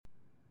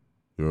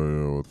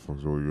Yo, what the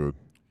fuck's really good?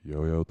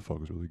 Yo, what the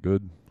fuck is really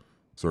good?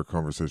 It's our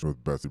conversation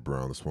with Betsey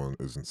Brown. This one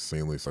is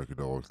insanely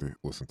psychedelic to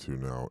listen to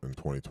now in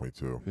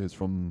 2022. It's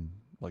from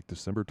like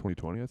December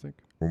 2020, I think.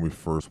 When we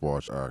first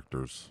watched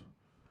Actors,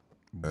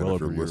 and Well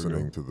if you're over a year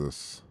listening ago. to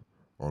this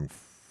on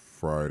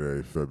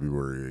Friday,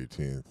 February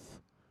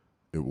 18th,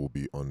 it will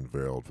be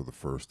unveiled for the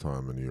first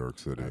time in New York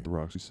City At the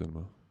Roxy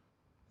Cinema.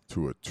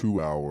 to a 2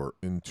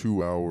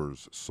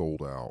 hours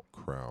sold out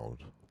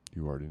crowd.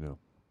 You already know.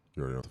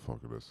 You already know what the fuck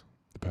it is.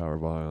 The power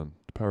of Ion.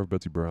 The power of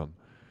Betsey Brown.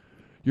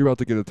 You're about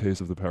to get a taste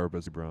of the power of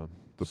Betsey Brown.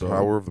 The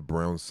power of the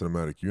Brown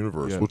Cinematic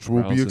Universe, Yeah, which will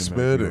Brown be Cinematic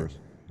expanding. Universe.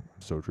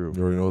 So true.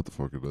 You already know what the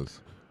fuck it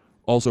is.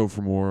 Also,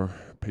 for more,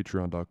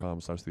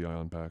 patreon.com/the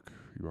Ion Pack.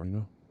 You already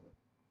know.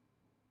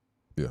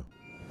 Yeah.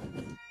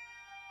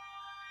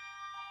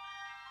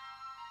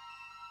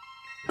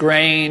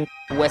 Grain.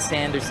 Wes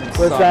Anderson.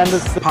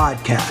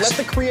 Podcast. Let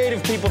the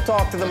creative people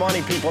talk to the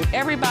money people.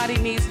 Everybody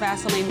needs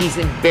Vaseline. He's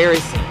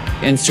embarrassing.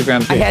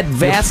 Instagram. I had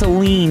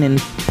Vaseline in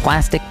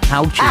plastic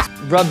pouches.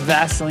 Rub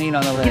Vaseline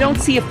on the lid. You don't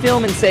see a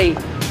film and say,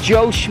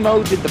 Joe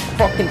Schmo did the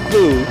fucking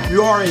clue.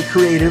 You are a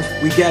creative.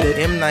 We get it.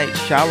 M. Night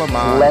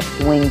Shyamalan.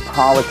 Left-wing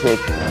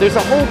politics. There's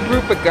a whole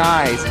group of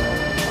guys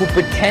who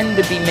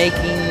pretend to be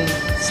making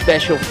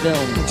special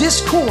films.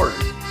 Discord.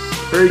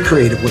 Very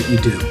creative what you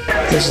do.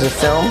 This is a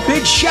film.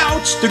 Big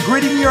shouts to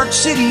gritty New York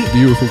City.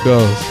 Beautiful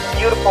girls.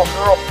 Beautiful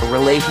girl. A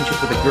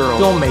relationship with a girl.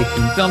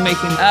 Filmmaking.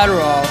 Filmmaking.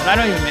 Adderall. I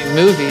don't even make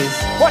movies.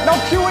 What, no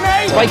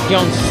Q&A? Spike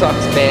Jonze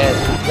sucks bad.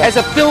 As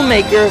a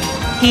filmmaker,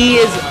 he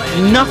is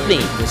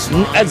nothing.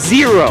 A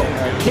zero.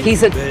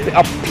 He's a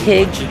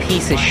pig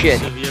piece of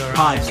shit.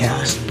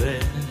 Podcast.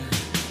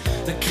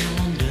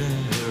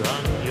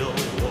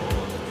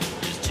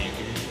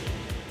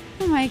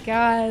 Oh my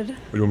god.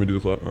 What do you want me to do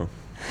the clap? Oh.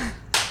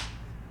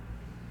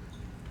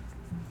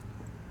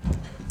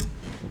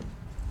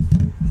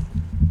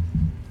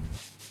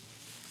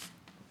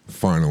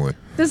 Finally.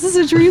 This is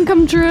a dream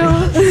come true.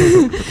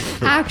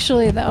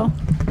 Actually, though.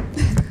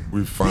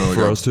 We finally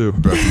For got us too.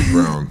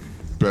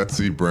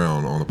 Betsey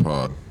Brown on the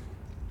pod.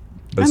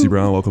 Betsey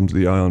Brown, welcome to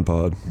the Ion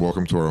Pod.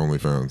 Welcome to our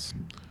OnlyFans.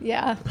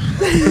 Yeah.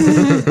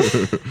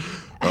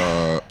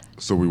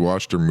 So we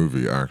watched your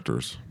movie,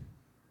 Actors.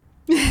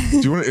 Do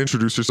you want to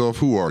introduce yourself?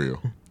 Who are you?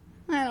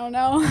 I don't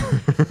know.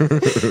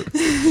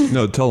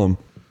 No, tell them.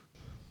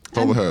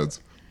 Tell the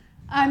heads.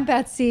 I'm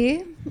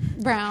Betsey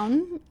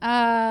Brown.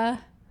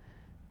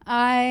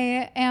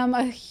 I am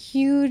a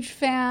huge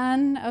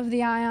fan of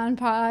the Ion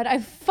Pod. I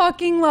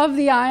fucking love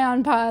the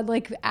Ion Pod,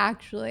 like,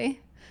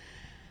 actually.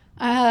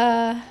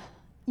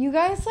 You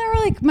guys are,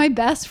 like, my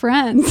best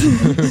friends.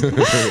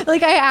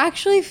 Like, I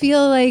actually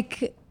feel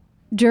like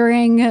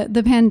during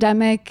the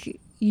pandemic,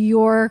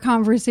 your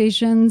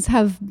conversations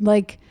have,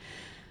 like,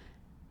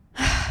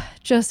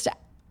 just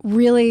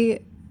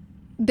really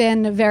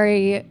been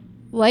very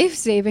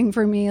life-saving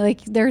for me.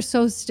 Like, they're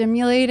so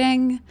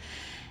stimulating.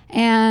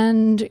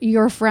 And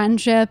your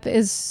friendship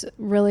is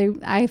really,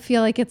 I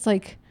feel like it's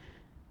like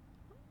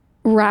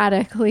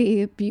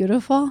radically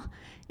beautiful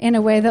in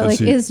a way that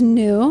like is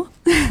new.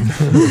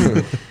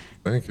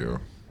 Thank you.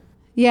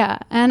 Yeah.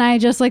 And I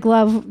just like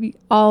love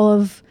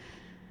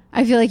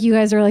I feel like you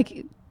guys are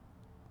like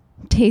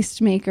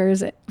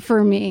tastemakers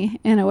for me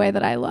in a way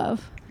that I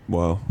love.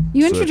 Wow.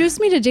 You Sick. introduced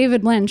me to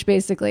David Lynch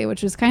basically,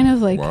 which is kind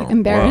of like Wow.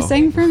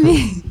 embarrassing for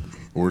me.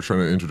 We're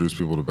trying to introduce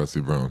people to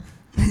Betsey Brown.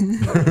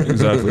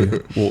 Exactly.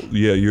 Well,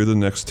 yeah, you're the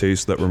next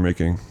taste that we're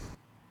making.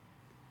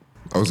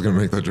 I was going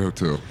to make that joke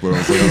too, but I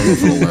was like, I don't know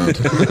if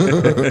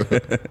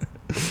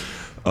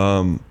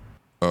it'll land.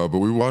 But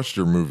we watched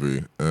your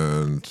movie,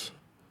 and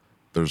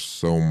there's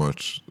so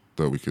much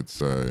that we could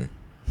say.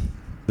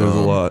 There's a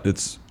lot.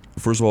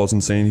 First of all, it's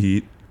insane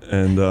heat,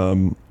 and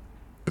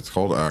It's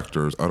called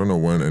Actors. I don't know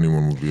when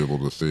anyone will be able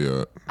to see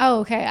it.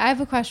 Oh, okay. I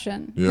have a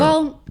question. Yeah.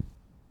 Well,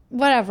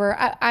 whatever.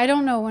 I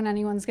don't know when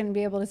anyone's going to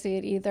be able to see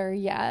it either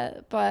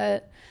yet,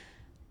 but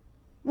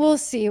we'll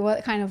see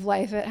what kind of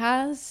life it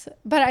has.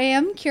 But I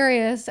am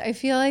curious. I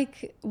feel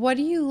like, what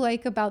do you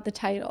like about the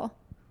title?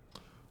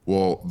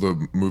 Well,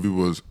 the movie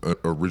was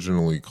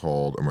originally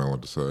called, am I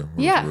allowed to say? What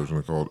Yeah. It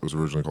was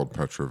originally called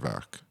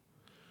Petrovac.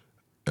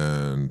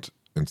 And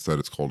instead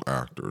it's called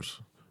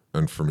Actors.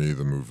 And for me,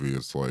 the movie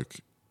is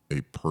like a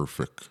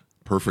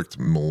perfect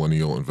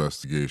millennial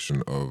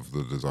investigation of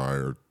the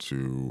desire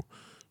to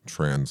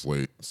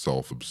translate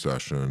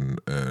self-obsession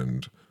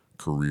and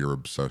career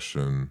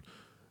obsession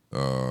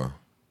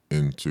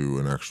into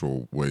an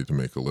actual way to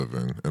make a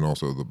living, and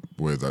also the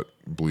way that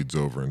bleeds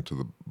over into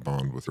the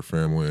bond with your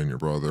family and your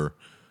brother.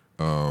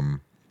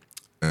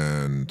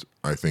 And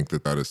I think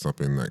that is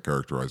something that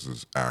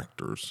characterizes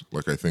Actors.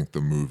 Like, I think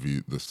the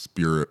movie, the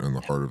spirit and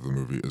the heart of the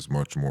movie is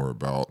much more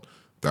about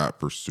that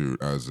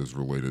pursuit as is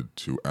related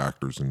to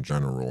actors in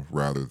general,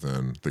 rather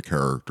than the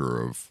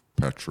character of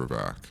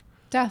Petrovac.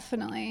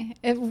 Definitely.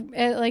 It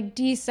like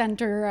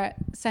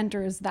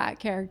centers that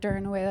character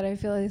in a way that I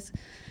feel is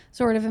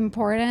sort of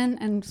important,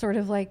 and sort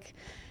of like,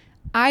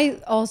 I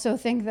also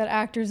think that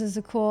Actors is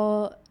a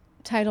cool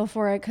title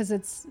for it because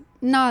it's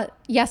not,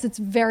 yes, it's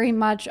very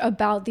much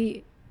about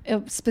the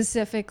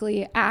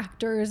specifically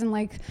actors and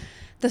like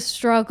the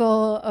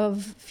struggle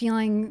of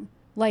feeling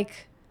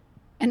like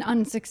an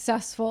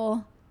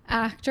unsuccessful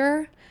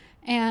actor.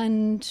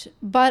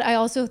 But I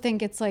also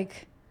think it's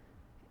like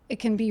it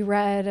can be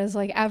read as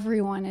like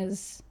everyone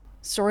is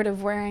sort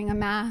of wearing a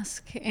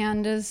mask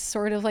and is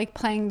sort of like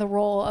playing the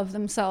role of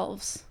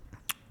themselves.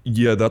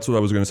 Yeah, that's what I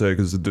was going to say,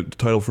 because the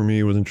title for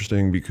me was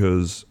interesting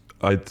because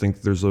I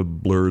think there's a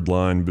blurred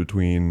line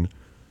between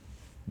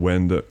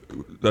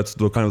that's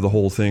the kind of the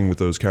whole thing with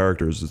those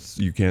characters.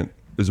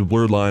 There's a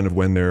blurred line of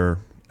when they're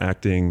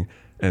acting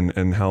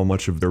and how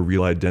much of their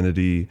real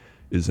identity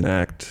is an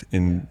act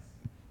in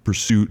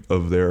pursuit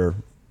of their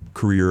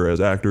career as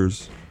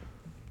actors.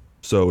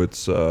 So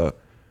it's, I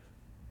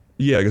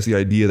guess the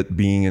idea that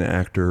being an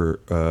actor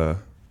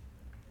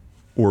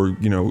or,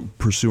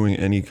 pursuing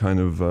any kind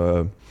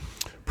of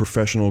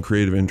professional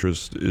creative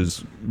interest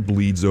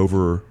bleeds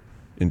over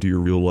into your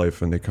real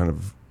life, and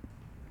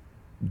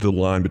the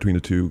line between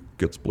the two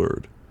gets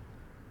blurred.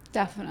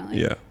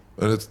 Definitely. Yeah.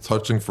 And it's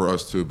touching for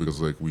us too,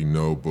 because like we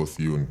know both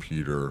you and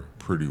Peter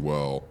pretty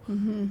well.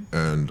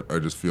 And I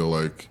just feel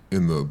like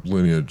in the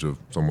lineage of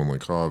someone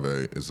like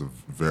Kaveh is a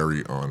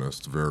very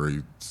honest,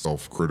 very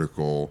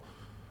self-critical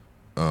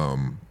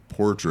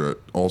portrait,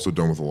 also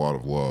done with a lot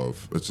of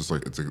love. It's just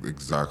like, it's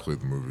exactly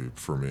the movie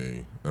for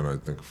me. And I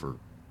think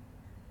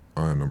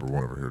I'm number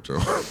one over here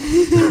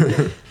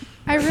too.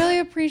 I really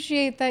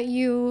appreciate that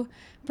you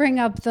bring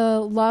up the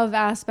love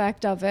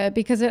aspect of it,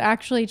 because it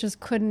actually just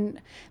couldn't,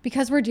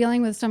 because we're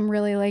dealing with some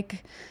really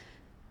like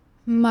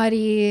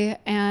muddy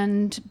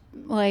and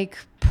like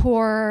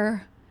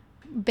poor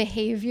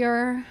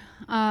behavior.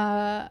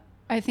 I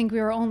think we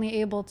were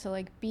only able to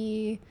like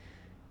be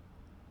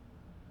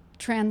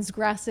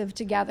transgressive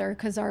together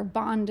because our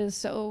bond is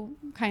so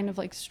kind of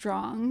like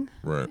strong.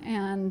 Right.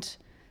 And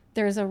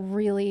there's a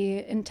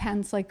really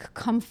intense like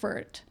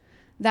comfort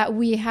that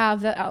we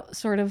have that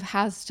sort of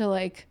has to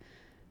like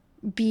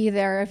be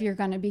there if you're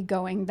going to be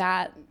going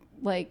that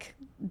like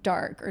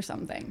dark or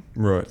something.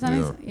 Right. Does that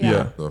make sense?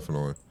 Yeah.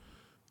 Definitely.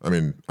 I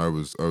mean, I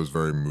was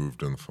very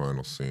moved in the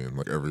final scene.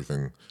 Like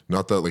everything,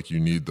 not that like you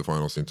need the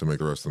final scene to make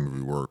the rest of the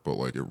movie work, but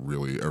like it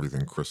really,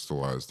 everything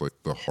crystallized, like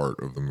the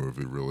heart of the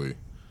movie really.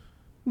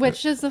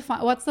 Which is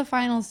what's the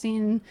final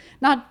scene?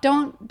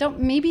 Don't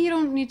maybe you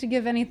don't need to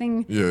give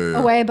anything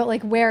away, but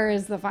like where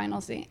is the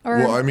final scene? Or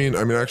Well, I mean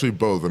actually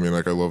both. I mean,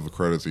 like I love the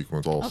credit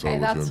sequence also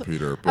with you and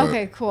Peter. But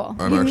okay, cool.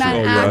 I'm You actually,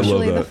 meant I love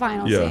actually the that.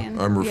 final Yeah. scene.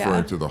 I'm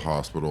referring to the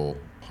hospital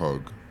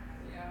hug.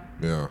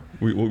 Yeah.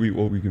 We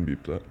can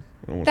beep that.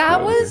 I don't want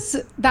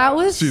to That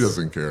was She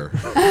doesn't care.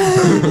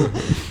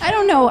 I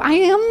don't know. I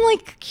am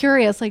like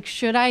curious. Like,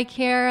 should I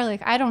care?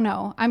 Like, I don't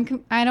know.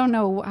 I don't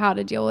know how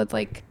to deal with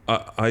like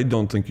I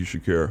don't think you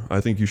should care.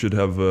 I think you should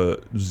have a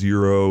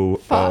zero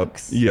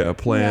fucks.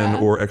 plan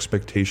Yeah. or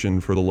expectation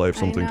for the life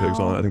something takes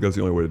know. on. I think that's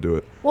the only way to do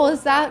it. Well,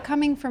 is that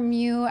coming from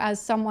you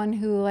as someone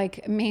who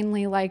like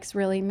mainly likes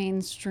really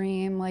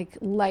mainstream, like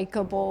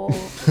likable,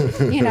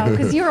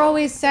 because you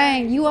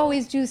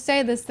always do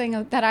say this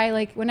thing that I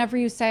like, whenever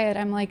you say it,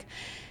 I'm like,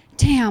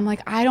 damn,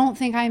 like I don't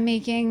think I'm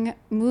making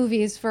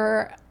movies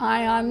for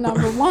Ion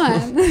number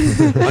one.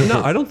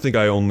 I don't think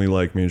I only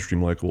like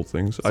mainstream likable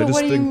things. So I just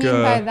what do you think,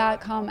 mean by that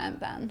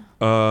comment then?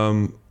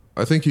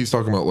 I think he's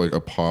talking about like a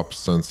pop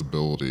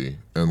sensibility,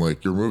 and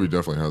like your movie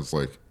definitely has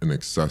like an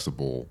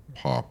accessible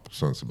pop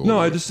sensibility. No,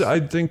 I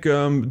think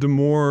the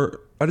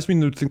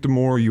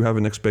more you have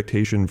an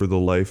expectation for the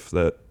life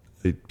that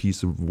a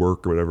piece of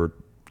work or whatever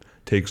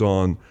takes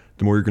on,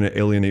 the more you're going to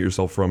alienate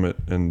yourself from it.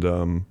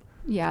 And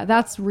Yeah,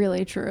 that's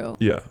really true.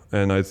 yeah,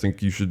 and I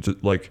think you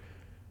should like,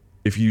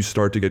 if you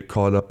start to get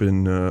caught up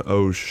in,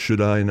 should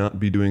I not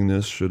be doing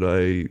this? Should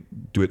I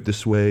do it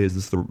this way? Is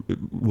this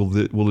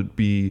will it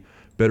be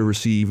better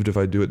received if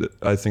I do it?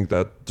 I think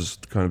that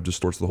just kind of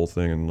distorts the whole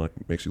thing and like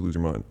makes you lose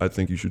your mind. I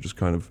think you should just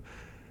kind of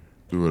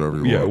do whatever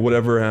you want.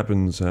 Whatever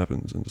happens,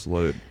 and just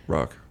let it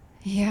rock.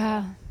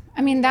 Yeah.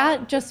 I mean,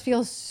 that just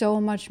feels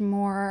so much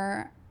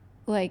more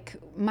like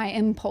my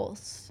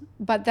impulse.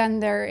 But then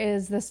there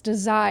is this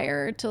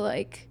desire to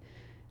like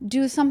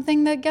do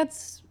something that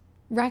gets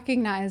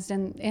recognized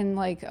in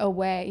like a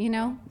way,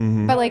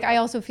 But like I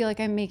also feel like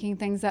I'm making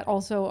things that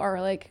also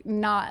are like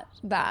not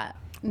that.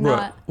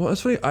 Right. Well,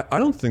 that's funny. I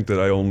don't think that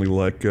I only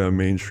like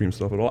mainstream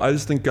stuff at all. I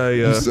just think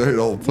You say it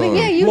all the time.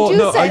 Yeah, you Well, do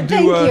no, say I do,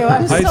 thank you.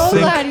 I'm I so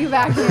think- glad you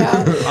backed me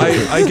up.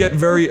 I get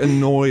very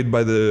annoyed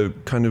by the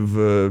kind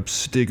of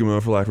stigma,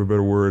 for lack of a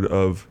better word,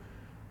 of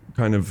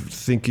kind of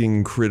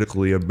thinking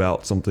critically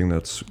about something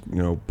that's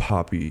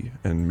poppy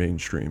and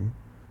mainstream,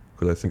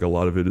 because I think a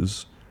lot of it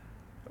is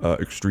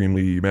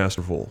extremely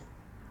masterful.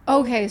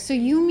 Okay, so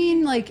you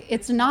mean like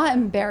it's not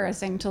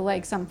embarrassing to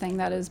like something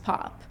that is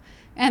pop,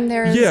 and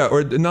there's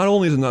Or not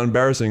only is it not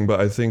embarrassing, but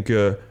I think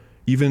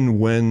even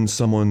when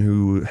someone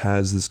who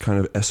has this kind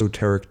of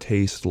esoteric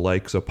taste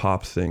likes a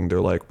pop thing, they're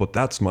like, "Well,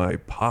 that's my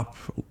pop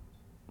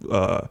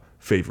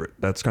favorite.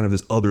 That's kind of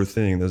this other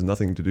thing. There's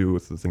nothing to do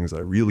with the things I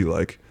really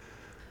like."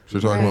 So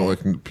you're talking Right.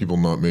 about like people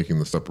not making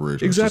the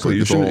separation. It's just Exactly. like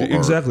You it's all should, art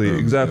exactly. and,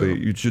 Exactly. yeah.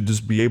 You should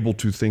just be able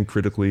to think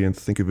critically and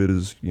think of it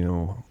as,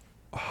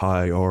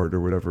 high art or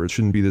whatever. It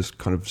shouldn't be this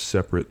kind of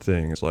separate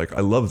thing. It's like,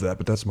 I love that,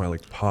 but that's my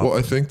like pop. Well,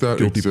 I think that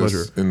guilty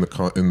exists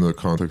pleasure. in the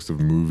context of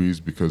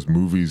movies because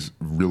movies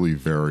really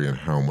vary in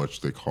how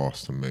much they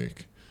cost to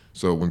make.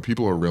 So when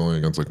people are railing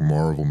against like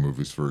Marvel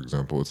movies, for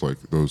example, it's like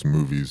those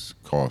movies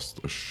cost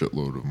a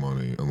shitload of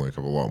money and like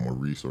have a lot more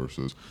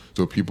resources.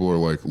 So people are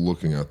like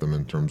looking at them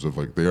in terms of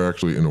like they are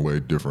actually in a way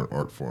different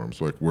art forms.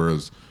 Like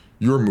whereas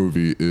your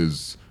movie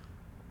is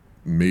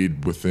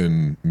made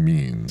within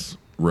means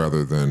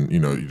rather than you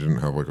didn't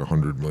have like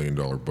 $100 million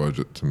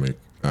budget to make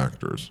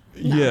actors.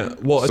 Yeah.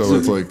 Well, So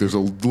it's like there's a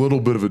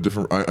little bit of a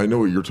different. I know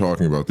what you're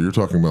talking about. You're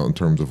talking about in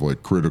terms of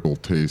like critical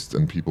taste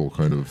and people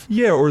kind of.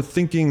 yeah, or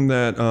thinking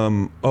that,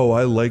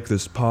 I like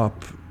this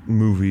pop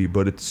movie,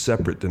 but it's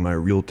separate than my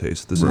real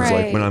taste. This is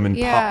like when I'm in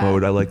Right, pop yeah.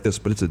 mode, I like this,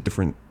 but it's a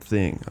different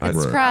thing. It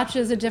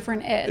scratches a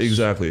different itch.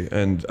 Exactly.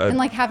 And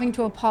like having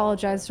to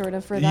apologize sort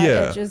of for that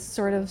Yeah. itch is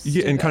sort of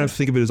yeah, and kind of stupid.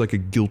 think of it as like a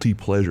guilty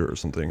pleasure or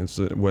something. It's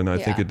when I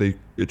think Yeah.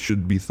 it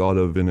should be thought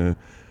of in a,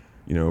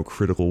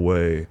 critical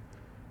way,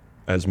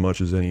 as much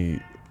as any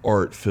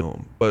art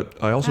film. But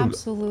I also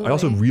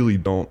Absolutely. really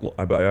don't.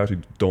 I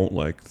actually don't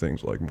like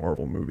things like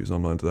Marvel movies.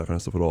 I'm not into that kind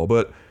of stuff at all.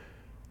 But,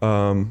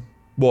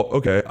 well,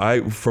 okay.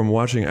 From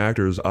watching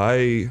actors,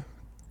 I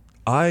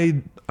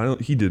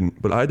don't. He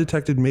didn't, but I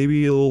detected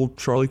maybe a little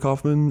Charlie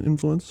Kaufman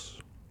influence.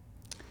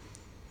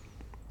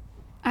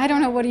 I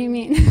don't know. What do you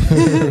mean?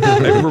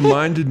 It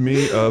reminded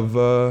me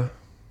of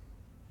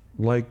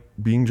like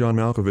being John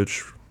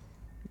Malkovich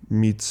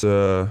meets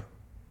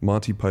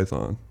Monty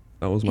Python.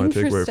 That was my takeaway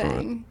from it.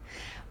 Interesting.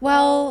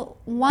 Well,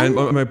 And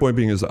my point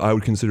being is I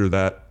would consider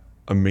that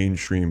a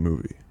mainstream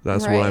movie.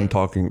 That's what I'm Right.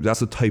 talking. That's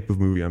the type of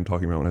movie I'm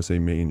talking about when I say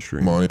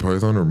mainstream. Monty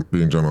Python or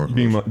being John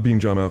Malkovich? Being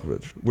John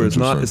Malkovich, where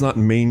Interesting. it's not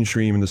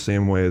mainstream in the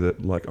same way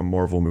that like a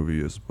Marvel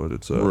movie is, but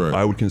it's Right.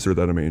 I would consider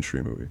that a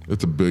mainstream movie.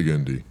 It's a big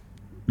indie.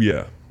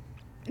 Yeah.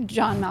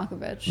 John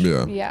Malkovich.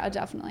 Yeah. Yeah,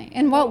 definitely.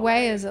 In what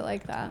way is it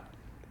like that?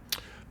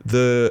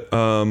 The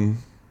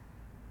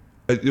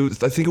I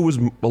think it was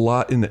a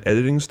lot in the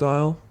editing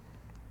style.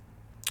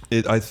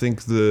 I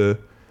think the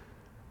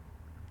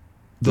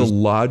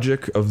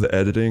logic of the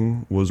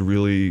editing was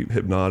really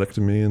hypnotic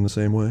to me in the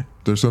same way.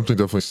 There's something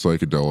definitely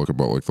psychedelic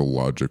about like the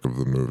logic of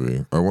the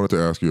movie. I wanted to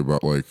ask you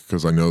about like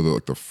because I know that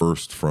like the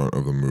first front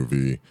of the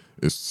movie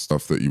is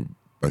stuff that you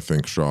I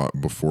think shot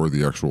before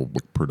the actual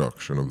like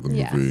production of the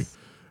movie. Yes.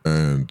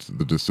 And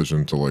the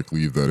decision to like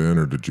leave that in,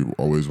 or did you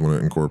always want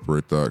to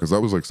incorporate that? Because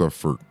that was like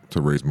stuff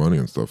to raise money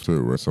and stuff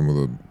too, right? Some of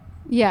the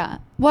Yeah.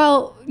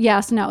 Well,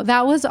 yes, no.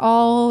 That was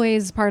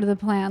always part of the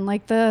plan.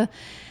 Like the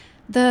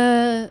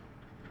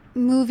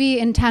movie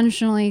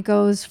intentionally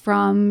goes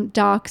from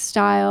doc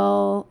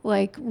style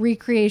like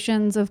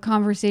recreations of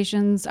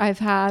conversations I've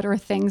had or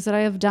things that I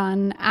have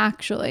done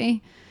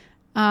actually.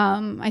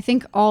 I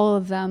think all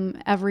of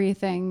them,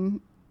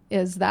 everything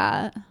is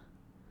that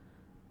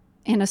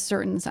in a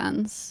certain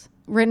sense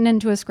written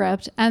into a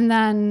script. And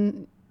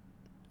then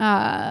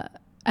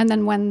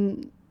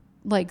when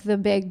like the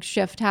big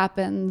shift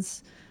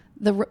happens,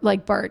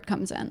 like Bart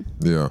comes in.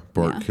 yeah,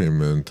 Bart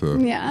came in to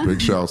Yeah.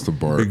 big shouts to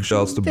Bart. Big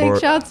shouts to Big Bart,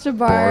 shouts to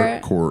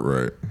Bart Bart.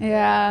 Courtright,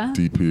 Yeah.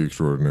 DP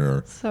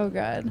extraordinaire. So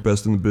good.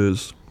 best in the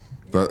biz.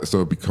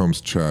 So it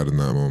becomes Chad in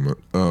that moment.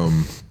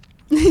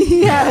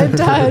 Yeah, it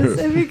does.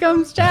 It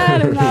becomes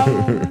Chad in that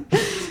moment.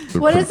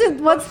 What is it?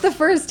 What's the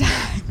first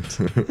act?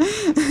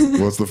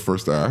 What's the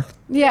first act?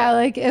 Yeah,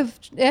 like if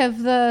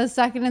the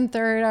second and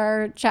third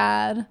are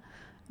Chad,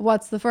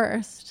 what's the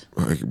first?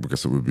 I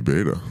guess it would be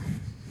Beta.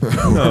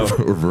 No.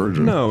 Or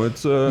Virgin. No,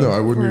 it's No, I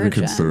wouldn't even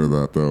Virgin. consider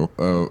that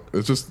though.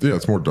 It's just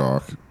it's more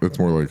Doc. It's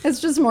more like It's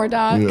just more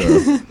Doc.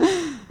 yeah.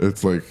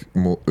 It's like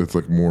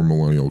more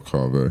millennial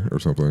Cave or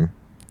something.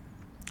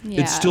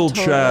 Yeah, it's still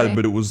totally. Chad,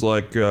 but it was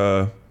like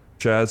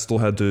Chad still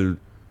had to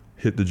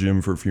hit the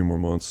gym for a few more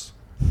months.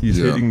 He's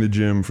Yeah. hitting the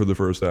gym for the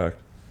first act.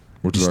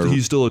 Which is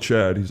He's still a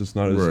Chad. He's just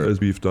not as, Right. as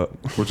beefed up.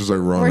 which is Or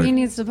ironic. he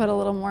needs to put a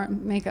little more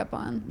makeup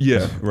on.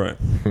 Yeah, right.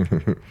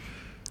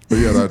 But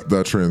yeah,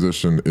 that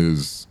transition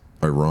is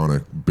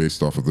ironic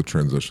based off of the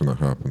transition that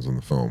happens in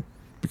the film.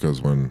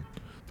 Because when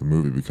the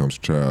movie becomes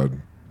Chad,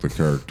 the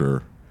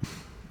character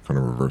kind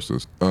of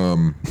reverses.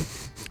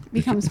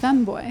 Becomes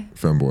femboy.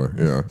 Femboy,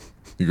 yeah.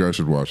 You guys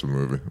should watch the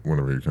movie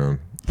whenever you can.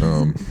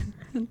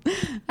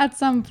 At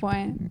some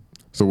point.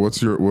 So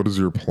what is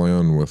your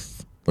plan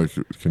with like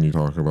can you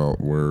talk about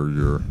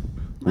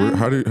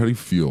how do you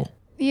feel?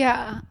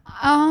 Yeah.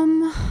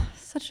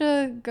 Such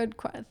a good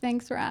question.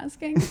 Thanks for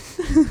asking.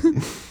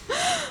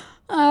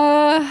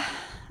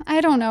 I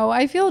don't know.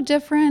 I feel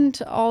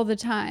different all the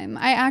time.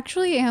 I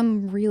actually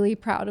am really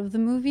proud of the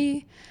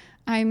movie.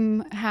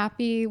 I'm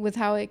happy with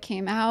how it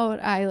came out.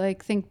 I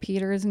think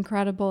Peter is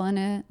incredible in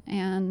it,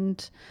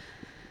 and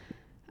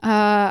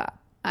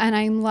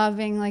I'm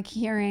loving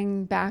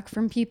hearing back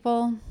from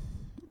people.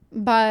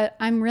 But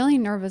I'm really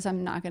nervous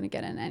I'm not going to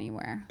get in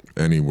anywhere.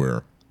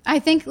 Anywhere. I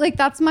think like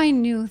that's my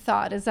new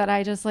thought, is that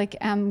I just like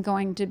am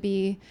going to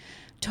be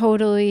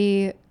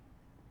totally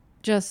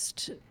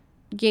just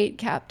gate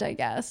capped, I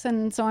guess.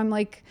 And so I'm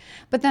like,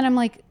 but then I'm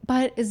like,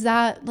 but is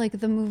that like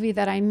the movie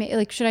that I made?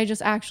 Like, should I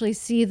just actually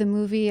see the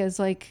movie as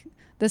like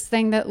this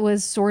thing that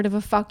was sort of a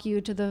fuck you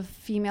to the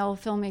female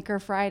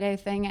filmmaker Friday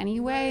thing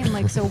anyway? And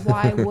like, so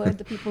why would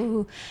the people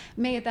who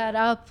made that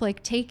up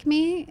like take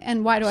me?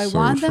 And why do I So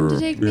want them to true.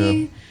 take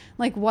me?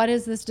 Like, what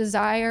is this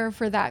desire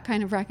for that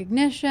kind of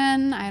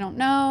recognition? I don't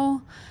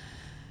know.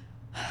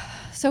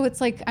 So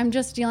it's like I'm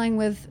just dealing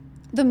with,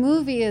 the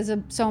movie is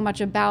so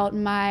much about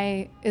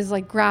is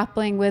like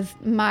grappling with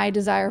my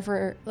desire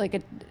for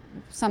like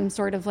some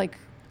sort of like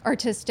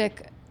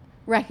artistic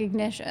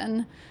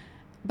recognition.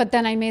 But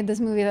then I made this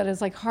movie that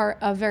is like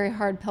a very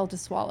hard pill to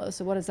swallow.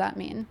 So what does that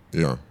mean?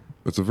 Yeah,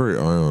 it's a very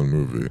Ion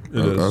movie.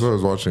 is. As I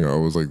was watching it, I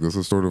was like, this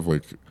is sort of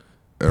like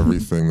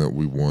everything that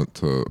we want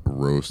to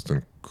roast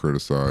and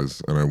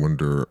criticize, and I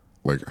wonder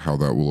like how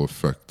that will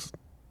affect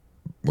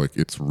like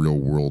its real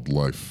world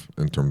life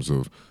in terms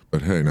of,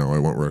 but hey, now I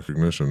want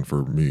recognition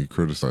for me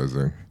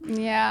criticizing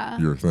Yeah.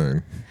 your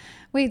thing.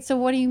 Wait, so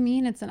what do you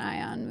mean it's an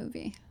Ion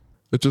movie?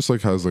 It just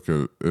like has like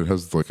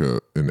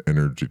an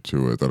energy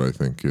to it that I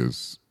think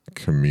is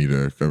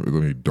comedic, I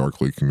mean,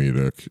 darkly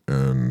comedic,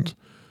 and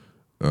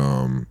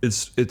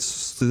It's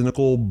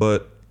cynical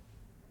but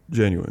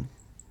genuine.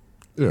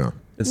 yeah,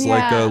 It's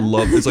like a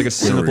Yeah. it's like a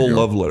cynical go.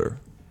 love letter.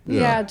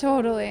 Yeah,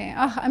 totally.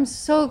 Oh, I'm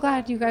so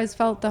glad you guys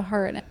felt the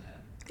hurt.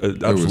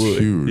 It Absolutely. was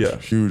huge, Yeah.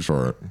 huge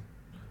heart.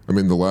 I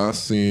mean, the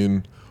last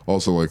scene,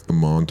 also like the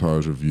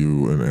montage of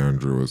you and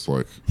Andrew was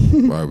like,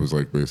 I was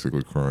like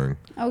basically crying.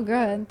 Oh,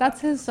 good. That's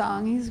his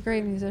song. He's a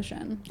great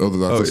musician. Oh,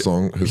 that's a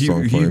song. His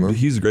song playing then?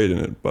 He's great in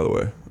it, by the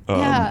way.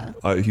 Yeah.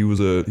 He was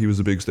a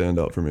big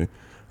standout for me.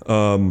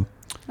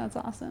 That's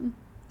awesome.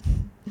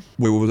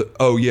 Wait, what was it?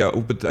 Oh yeah,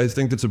 but I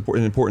think that's an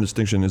important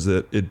distinction is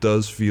that it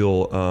does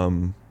feel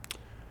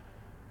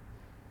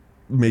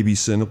maybe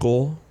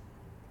cynical,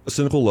 a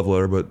cynical love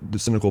letter, but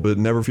it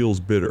never feels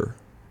bitter,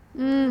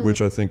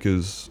 which I think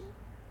is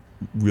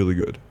really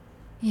good.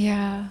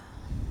 Yeah.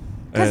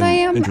 Because And I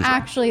am interesting.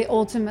 actually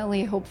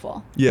ultimately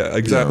hopeful. Yeah,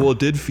 exactly. Yeah. Well, it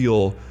did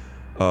feel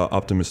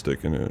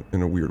optimistic in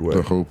a weird way.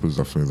 The hope is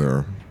definitely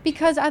there.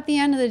 Because at the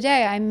end of the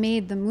day, I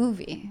made the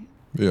movie.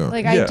 Yeah.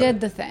 Like Yeah. I did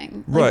the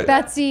thing. Like Right.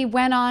 Betsey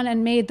went on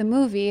and made the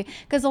movie,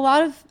 because a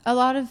lot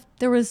of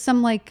there was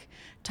some like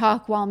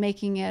talk while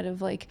making it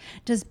of like,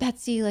 does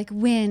Betsey like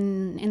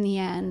win in the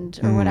end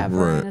or whatever?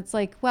 right. And it's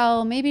like,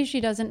 well, maybe she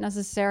doesn't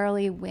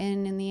necessarily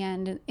win in the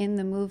end in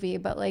the movie,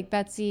 but like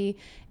Betsey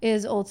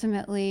is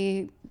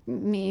ultimately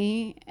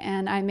me,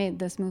 and I made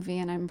this movie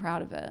and I'm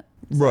proud of it.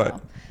 Right.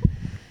 So-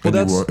 and,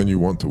 that's- you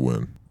want to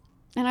win.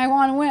 And I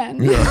want to win.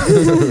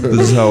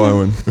 This is how I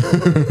win.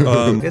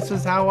 This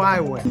is how I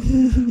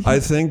win. I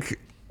think,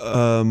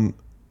 well,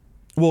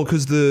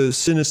 because the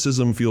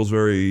cynicism feels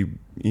very,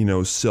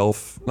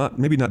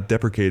 maybe not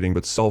deprecating,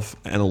 but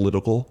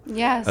self-analytical.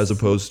 Yes. As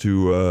opposed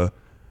to,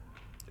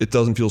 it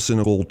doesn't feel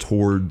cynical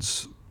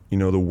towards,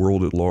 the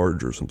world at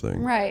large or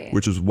something. Right.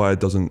 Which is why it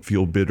doesn't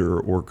feel bitter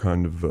or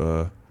kind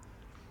of,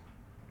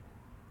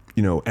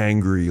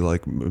 angry,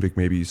 like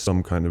maybe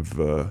some kind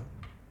of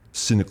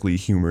cynically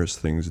humorous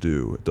things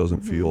do. It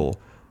doesn't feel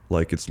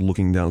like it's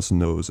looking down its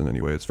nose in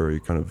any way. It's very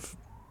kind of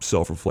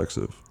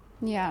self-reflexive.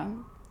 Yeah.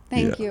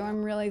 Thank Yeah. you.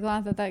 I'm really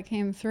glad that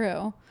came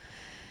through.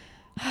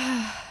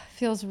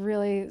 Feels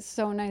really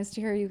so nice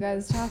to hear you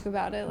guys talk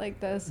about it like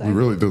this. We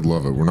really did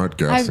love it. We're not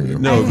gassing you.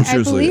 No, I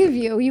seriously. believe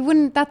you. You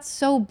wouldn't. That's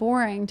so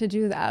boring to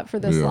do that for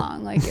this Yeah.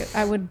 long. Like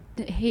I would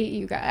hate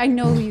you guys. I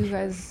know you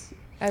guys.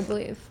 I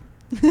believe.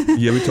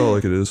 Yeah, we tell it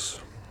like it is.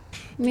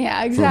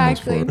 Yeah, the most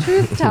exactly. part.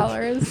 Truth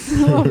tellers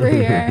over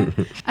here.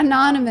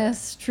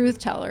 Anonymous truth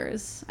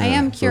tellers. I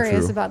am so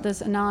curious true. about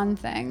this Anon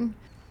thing.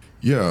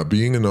 Yeah,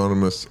 being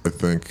anonymous, I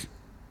think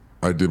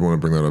I did want to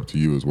bring that up to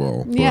you as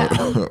well. But, Yeah.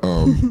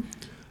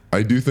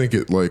 I do think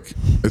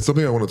it's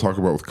something I want to talk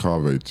about with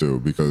Kaveh too,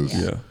 because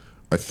Yeah.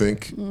 I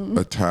think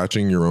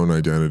attaching your own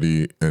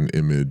identity and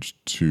image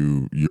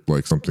to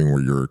like something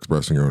where you're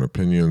expressing your own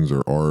opinions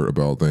or art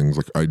about things,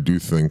 like I do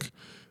think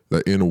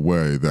that in a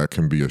way that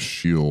can be a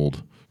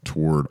shield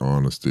toward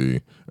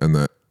honesty, and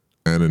that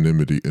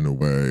anonymity in a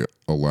way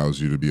allows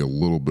you to be a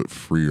little bit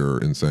freer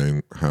in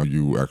saying how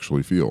you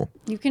actually feel.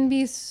 You can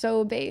be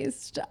so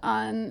based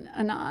on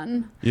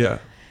Anon. Yeah.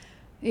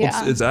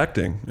 Yeah. It's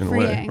acting in a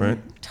way, Freeing.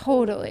 right?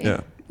 Totally.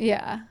 Yeah.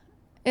 Yeah.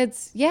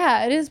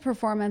 It is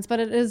performance, but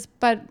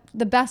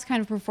the best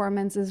kind of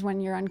performance is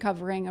when you're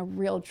uncovering a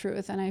real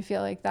truth. And I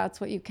feel like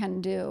that's what you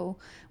can do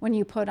when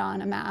you put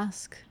on a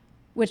mask,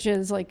 which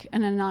is like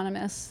an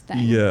anonymous thing.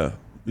 Yeah.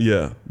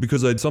 Yeah.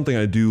 Because something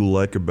I do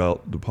like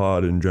about the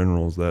pod in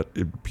general is that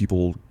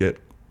people get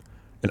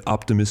an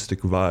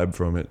optimistic vibe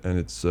from it, and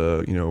it's,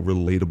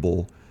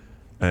 relatable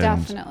and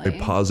Definitely.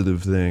 a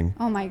positive thing.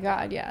 Oh my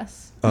God,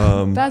 yes.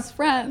 Best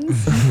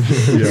friends.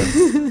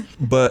 Yeah.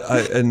 But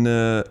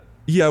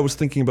I was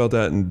thinking about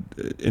that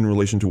in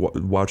relation to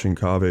watching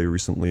Kaveh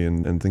recently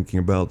and thinking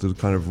about the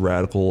kind of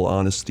radical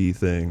honesty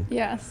thing.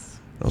 Yes.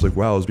 I was like,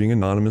 wow, is being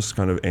anonymous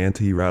kind of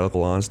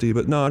anti-radical honesty?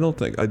 But no, I don't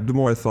think. The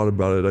more I thought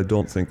about it, I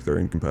don't think they're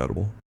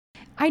incompatible.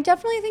 I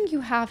definitely think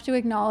you have to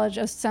acknowledge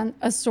a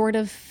sort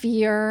of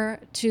fear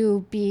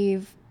to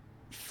be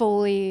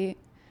fully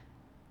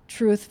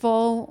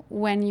truthful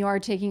when you are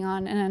taking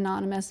on an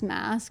anonymous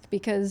mask,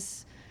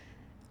 because,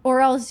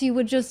 or else you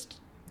would just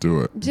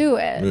Do it.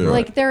 Yeah.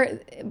 Like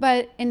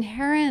but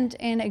inherent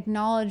in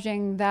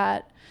acknowledging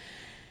that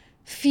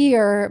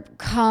fear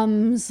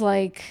comes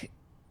like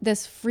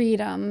this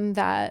freedom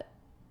that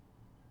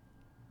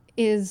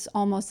is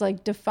almost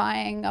like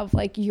defying of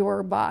like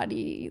your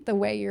body, the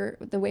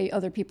way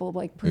other people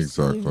like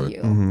perceive Exactly.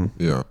 you.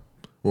 Yeah.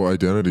 Well,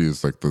 identity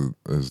is like to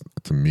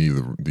me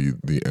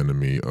the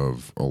enemy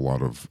of a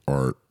lot of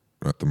art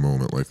at the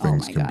moment. Like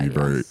things my can God, be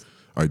very yes.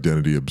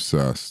 identity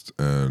obsessed,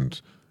 and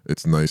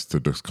it's nice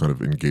to just kind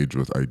of engage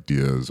with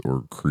ideas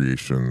or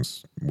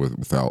creations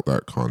without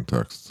that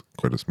context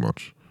quite as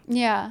much.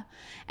 Yeah.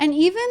 And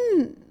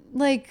even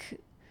like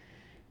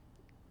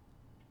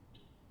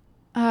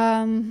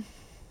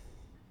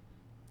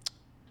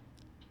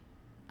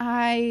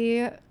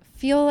I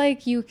feel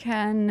like you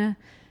can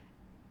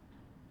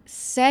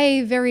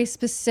say very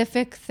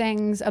specific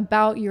things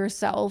about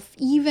yourself,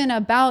 even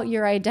about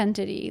your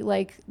identity,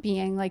 like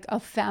being like a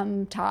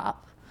femme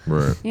top,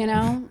 Right. you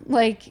know?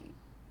 Like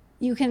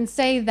you can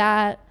say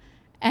that,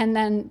 and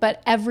then,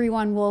 but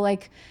everyone will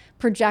like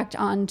project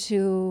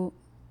onto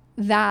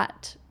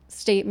that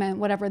statement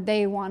whatever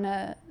they want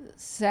to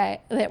say,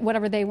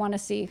 whatever they want to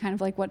see, kind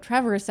of like what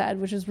Trevor said,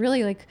 which is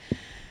really like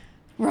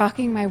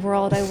rocking my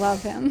world. I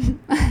love him.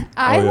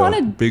 I want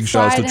to Big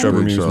shouts to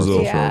Trevor Muse as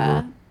well.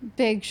 Yeah,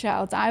 big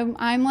shouts.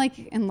 I'm like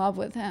in love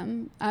with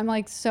him. I'm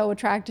like so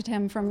attracted to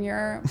him from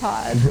your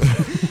pod.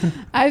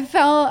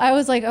 I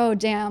was like, oh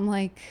damn,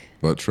 like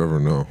Let Trevor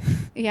know.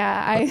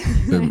 yeah, I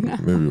know.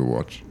 Maybe you'll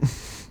watch.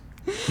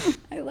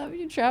 I love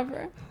you,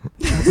 Trevor.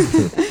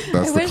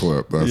 That's the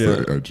clip. That's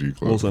the IG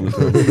clip. We'll send it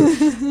to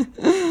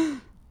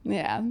him.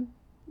 Yeah,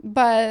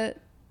 but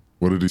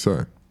What did he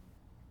say?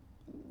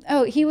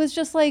 oh, he was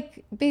just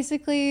like,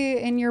 basically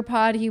in your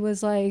pod, he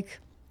was like,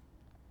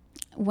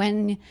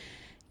 when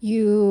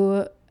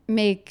you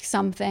make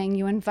something,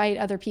 you invite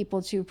other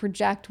people to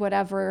project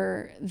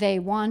whatever they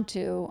want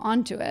to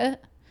onto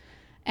it.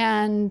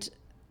 And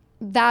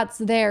that's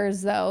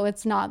theirs though.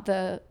 It's not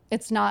that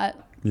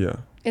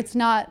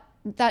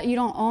you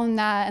don't own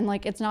that, and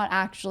like it's not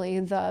actually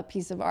the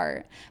piece of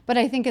art. But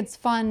I think it's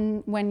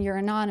fun when you're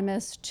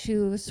anonymous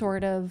to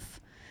sort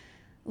of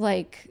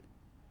like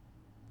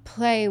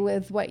play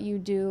with what you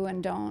do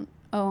and don't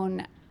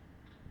own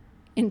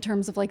in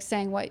terms of like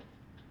saying what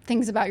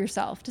things about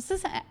yourself. Does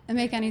this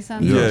make any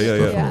sense? Yeah,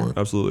 Yeah,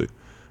 absolutely.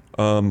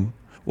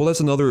 Well,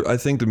 that's another, I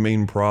think the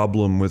main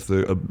problem with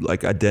the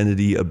like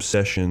identity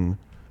obsession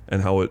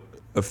and how it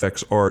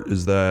affects art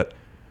is that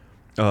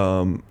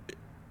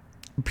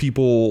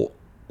people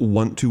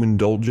want to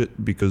indulge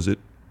it because it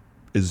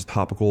is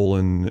topical,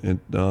 and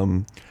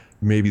it,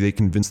 maybe they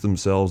convince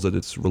themselves that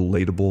it's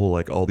relatable,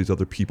 like all these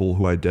other people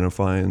who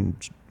identify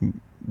and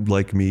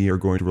like me are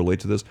going to relate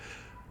to this.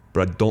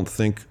 But I don't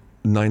think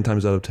 9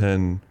 times out of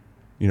 10,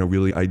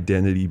 really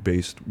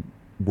identity-based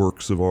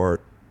works of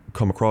art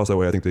come across that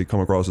way. I think they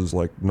come across as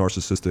like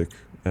narcissistic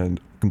and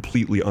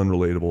completely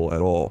unrelatable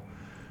at all.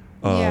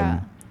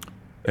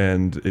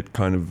 And it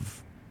kind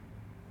of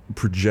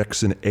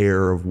projects an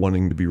air of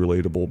wanting to be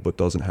relatable, but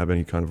doesn't have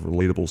any kind of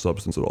relatable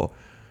substance at all.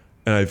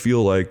 And I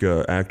feel like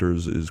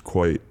Actors is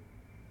quite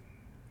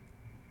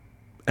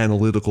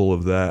analytical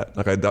of that.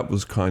 Like that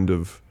was kind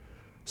of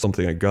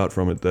something I got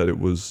from it, that it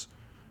was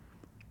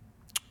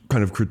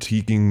kind of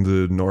critiquing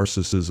the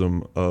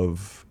narcissism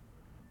of,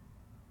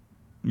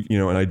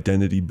 an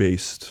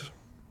identity-based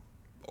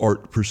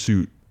art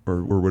pursuit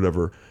or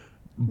whatever.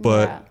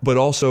 But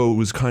also it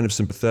was kind of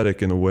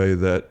sympathetic in a way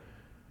that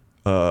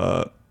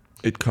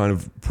it kind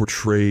of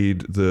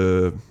portrayed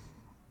the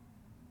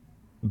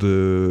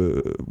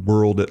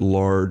world at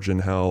large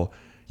and how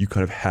you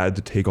kind of had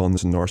to take on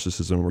this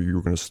narcissism or you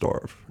were going to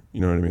starve.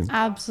 You know what I mean?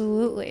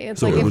 Absolutely. It's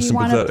So like it if was you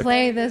want to sympathetic.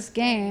 play this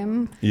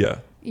game, Yeah.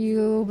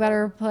 you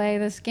better play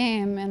this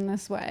game in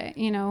this way.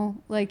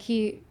 Like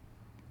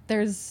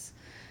there's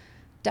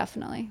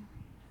definitely.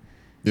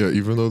 Yeah,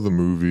 even though the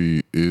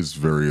movie is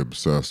very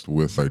obsessed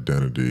with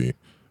identity,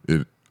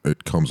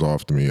 it comes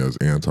off to me as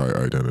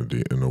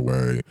anti-identity in a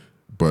way,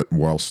 but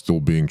while still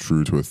being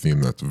true to a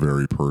theme that's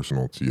very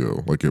personal to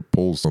you. Like it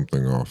pulls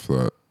something off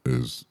that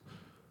is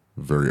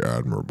very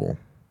admirable.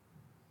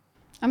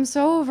 I'm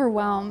so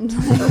overwhelmed.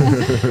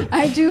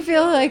 I do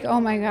feel like, oh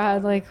my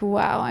God, like,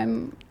 wow,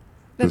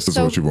 This is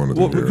what you wanted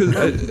to Well, hear. because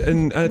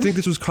I think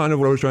this was kind of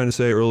what I was trying to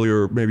say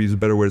earlier. Maybe is a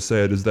better way to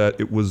say it, is that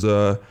it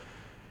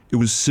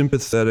was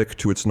sympathetic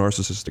to its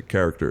narcissistic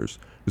characters,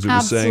 because it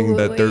was saying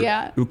that Absolutely,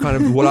 yeah. it kind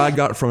of what I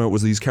got from it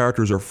was these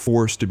characters are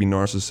forced to be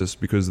narcissists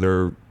because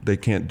they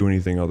can't do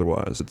anything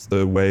otherwise. It's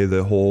the way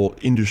the whole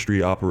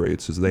industry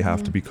operates, is they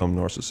have to become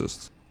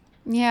narcissists.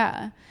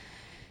 Yeah.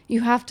 you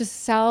have to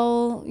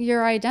sell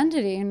your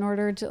identity in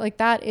order to, like,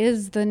 that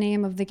is the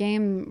name of the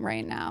game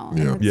right now.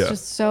 Yeah. And it's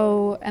just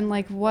so, and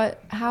like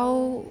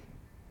how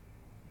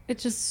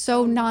it's just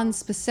so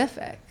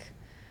non-specific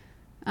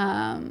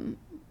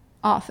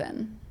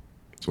often.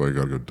 So I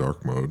gotta go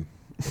dark mode.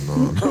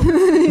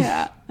 And,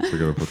 Yeah. so I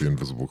gotta put the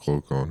invisible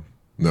cloak on.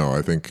 No,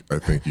 I think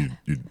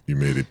you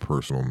made a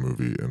personal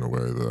movie in a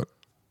way that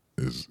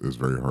is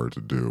very hard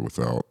to do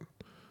without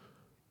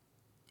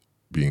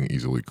being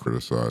easily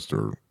criticized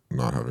or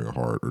not having a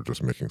heart or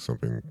just making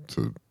something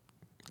to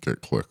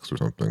get clicks or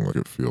something. Like,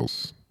 it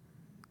feels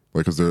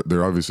like, because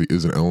there obviously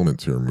is an element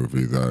to your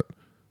movie that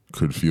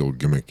could feel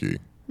gimmicky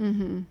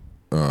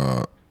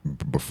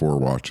before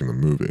watching the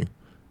movie,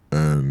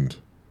 and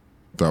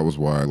that was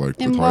why I liked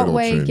the In title what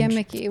way change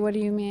gimmicky? What do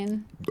you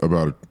mean?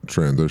 about a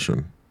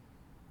transition.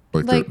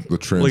 Like the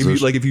Like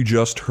transition. if you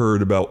just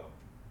heard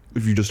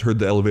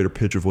the elevator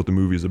pitch of what the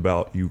movie is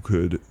about, you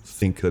could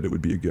think that it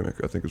would be a gimmick,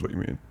 I think is what you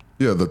mean.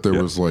 Yeah, that there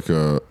was like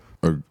an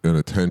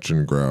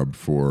attention grab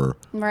for.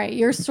 Right.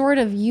 You're sort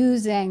of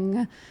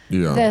using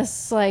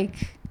this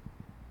like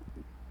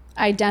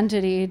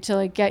identity to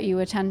like get you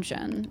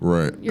attention.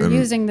 Right. You're and,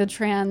 using this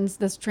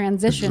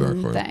transition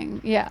Exactly.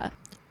 thing. Yeah.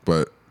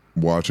 But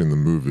watching the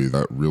movie,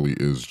 that really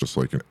is just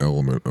like an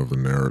element of the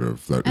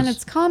narrative that And is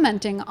it's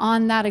commenting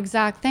on that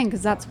exact thing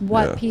because that's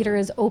what Peter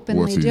is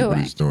openly what doing.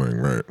 he's doing,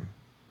 right?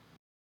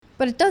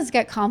 But it does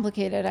get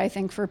complicated, I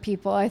think, for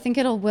people. I think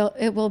it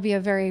will be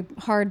a very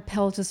hard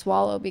pill to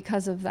swallow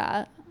because of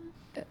that.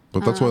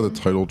 But that's why the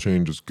title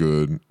change is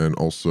good, and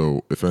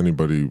also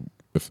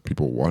if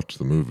people watch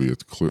the movie,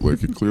 it's clear,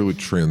 like, it clearly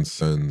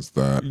transcends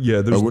that. Yeah,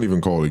 I wouldn't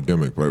even call it a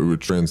gimmick, but it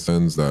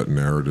transcends that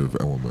narrative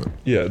element.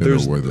 Yeah, in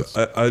a way that's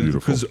beautiful.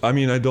 Because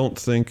I don't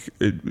think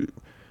it.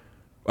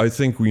 I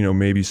think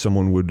maybe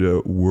someone would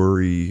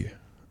worry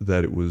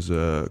that it was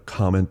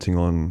commenting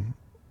on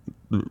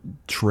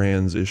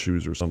trans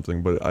issues or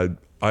something, but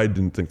I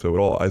didn't think so at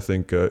all. I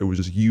think it was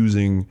just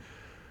using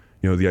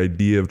the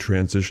idea of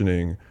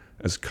transitioning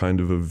as kind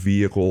of a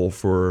vehicle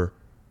for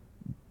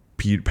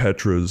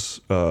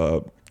Petra's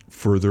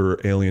further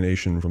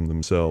alienation from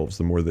themselves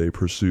the more they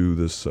pursue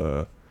this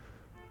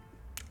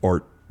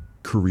art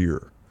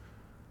career.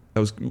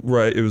 That was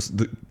right. It was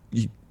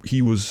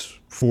he was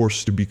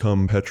forced to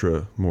become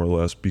Petra more or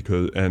less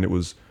and it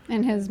was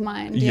In his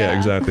mind. yeah,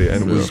 exactly,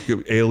 and it was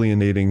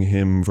alienating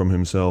him from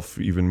himself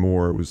even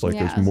more. It was like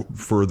this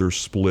further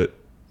split.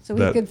 So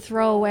he could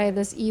throw away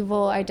this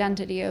evil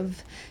identity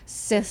of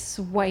cis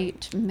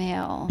white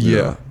male.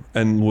 Yeah,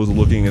 and was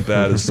looking at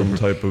that as some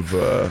type of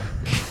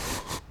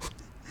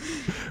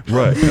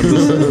right.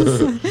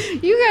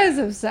 You guys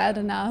have said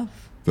enough.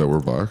 That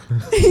we're black.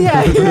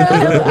 Yeah,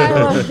 I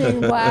love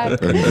being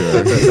black.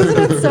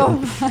 Isn't it so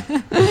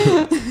fun?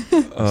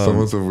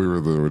 Someone said we were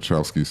the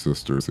Wachowski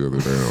sisters the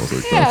other day, and I was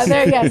like,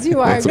 Yeah, yes,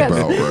 you are. that's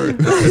about right.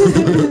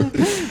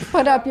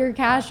 Put up your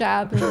Cash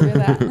App and do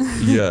that.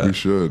 Yeah, We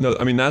should. No,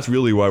 I mean that's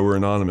really why we're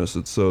anonymous.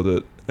 It's so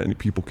that any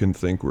people can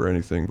think we're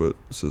anything but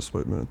cis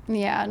white men.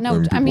 Yeah, no,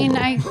 And I mean,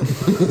 people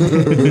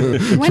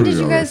when did Pretty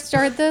you guys honest.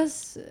 start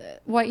this?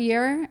 What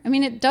year? I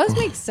mean, it does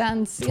make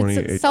sense.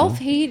 2018. It's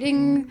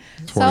self-hating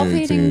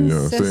 2018,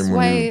 yeah. cis Same when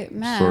white you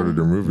men. started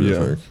your movie, Yeah.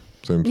 I think.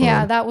 Same time.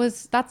 Yeah,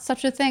 that's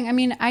such a thing. I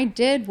mean, I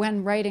did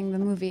when writing the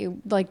movie,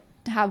 like,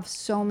 have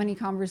so many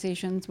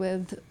conversations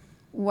with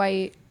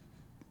white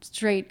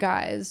straight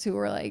guys who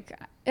were like,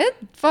 it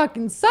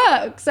fucking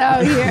sucks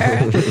out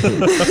here.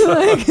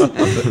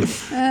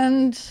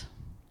 And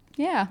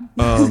yeah.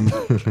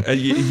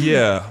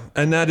 Yeah,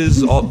 and that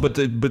is all. But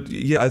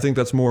yeah, I think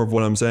that's more of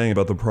what I'm saying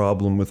about the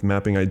problem with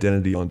mapping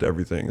identity onto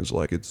everything. Is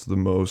like it's the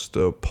most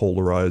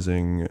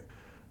polarizing.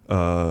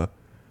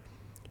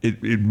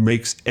 It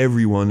makes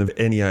everyone of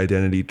any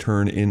identity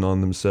turn in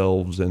on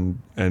themselves and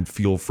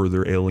feel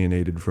further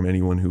alienated from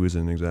anyone who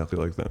isn't exactly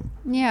like them.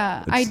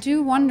 Yeah, I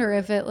do wonder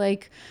if it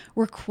like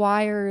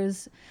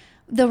requires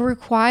the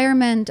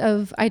requirement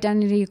of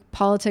identity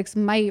politics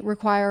might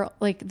require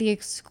like the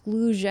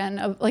exclusion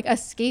of like a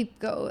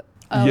scapegoat.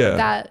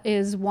 That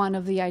is one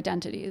of the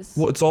identities.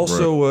 Well, it's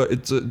also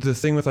the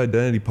thing with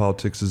identity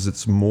politics is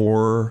it's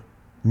more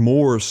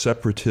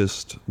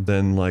separatist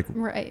than like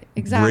Right,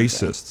 exactly.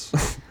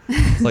 racists.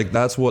 Like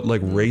that's what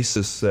like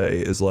racists say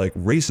is like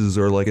races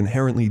are like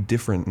inherently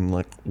different and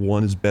like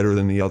one is better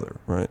than the other,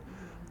 right?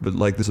 But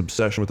like this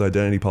obsession with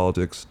identity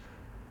politics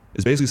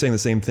is basically saying the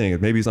same thing.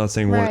 Maybe it's not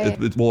saying Right.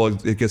 one. Well,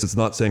 I guess it's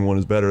not saying one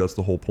is better. That's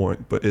the whole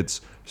point. But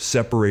it's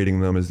separating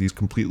them as these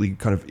completely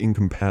kind of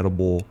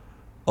incompatible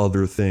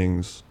other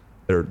things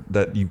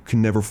that you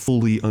can never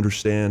fully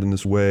understand in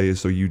this way.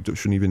 So you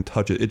shouldn't even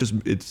touch it.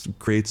 It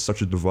creates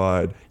such a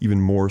divide, even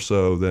more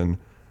so than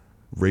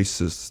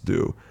racists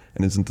do.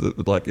 And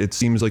it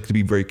seems like to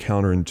be very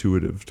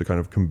counterintuitive to kind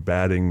of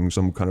combating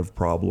some kind of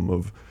problem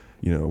of,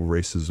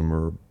 racism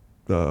or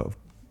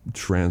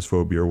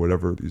transphobia or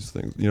whatever these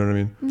things. You know what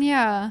I mean?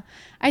 Yeah.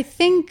 I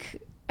think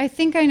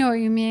I know what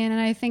you mean. And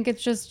I think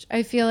it's just,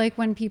 I feel like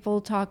when people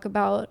talk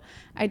about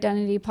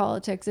identity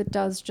politics, it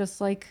does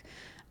just like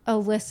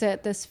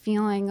elicit this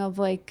feeling of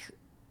like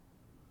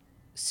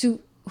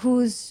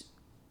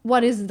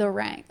what is the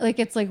rank? Like,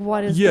 it's like,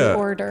 what is the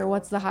order?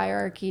 What's the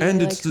hierarchy?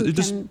 And like, it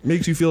just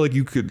makes you feel like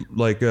you could,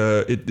 like,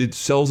 it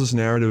sells this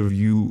narrative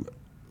you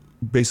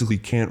basically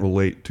can't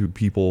relate to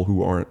people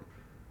who aren't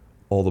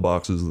all the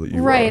boxes that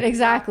you right, are.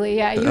 exactly.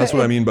 Yeah. That's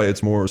what I mean by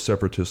it's more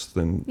separatist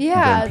than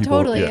yeah, people,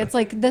 totally. yeah. It's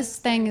like, this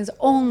thing is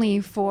only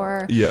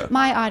for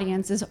my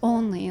audience is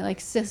only like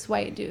cis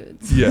white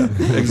dudes. Yeah,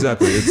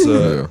 exactly. It's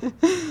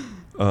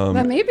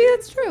but maybe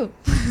that's true.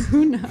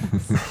 Who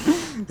knows?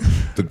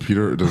 Did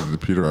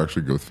Peter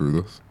actually go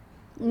through this?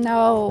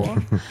 No.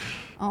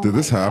 Oh Did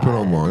this happen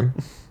online?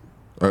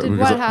 Did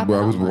what happen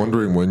I was online?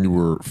 wondering when you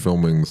were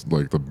filming,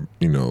 like, the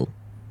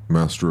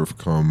Master of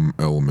Cum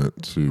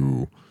element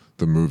to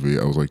the movie.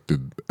 I was like,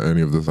 did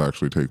any of this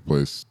actually take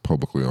place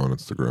publicly on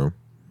Instagram?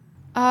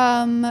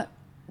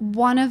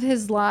 One of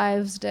his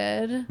lives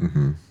did.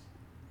 Mm-hmm.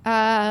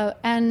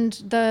 And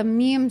the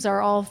memes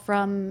are all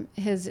from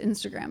his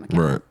Instagram account.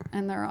 Right.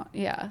 And they're all,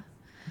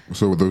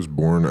 So were those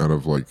born out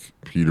of, like,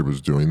 Peter was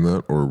doing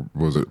that, or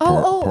was it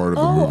part of the movie?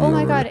 Oh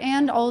my already? God.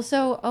 And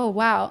also, oh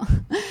wow.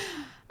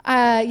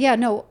 Yeah,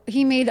 no,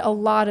 he made a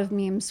lot of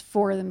memes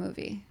for the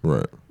movie.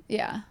 Right.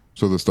 Yeah.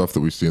 So the stuff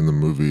that we see in the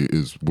movie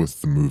is with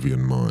the movie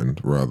in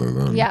mind rather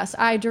than... Yes,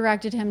 I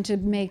directed him to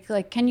make,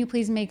 like, can you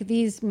please make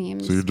these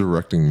memes? So you're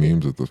directing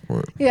memes at this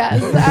point?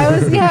 Yes, I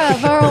was,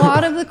 for a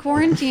lot of the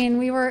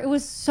quarantine, it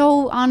was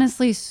so,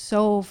 honestly,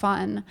 so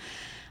fun.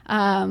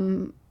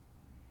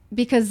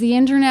 Because the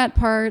internet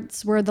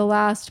parts were the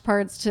last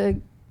parts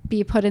to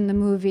be put in the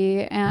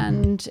movie,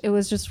 and it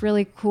was just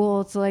really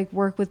cool to like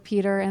work with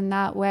Peter in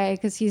that way,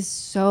 because he's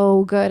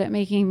so good at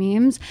making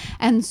memes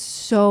and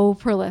so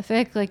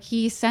prolific. Like,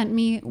 he sent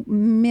me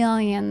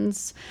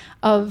millions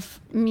of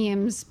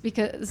memes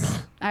because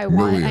I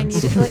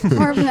needed like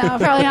more. No,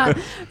 probably not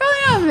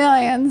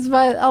millions,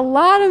 but a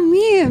lot of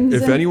memes.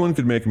 If anyone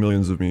could make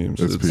millions of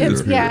memes, it's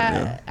Peter.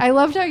 Yeah. I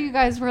loved how you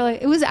guys were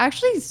like, it was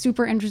actually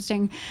super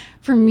interesting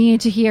for me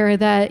to hear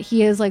that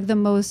he is like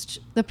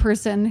the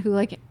person who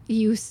like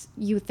you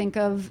think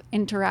of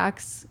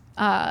interacts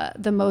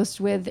the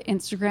most with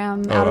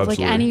Instagram out of like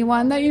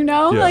anyone that you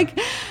know. Yeah. Like,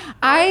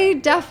 I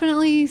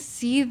definitely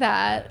see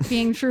that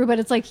being true, but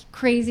it's like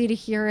crazy to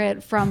hear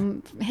it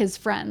from his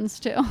friends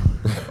too.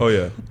 Oh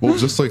yeah. Well,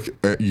 just like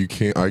I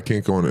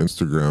can't go on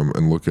Instagram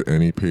and look at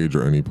any page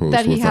or any post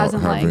That he without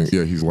hasn't having. liked.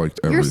 Yeah, he's liked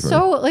everything. You're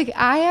so like,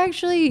 I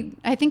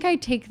think I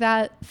take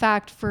that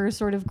fact for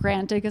sort of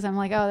granted, because I'm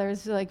like, oh,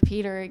 there's like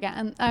Peter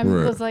again. I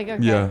was like,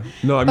 okay. Yeah.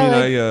 No, I mean,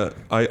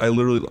 I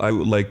literally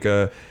would like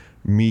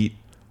meet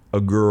a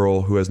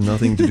girl who has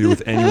nothing to do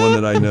with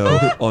anyone that I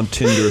know on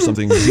Tinder or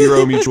something.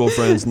 Zero mutual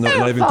friends,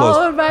 not even close.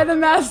 Followed by the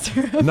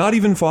master. Not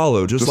even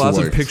follow, just lots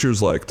liked. of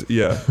pictures liked.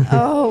 Yeah.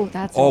 Oh,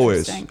 that's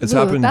always. interesting. It's Ooh,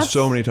 happened that's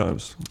so many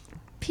times.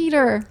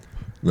 Peter.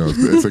 No, it's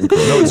incredible.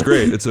 No, it's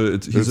great. He's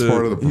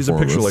part of the he's a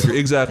picture performance. like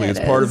exactly. It It's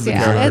part is, of the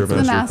yeah. character It's of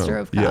the Master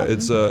of Yeah, Cum.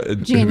 it's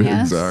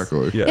Genius.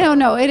 Exactly. Yeah.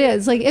 No, it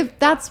is like, if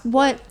that's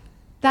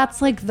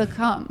like the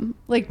cum.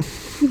 Like, It is.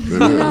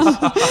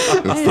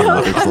 It's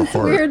the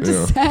heart. weird to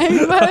yeah.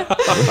 say, but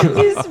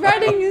he's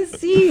spreading his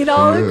seed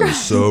all It across.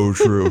 is. so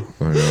true.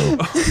 I know.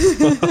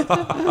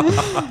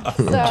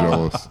 I'm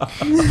jealous.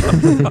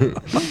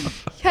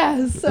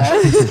 Yes.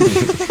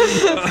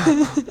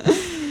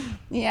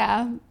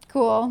 Yeah.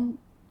 Cool.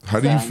 How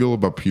do you feel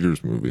about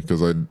Peter's movie? Because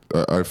there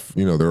are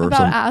About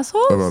some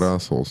assholes? about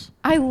assholes.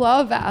 I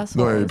love assholes.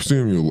 No, I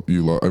presume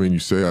you love. I mean, you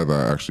say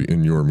that actually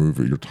in your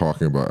movie. You're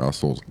talking about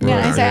assholes. in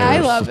Yeah, I say I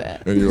actors, love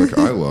it. and you're like,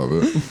 I love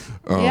it.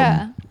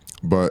 Yeah.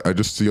 But I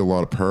just see a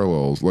lot of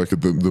parallels. Like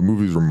the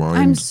movies remind.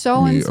 I'm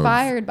so me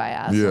inspired by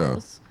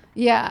assholes.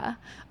 Yeah.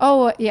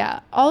 Oh,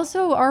 yeah.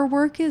 Also, our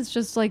work is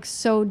just like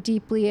so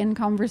deeply in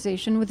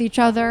conversation with each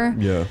other.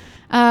 Yeah.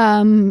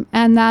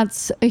 And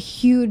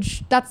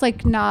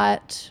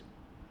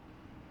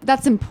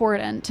that's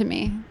important to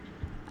me.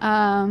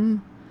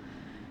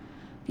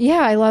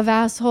 Yeah, I love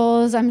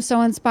assholes. I'm so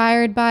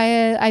inspired by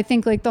it. I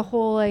think like the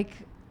whole, like,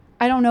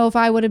 I don't know if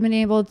I would have been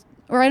able to,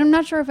 or I'm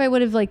not sure if I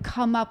would have like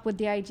come up with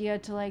the idea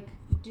to like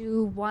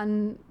do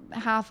one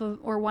half of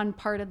or one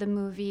part of the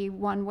movie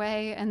one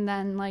way and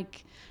then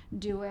like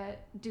do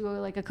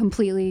like a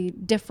completely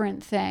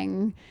different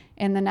thing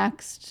in the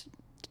next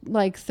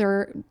like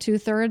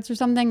 2/3 or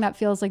something. That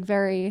feels like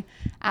very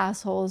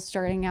assholes,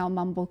 starting out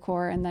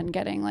mumblecore and then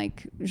getting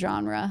like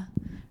genre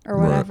or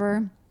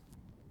whatever. Right.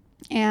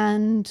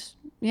 And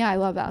yeah, I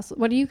love assholes.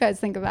 What do you guys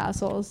think of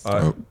assholes?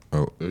 You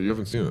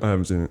haven't seen it? I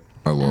haven't seen it.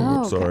 I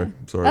love it. Okay.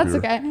 Sorry. That's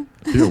Peter. okay.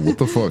 Yeah, what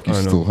the fuck? You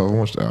still haven't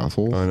watched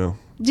Assholes? I know.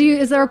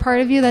 Is there a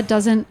part of you that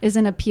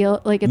isn't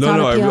appeal? Like, it's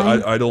not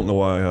appealing? I don't know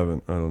why I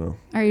haven't. I don't know.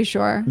 Are you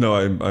sure? No,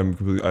 I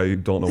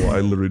don't know why.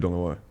 I literally don't know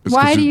why.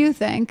 Why do you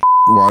think?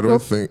 Why do I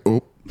think?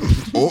 Oh.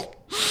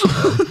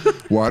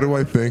 Why do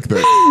I think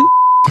that?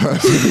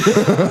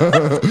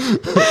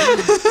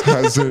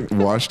 hasn't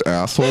watched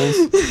Assholes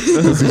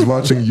because he's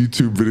watching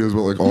YouTube videos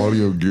about like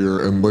audio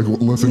gear and like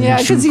listening Yeah,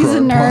 to true 'cause he's a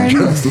crime nerd.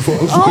 podcasts to fall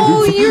asleep.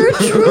 Oh, you're a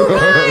true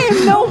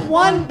crime. No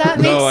one. That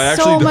makes No, I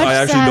so much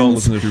actually sense. don't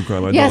listen to true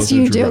crime. I don't Yes, listen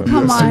you to true do. crime.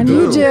 Come Yes, on, you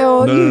you do. do.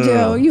 No, You no,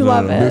 no, do. You no,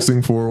 love no. it.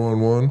 Missing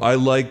 411. I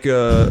like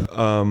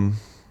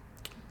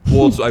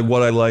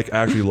what I like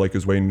actually like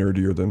is way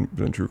nerdier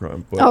than true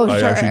crime, but Oh, I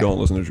sure. actually don't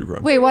listen to true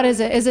crime. Wait, what is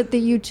it? Is it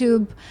the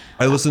YouTube?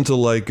 I listen to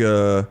like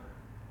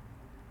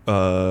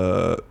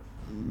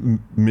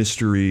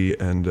mystery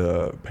and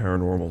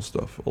paranormal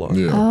stuff a lot.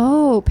 Yeah.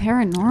 Oh,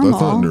 paranormal.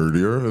 That's not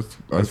nerdier.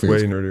 I It's think way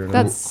it's nerdier.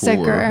 That's cooler.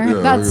 sicker. Yeah, I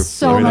think That's it's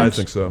so I mean, much. I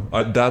think so.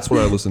 That's what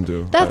I listen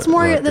to. That's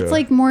that's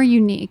like more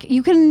unique.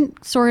 You can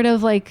sort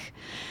of like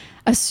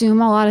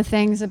assume a lot of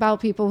things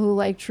about people who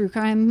like true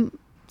crime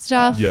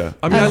stuff. Yeah,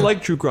 I mean, I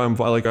like true crime.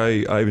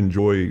 I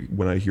enjoy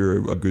when I hear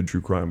a good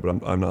true crime,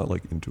 but I'm not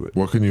like into it.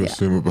 What can you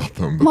assume about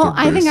them? that Well,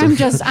 they're I think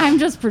basic? I'm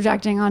just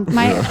projecting on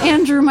my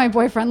Andrew, my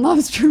boyfriend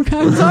loves true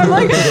crime, so I'm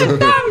like,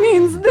 that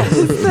means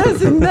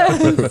this, and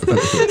this.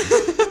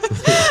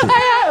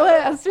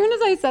 As soon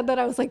as I said that,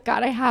 I was like,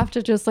 God, I have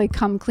to just like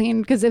come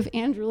clean because if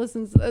Andrew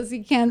listens to this,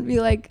 he can't be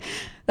like,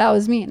 that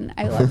was mean.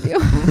 I love you.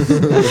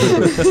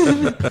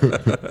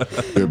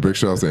 Yeah, big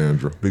shouts to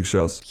Andrew. Big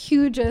shouts.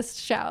 Hugest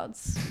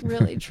shouts.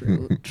 Really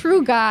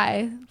true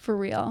guy for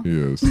real. He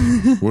is.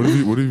 What have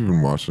you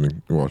been watching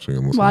and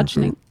listening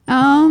Watching.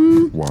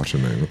 to?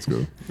 Watching. That's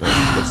good.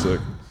 That's sick.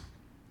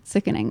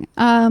 Sickening.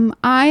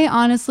 I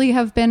honestly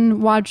have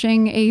been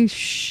watching a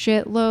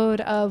shitload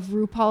of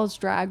RuPaul's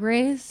Drag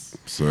Race.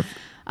 Sick.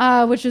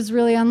 Which is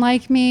really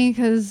unlike me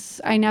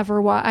because I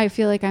never I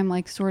feel like I'm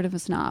like sort of a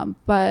snob,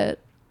 but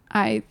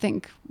I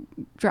think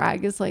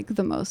drag is like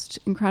the most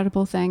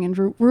incredible thing. And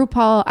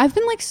RuPaul, I've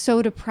been like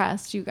so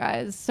depressed, you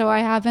guys. So I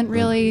haven't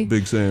really.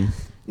 Big same.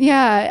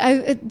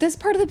 Yeah, this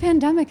part of the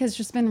pandemic has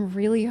just been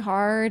really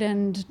hard,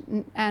 and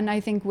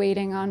I think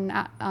waiting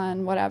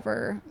on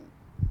whatever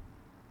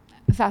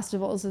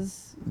festivals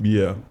is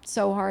Yeah.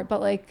 so hard.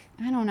 But like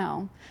I don't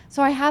know.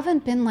 So I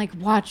haven't been like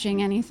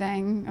watching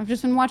anything. I've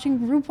just been watching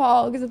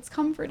RuPaul because it's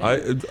comforting.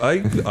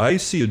 I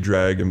see a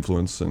drag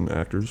influence in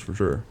actors for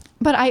sure.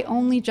 But I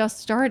only just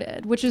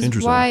started, which is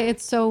Interesting. why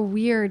it's so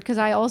weird because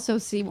I also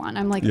see one.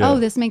 I'm like, Yeah. oh,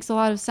 this makes a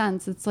lot of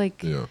sense. It's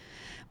like, Yeah.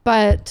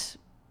 but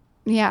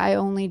yeah, I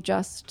only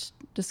just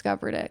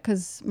discovered it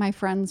because my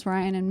friends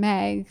Ryan and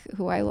Meg,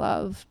 who I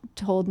love,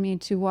 told me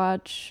to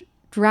watch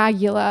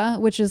Dragula,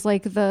 which is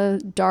like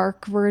the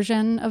dark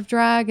version of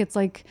drag. It's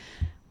like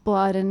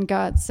blood and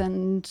guts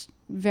and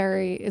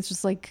it's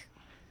just like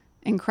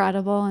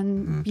incredible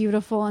and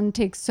beautiful and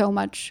takes so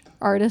much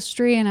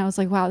artistry. And I was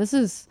like, wow, this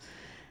is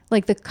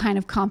like the kind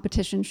of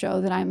competition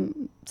show that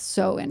I'm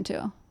so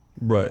into.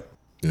 Right.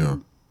 Yeah.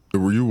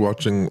 Were you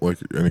watching like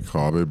any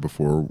Kabe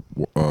before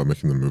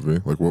making the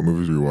movie? Like, what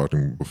movies were you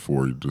watching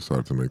before you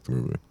decided to make the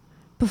movie?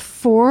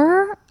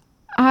 Before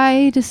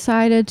I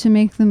decided to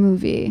make the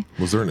movie.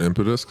 Was there an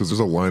impetus? Because there's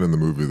a line in the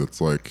movie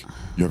that's like,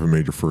 "You haven't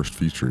made your first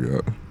feature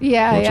yet,"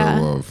 Yeah, which I yeah.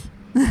 love.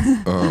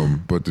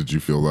 But did you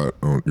feel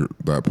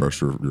that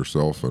pressure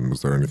yourself? And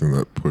was there anything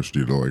that pushed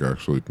you to like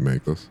actually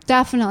make this?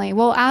 Definitely.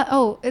 Well,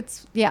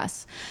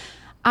 yes.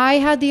 I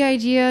had the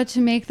idea to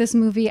make this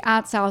movie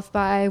at South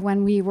by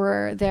when we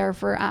were there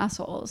for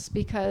Assholes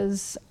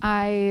because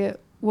I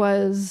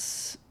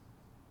was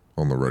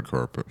On the red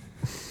carpet.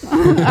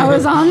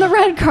 on the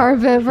red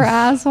carpet for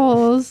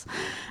Assholes.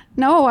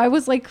 No, I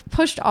was like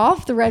pushed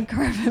off the red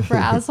carpet for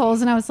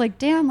Assholes and I was like,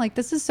 damn, like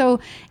this is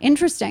so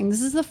interesting.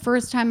 This is the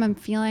first time I'm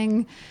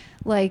feeling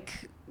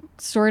like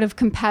sort of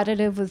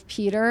competitive with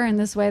Peter in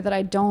this way that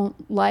I don't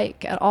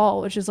like at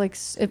all, which is like,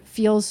 it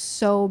feels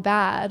so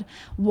bad.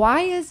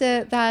 Why is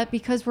it that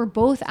because we're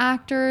both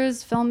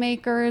actors,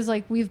 filmmakers,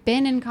 like we've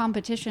been in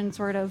competition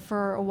sort of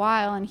for a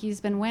while and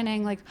he's been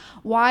winning, like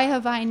why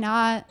have I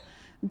not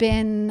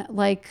been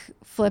like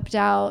flipped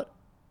out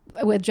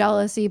with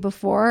jealousy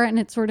before? And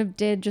it sort of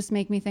did just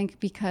make me think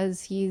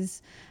because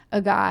he's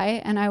a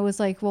guy. And I was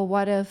like, well,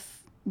 what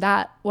if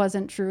that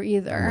wasn't true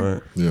either?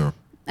 Right. Yeah.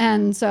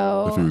 And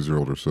so If he was your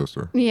older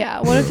sister.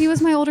 yeah, what if he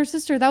was my older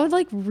sister? That would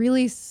like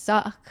really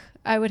suck.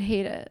 I would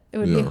hate it. It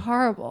would be Yeah.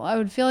 horrible. I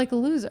would feel like a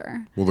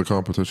loser. Well, the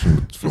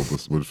competition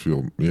would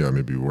feel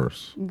maybe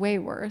worse. Way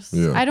worse.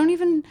 Yeah.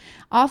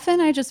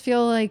 I just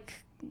feel like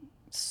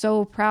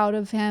so proud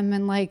of him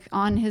and like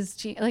on his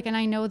team. Like, and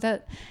I know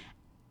that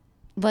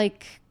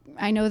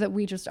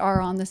we just are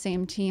on the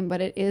same team,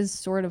 but it is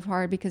sort of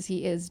hard because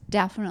he is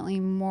definitely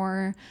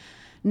more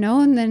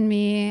known than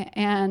me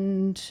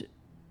and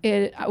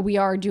we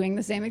are doing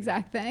the same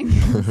exact thing.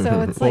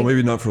 So it's Well, like,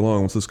 maybe not for long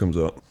once this comes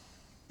out.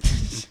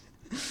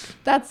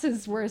 that's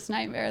his worst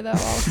nightmare though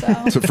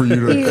also. So for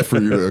you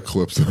to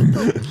eclipse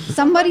him.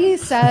 Somebody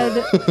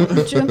said,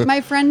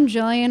 my friend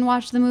Jillian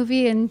watched the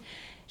movie and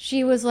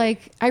she was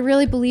like, I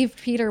really believed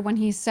Peter when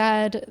he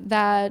said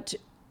that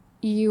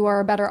you are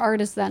a better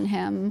artist than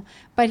him,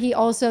 but he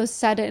also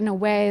said it in a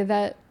way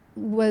that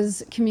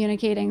was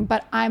communicating,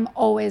 but I'm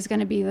always going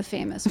to be the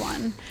famous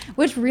one,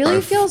 which really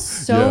feels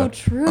so yeah.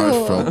 true.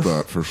 I felt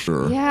that for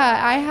sure.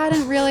 Yeah, I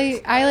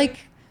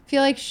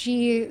feel like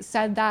she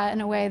said that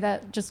in a way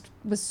that just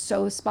was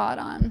so spot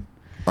on.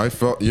 I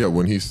felt,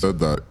 when he said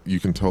that, you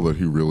can tell that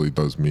he really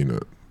does mean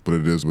it. But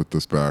it is with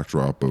this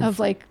backdrop of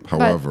like,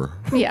 however.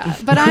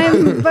 But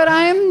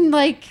I'm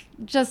like,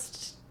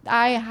 just,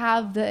 I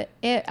have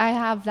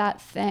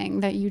that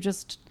thing that you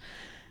just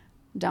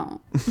don't.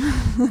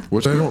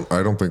 Which I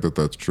don't think that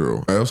that's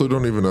true. I also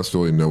don't even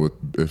necessarily know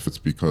if it's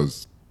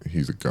because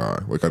he's a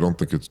guy. Like, I don't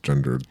think it's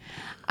gendered.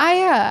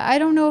 I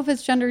don't know if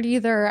it's gendered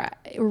either,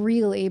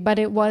 really, but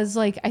it was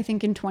like, I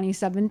think in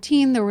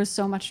 2017 there was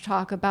so much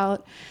talk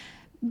about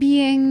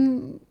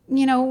being,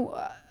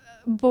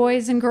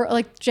 boys and girls,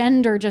 like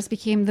gender just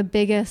became the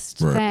biggest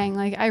thing.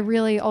 Like, I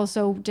really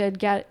also did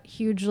get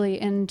hugely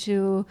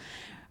into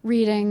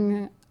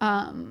reading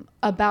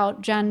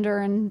about gender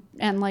and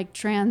like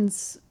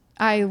trans.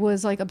 I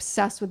was like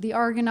obsessed with The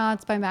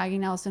Argonauts by Maggie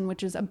Nelson,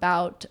 which is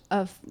about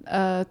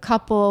a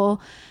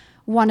couple.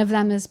 One of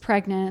them is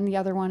pregnant and the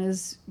other one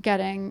is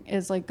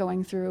like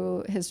going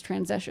through his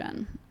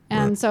transition.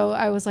 And so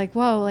I was like,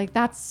 whoa, like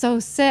that's so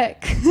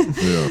sick.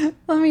 Yeah.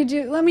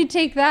 let me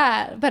take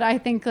that. But I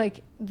think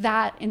like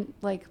that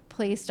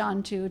placed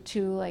onto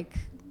two like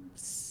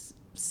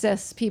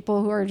cis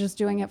people who are just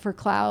doing it for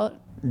clout.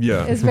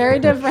 Yeah. Is very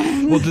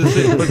different. Well,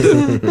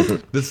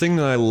 the thing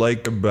that I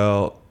like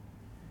about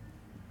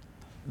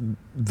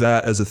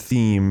that as a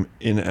theme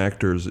in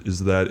Actors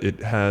is that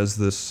it has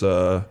this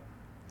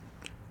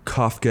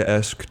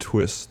Kafkaesque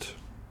twist,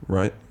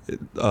 right?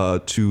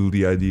 To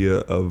the idea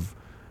of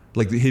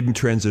like the hidden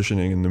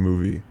transitioning in the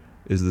movie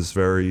is this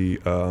very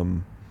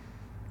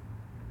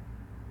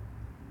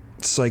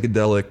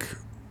psychedelic,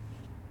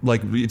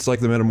 like it's like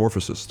the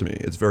Metamorphosis to me.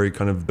 It's very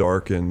kind of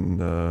dark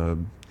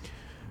and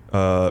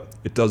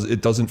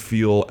it doesn't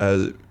feel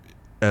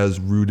as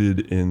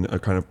rooted in a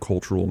kind of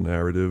cultural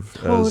narrative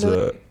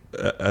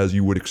as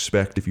you would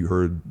expect if you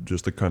heard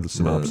just the kind of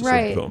synopsis of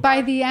the film.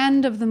 By the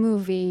end of the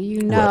movie,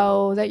 you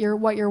know that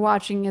what you're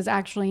watching is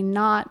actually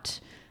not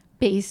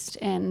based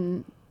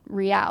in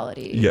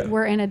reality. Yeah.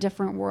 We're in a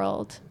different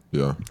world.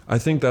 Yeah. I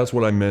think that's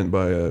what I meant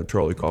by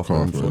Charlie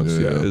Kaufman influence.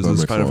 Yeah. Is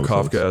this kind of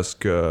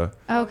Kafkaesque?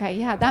 Okay,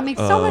 yeah, that makes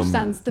so much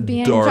sense. The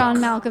being John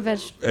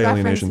Malkovich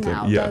reference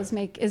now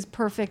is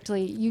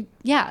perfectly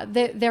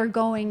they're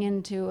going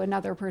into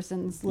another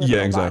person's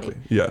literal exactly.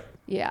 body.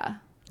 Yeah.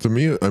 To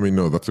me, I mean,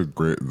 no, that's a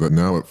great.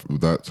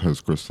 That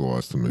has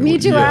crystallized to me. Me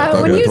too.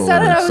 When you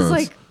said it, I was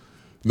like,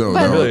 no,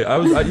 really,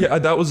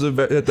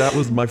 that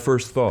was my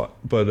first thought.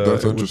 But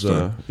that's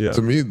interesting. Yeah.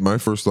 To me, my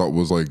first thought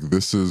was like,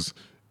 this is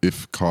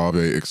if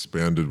Kaveh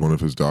expanded one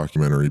of his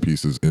documentary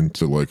pieces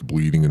into like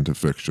bleeding into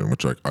fiction,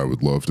 which I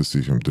would love to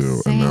see him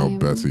do, and now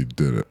Betsey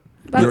did it.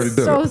 That's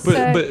so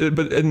sick.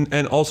 But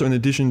and also in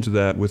addition to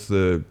that, with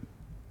the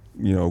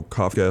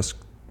Kafkaesque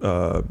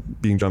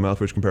being John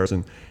Malkovich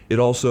comparison, it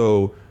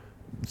also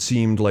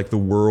seemed like the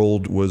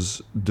world was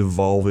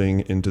devolving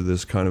into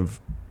this kind of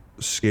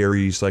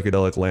scary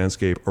psychedelic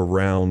landscape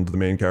around the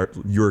main character,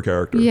 your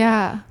character.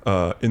 Yeah.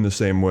 In the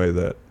same way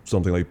that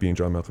something like Being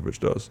John Malkovich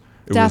does.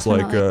 It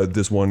Definitely. was like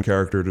this one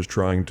character just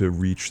trying to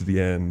reach the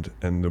end,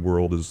 and the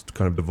world is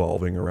kind of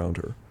devolving around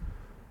her.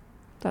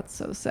 That's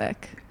so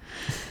sick.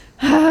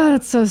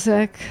 That's so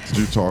sick. Did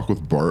you talk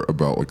with Bart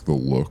about like the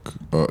look?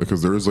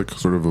 Because there is like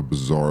sort of a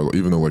bizarre,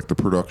 even though like the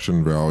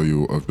production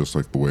value of just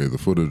like the way the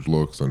footage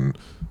looks and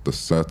the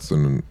sets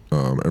and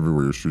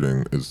everywhere you're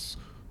shooting is,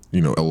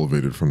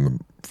 elevated from the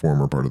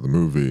former part of the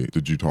movie.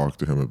 Did you talk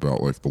to him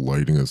about like the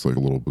lighting is like a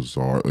little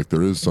bizarre? Like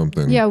there is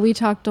something. Yeah, we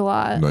talked a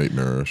lot.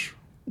 Nightmarish.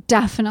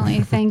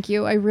 Definitely. Thank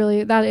you.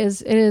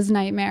 It is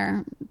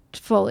nightmare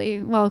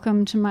fully.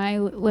 Welcome to my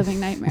living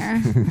nightmare.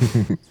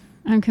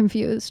 I'm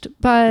confused,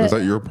 but is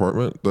that your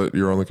apartment that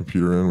you're on the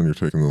computer in when you're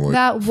taking the like?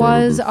 That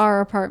was our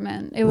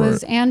apartment. It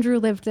was Right. Andrew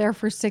lived there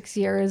for 6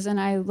 years,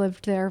 and I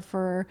lived there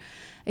for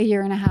a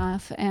year and a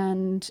half.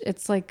 And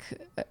it's like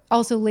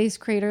also Lace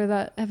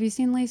Crater. Have you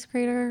seen Lace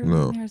Crater?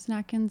 No. Harrison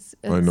Atkins.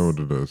 I know what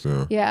it is.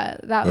 Yeah. Yeah,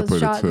 that I was played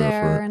shot it too,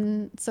 there, right.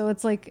 and so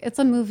it's like it's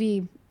a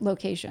movie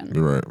location.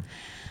 You're right.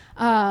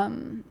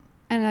 And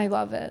I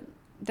love it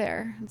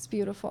there. It's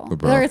beautiful.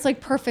 bath- It's like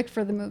perfect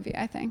for the movie,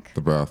 I think.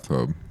 The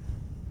bathtub.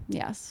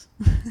 Yes.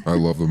 I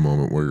love the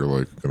moment where you're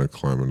like gonna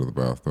climb into the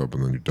bathtub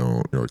and then you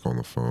don't. You're like on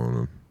the phone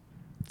and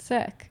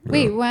Sick.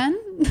 Wait, when?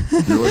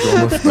 you're like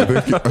on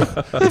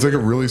the. I think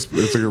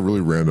it's like a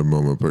really random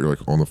moment, but you're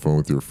like on the phone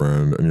with your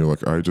friend and you're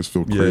like, I just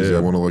feel crazy. Yeah. I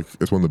want to like.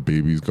 It's when the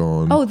baby's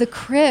gone. Oh, the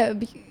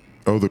crib.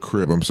 Oh, the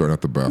crib. I'm sorry, not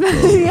the bathtub.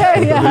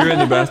 Yeah. You're in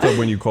the bathtub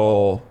when you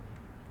call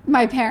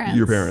My parents.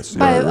 your parents.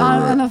 But Yeah.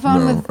 on the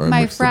phone No, with I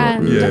my mixed it up.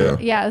 friend. Yeah.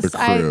 Yes. The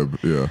crib.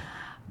 Yeah.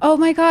 Oh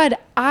my God.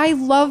 I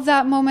love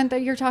that moment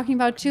that you're talking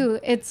about too.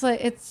 It's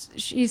like,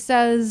 she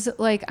says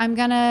like, I'm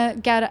gonna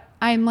get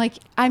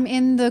I'm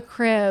in the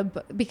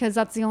crib because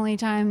that's the only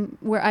time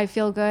where I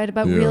feel good,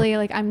 but Yeah. really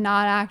like I'm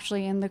not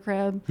actually in the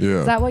crib.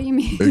 Yeah. Is that what you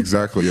mean?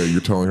 Exactly. Yeah,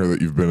 you're telling her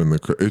that you've been in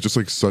the. It's just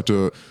like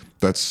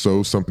that's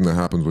so something that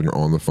happens when you're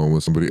on the phone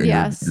with somebody and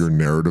Yes. you're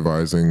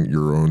narrativizing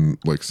your own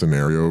like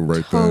scenario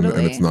right then,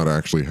 and it's Totally. not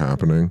actually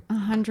happening.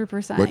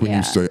 100%. Like when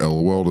you say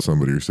LOL to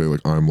somebody, you say like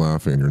I'm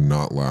laughing, and you're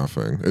not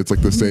laughing. It's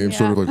like the same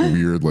sort of like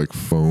weird like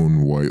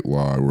phone white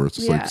lie where it's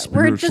just like where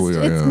it spiritually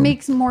I it am.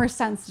 makes more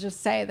sense to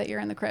just say that you're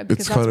in the crib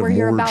because It's that's kind of where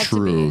you're more about to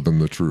true be. than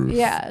the truth.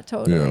 Yeah,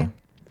 totally. Yeah.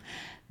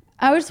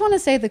 I just want to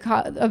say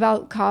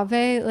about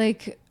Kaveh,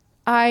 like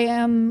I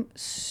am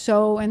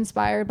so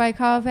inspired by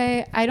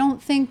Kaveh.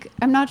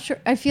 I'm not sure.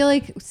 I feel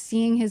like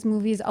seeing his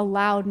movies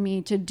allowed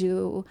me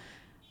to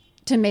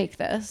make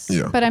this.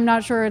 Yeah. But I'm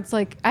not sure it's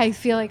like, I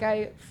feel like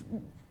I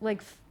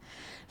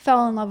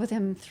fell in love with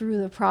him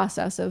through the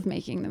process of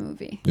making the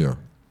movie. Yeah.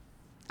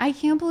 I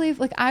can't believe,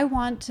 like, I really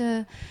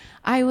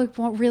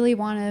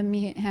want to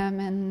meet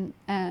him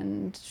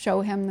and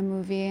show him the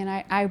movie, and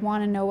I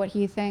want to know what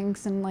he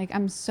thinks, and like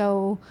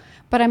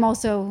but I'm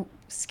also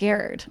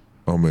scared.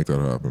 I'll make that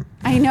happen.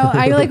 I know.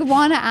 I like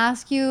want to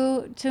ask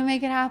you to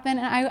make it happen,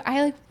 and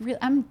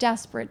I'm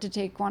desperate to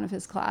take one of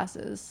his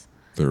classes.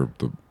 They're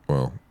the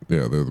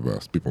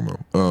best. People know.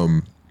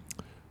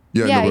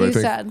 Yeah, no, you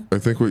but said. I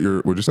think what'd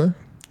you say?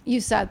 You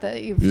said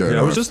that you. Yeah, Yeah, I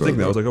no, was just said thinking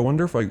that. I that. was like, I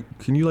wonder if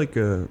can you like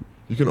You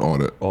can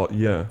audit.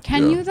 yeah.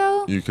 Can Yeah. you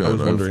though? You can. I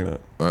was wondering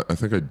that. I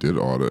think I did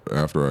audit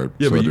after I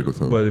Yeah, studied with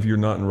him. but if you're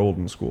not enrolled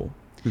in school,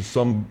 because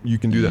you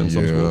can do that in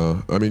some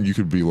schools. I mean, you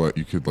could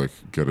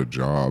get a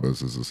job as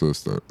his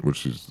assistant, which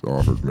he's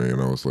offered me,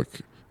 and I was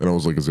like,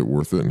 is it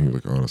worth it? And he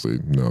was like, honestly,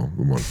 no,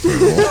 the money's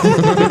terrible.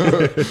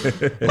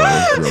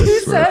 You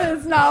said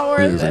it's not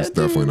worth It's it.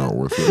 definitely not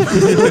worth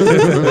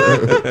it.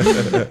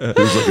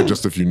 He was like,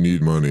 just if you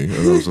need money, and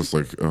I was just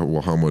like,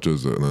 well, how much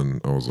is it? And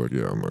then I was like,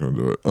 yeah, I'm not gonna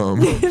do it.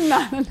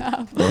 Not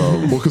enough.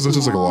 Well, because it's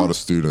just like a lot of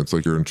students.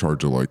 Like you're in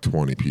charge of like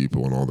 20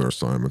 people and all their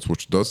assignments,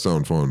 which does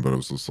sound fun, but it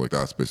was just like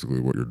that's basically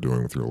what you're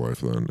doing with your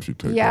life then if you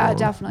take. Yeah, that on.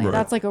 definitely. Right.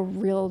 That's like a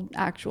real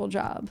actual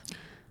job.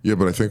 Yeah,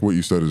 but I think what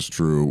you said is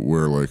true.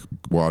 Where like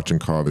watching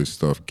Kaveh's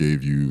stuff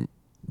gave you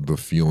the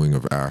feeling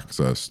of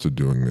access to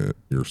doing it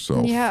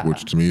yourself, Yeah.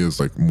 which to me is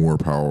like more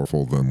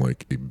powerful than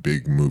like a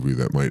big movie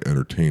that might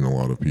entertain a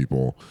lot of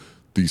people.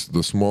 The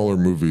smaller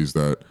movies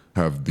that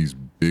have these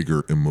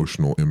bigger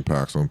emotional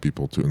impacts on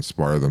people to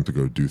inspire them to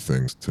go do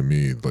things, to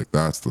me, like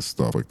that's the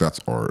stuff. Like that's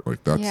art.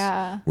 Like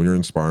that's when you're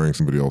inspiring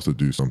somebody else to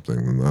do something,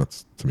 then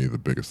that's to me the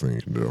biggest thing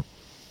you can do.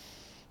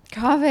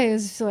 Kaveh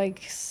is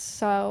like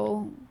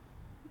so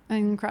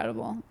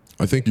incredible.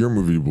 I think your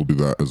movie will do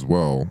that as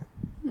well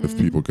if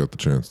people get the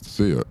chance to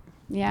see it.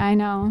 Yeah, I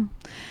know.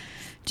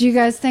 Do you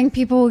guys think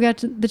people will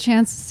get the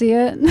chance to see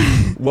it?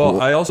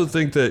 Well, I also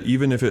think that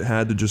even if it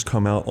had to just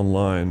come out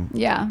online,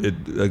 Yeah.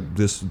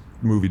 This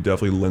movie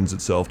definitely lends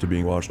itself to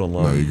being watched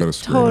online. No, you got to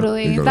screen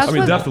Totally. it. You gotta That's I mean,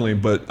 what- definitely,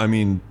 but I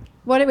mean,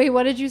 Wait,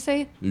 what did you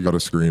say? You got to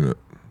screen it.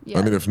 Yeah.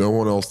 I mean, if no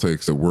one else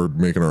takes it, we're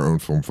making our own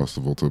film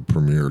festival to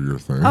premiere your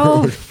thing.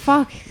 Oh,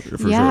 fuck.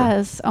 sure.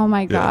 Yes. Oh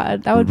my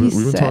God. That would be We've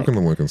been sick. talking to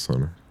Lincoln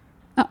Center.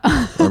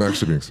 I'm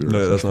actually being serious.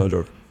 no, that's not a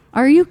joke.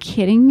 Are you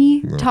kidding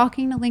me? No.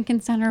 Talking to Lincoln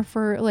Center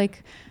for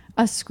like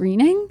a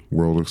screening?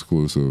 World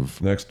exclusive.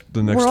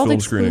 The next World film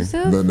screening.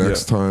 exclusive? The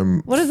next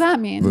time. What does that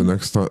mean? The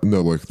next time.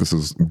 No, like this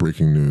is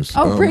breaking news.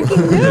 Oh,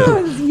 breaking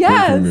news.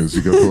 Yes. Breaking news.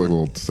 You got to put like a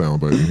little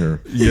soundbite in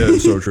here. Yeah,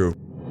 so true.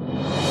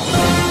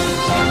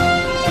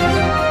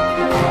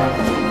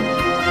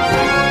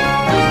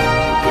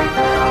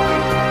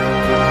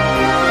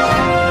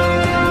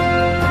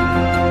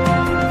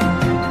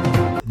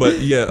 But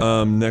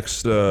yeah,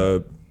 next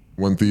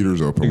When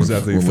theaters open.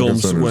 exactly When Lincoln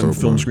Center's when open.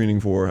 film screening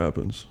 4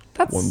 happens.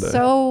 That's one day.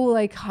 so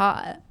like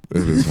hot.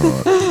 It is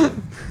hot.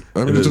 I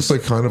mean, It it's is. just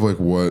like kind of like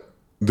what.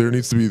 There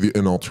needs to be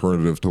an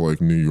alternative to like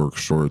New York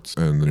Shorts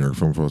and the New York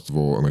Film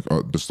Festival and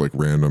like just like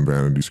random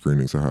vanity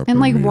screenings that happen. And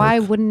like, in New why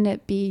York. wouldn't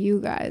it be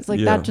you guys? Like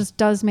Yeah. that just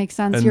does make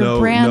sense. And Your no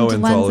brand lends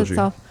anthology.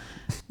 itself.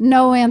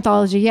 No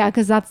anthology, yeah,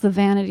 because that's the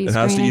vanity It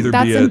has to screening. either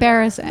That's be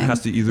embarrassing. It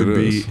has to either It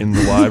be is. in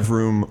the live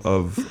room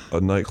of a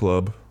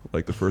nightclub,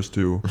 like the first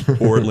two,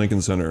 or at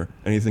Lincoln Center.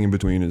 Anything in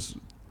between is.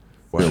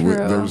 Yeah, True.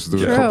 there's a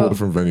True. couple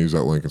different venues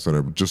at Lincoln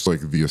Center, but just like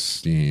the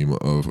esteem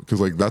of,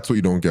 because like that's what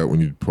you don't get when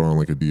you put on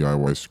like a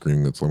DIY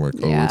screening that's like,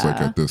 oh, it's like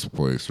Yeah. at this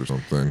place or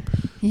something. Like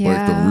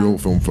Yeah. the real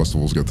film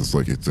festivals get this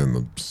like it's in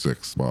the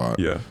 6th spot.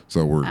 Yeah.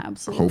 So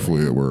Absolutely.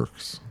 hopefully it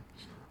works.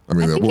 I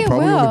mean, think we'll it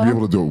probably only will. be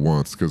able to do it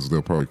once because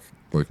they'll probably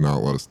like not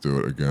let us do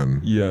it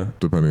again. Yeah.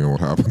 Depending on what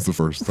happens the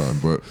first time,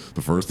 but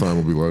the first time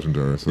will be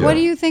legendary. So What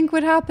do you think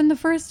would happen the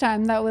first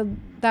time that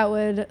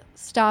would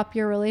stop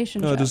your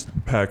relationship? Just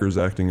Packers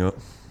acting up.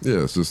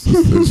 yeah, it's just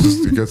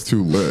it gets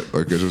too lit.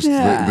 Like it just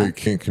Yeah. they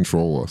can't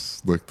control us.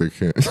 Like they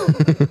can't.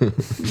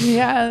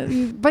 Yeah,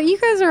 but you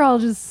guys are all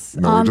just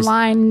No, we're just-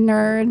 online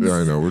nerds. Yeah,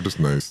 I know. We're just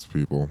nice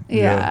people.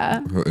 Yeah.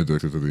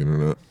 Addicted to the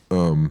internet.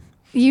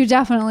 You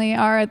definitely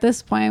are at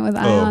this point with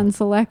ion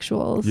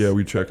selectuals. Yeah,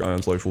 we check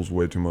ion selectuals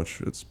way too much.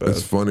 It's bad.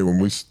 It's funny when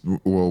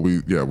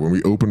when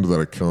we opened that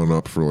account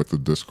up for like the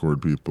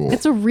Discord people,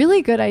 It's a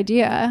really good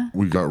idea.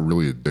 we got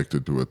really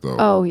addicted to it though.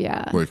 Oh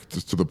yeah. Like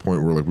just to the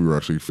point where like we were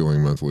actually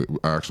feeling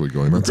actually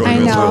going mentally. I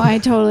ill. know. I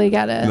totally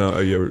get it. No,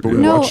 yeah, But we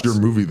No. watched your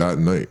movie that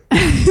night.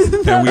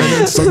 and And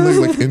then suddenly,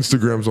 like,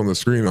 Instagram's on the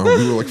screen. And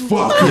we were like,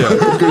 fuck.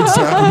 It's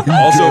happening.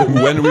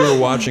 also, when we were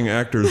watching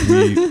actors,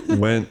 we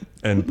went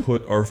and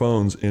put our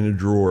phones in a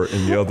drawer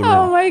in the other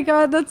Oh room. my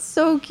god, that's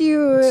so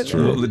cute.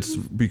 It's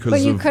because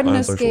But you of couldn't ion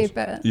escape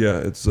selectuals. it. Yeah,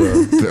 it's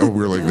We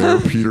were like,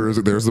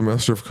 there's the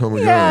mischief come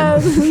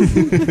again.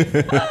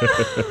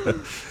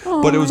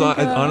 but it was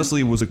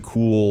honestly it was a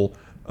cool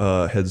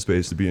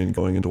headspace to be in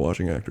going into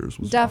watching actors.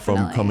 Was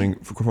Definitely.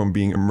 from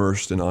being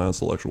immersed in ion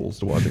selectuals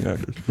to watching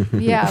actors.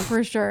 Yeah,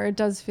 for sure. It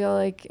does feel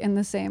like in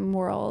the same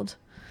world.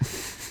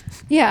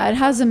 Yeah, it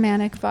has a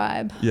manic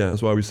vibe. Yeah,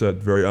 that's why we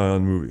said very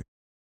ion movie.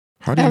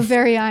 How do you A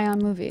very ion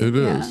movie. It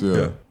is, yeah.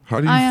 Yeah. How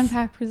do you Ion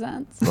Pack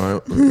presents.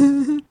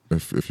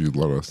 if you'd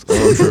let us.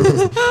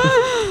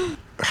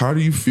 How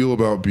do you feel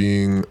about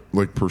being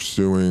like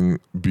pursuing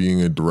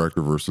being a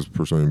director versus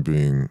pursuing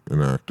being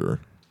an actor?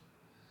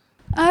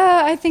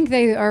 I think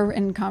they are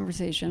in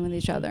conversation with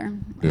each other.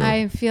 Yeah.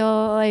 I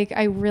feel like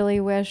I really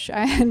wish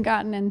I had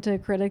gotten into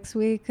Critics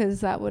Week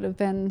because that would have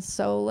been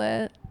so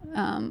lit.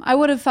 I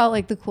would have felt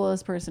like the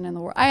coolest person in the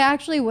world. I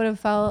actually would have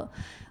felt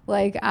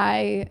like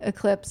I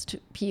eclipsed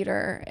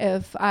Peter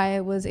if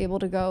I was able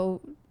to go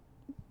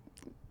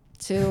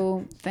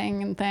to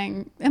thing and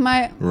thing. Am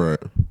I? Right.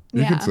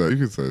 You Yeah.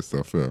 could say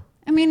stuff, yeah.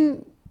 I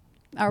mean,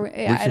 We I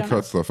can don't cut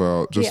know. stuff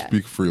out. Just Yeah.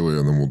 speak freely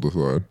and then we'll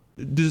decide.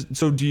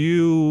 So do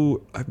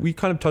you? We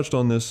kind of touched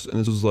on this, and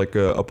this was like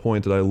a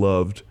point that I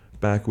loved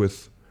back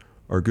with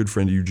our good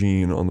friend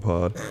Eugene on the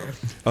pod.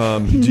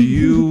 Do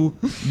you?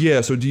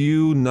 Yeah. So do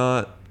you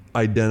not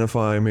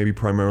identify maybe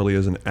primarily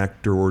as an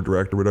actor or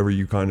director, whatever?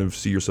 You kind of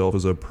see yourself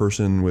as a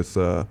person with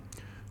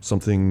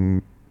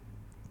something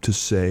to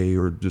say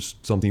or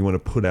just something you want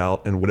to put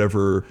out, and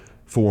whatever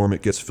form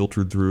it gets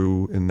filtered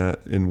through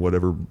in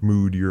whatever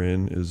mood you're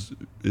in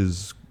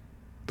is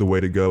the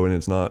way to go,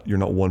 and you're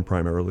not one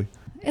primarily.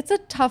 It's a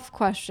tough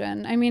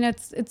question. I mean,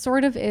 it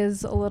sort of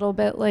is a little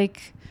bit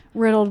like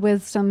riddled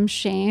with some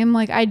shame.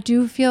 Like I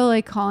do feel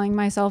like calling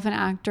myself an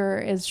actor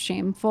is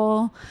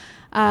shameful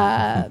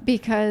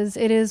because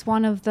it is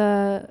one of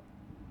the,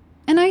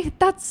 and I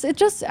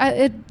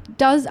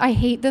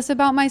hate this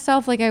about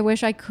myself. Like I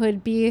wish I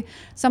could be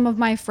some of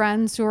my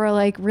friends who are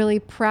like really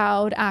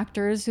proud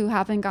actors who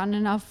haven't gotten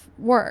enough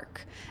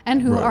work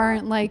and who Right.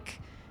 aren't like,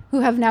 who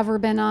have never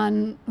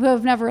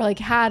like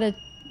had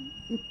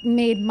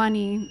made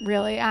money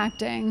really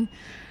acting.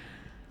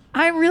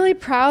 I'm really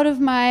proud of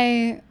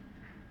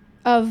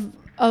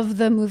of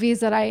the movies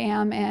that I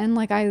am in.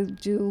 Like I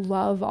do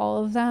love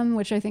all of them,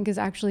 which I think is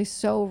actually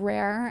so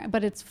rare,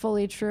 but it's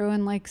fully true.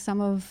 And like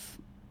some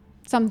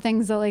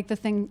things that like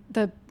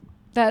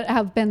that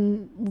have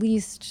been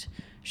least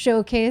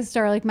showcased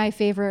are like my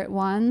favorite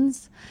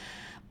ones.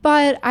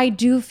 But I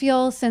do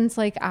feel since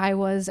like I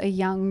was a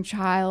young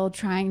child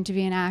trying to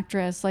be an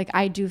actress, like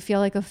I do feel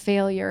like a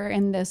failure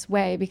in this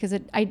way because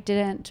I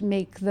didn't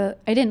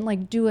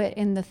like do it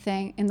in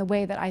the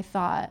way that I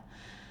thought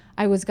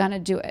I was gonna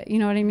do it. You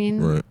know what I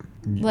mean? Right.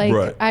 Like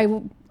Right. I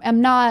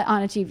am not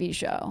on a TV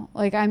show.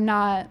 Like I'm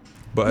not,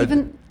 But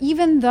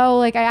even though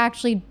like I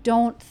actually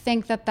don't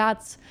think that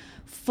that's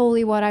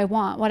fully what I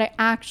want. What I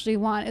actually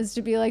want is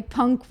to be like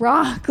punk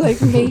rock, like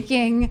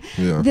making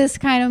Yeah. this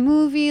kind of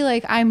movie.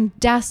 Like I'm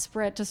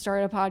desperate to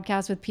start a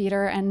podcast with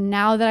Peter, and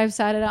now that I've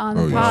said it on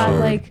the Oh, you pod, should.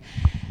 like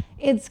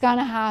it's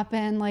gonna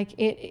happen. Like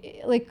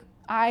like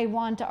I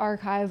want to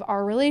archive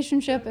our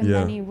relationship in Yeah.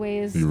 many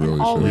ways, You really in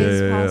all should.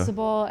 ways Yeah, yeah, yeah.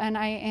 possible. And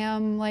I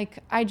am like,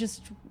 I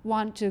just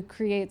want to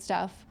create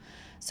stuff.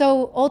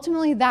 So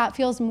ultimately, that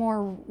feels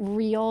more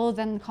real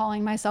than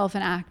calling myself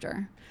an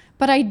actor.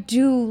 But I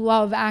do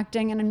love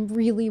acting, and I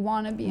really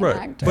want to be an right.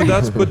 actor. But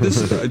this But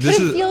is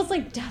it feels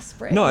like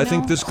desperate. No, you I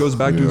think know? this goes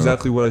back to Yeah.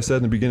 exactly what I said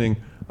in the beginning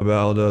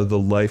about the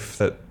life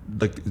that,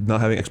 like, not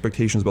having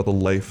expectations about the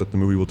life that the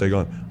movie will take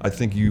on. I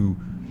think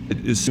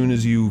as soon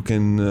as you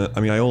can,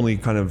 I only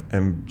kind of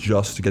am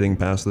just getting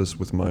past this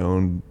with my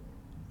own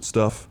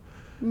stuff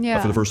Yeah.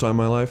 for the first time in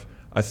my life.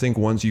 I think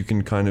once you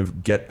can kind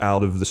of get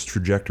out of this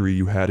trajectory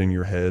you had in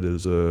your head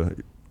as a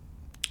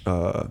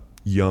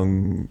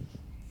young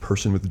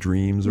person with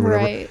dreams or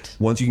whatever, Right.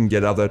 once you can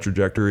get out of that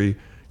trajectory,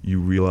 you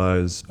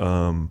realize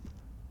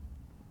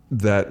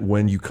that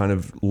when you kind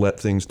of let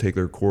things take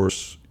their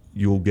course,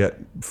 you'll get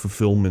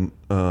fulfillment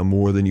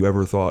more than you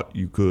ever thought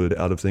you could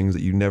out of things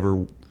that you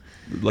never,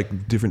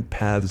 like different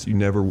paths you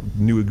never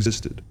knew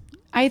existed.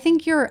 I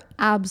think you're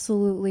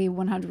absolutely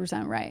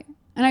 100% right.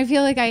 And I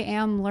feel like I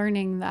am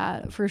learning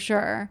that for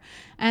sure.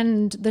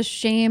 And the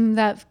shame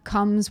that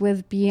comes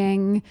with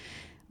being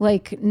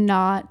like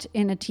not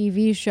in a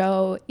TV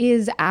show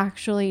is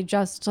actually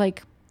just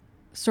like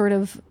sort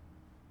of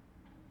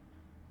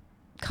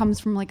comes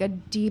from like a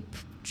deep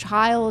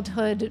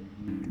childhood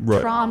Right.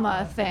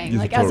 trauma thing, Yeah,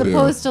 like as totally.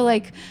 opposed to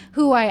like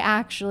who I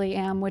actually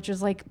am, which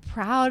is like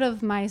proud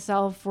of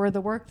myself for the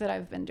work that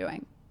I've been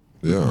doing.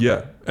 Yeah.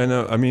 Yeah, and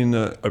I mean,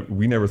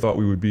 we never thought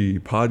we would be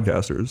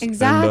podcasters.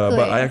 Exactly.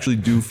 But I actually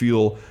do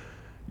feel,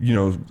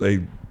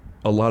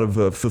 a lot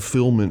of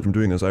fulfillment from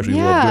doing this. I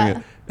actually love doing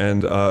it,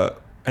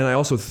 and I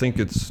also think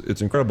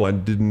it's incredible. I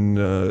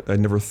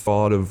never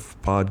thought of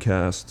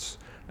podcasts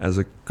as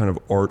a kind of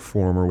art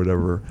form or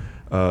whatever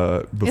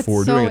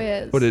before so doing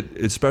it. is. But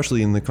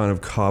especially in the kind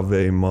of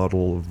cave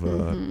model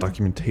of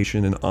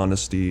documentation and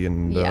honesty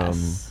and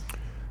Yes.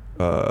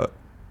 kind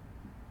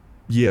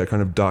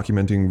of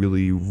documenting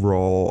really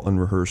raw,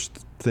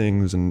 unrehearsed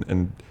things and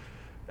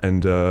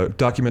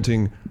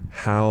documenting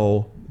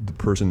how the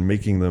person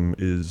making them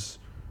is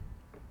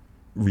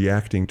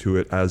reacting to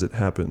it as it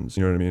happens.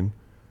 You know what I mean?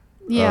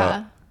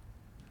 Yeah.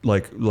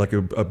 Like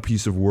a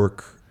piece of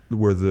work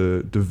where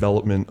the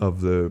development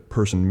of the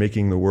person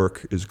making the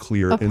work is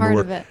clear A in part the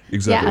work. of it.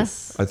 Exactly.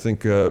 Yes. I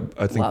think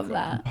Love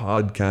that.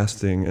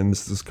 podcasting and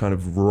this kind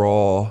of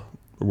raw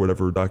or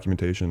whatever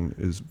documentation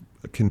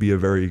can be a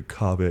very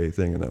cave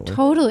thing in that way.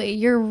 Totally.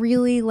 You're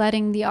really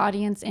letting the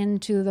audience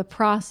into the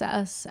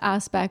process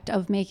aspect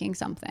of making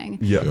something.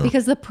 Yeah. Yeah.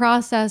 Because the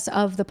process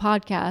of the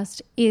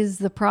podcast is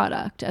the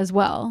product as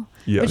well,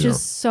 Yeah. which Yeah. is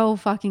so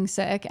fucking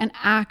sick and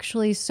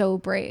actually so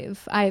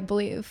brave, I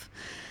believe.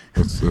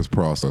 It's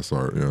process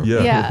art. Yeah.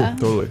 Yeah. Yeah.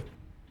 Totally.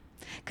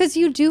 Because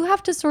you do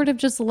have to sort of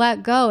just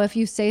let go. If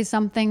you say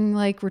something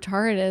like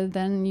retarded,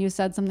 then you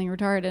said something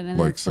retarded, and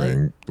Like it's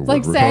saying the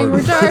like word saying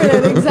retarded.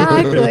 retarded,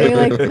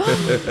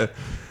 exactly. Like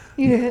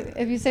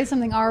if you say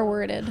something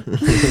R-worded,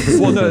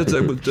 Well, no.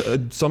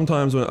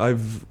 Sometimes when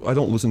I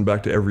don't listen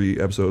back to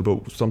every episode,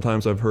 but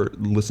sometimes I've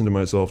listened to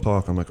myself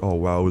talk. I'm like, oh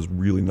wow, I was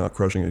really not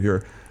crushing it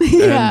here.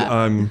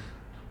 Yeah.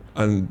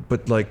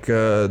 But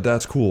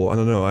that's cool. I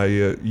don't know.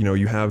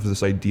 You have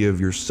this idea of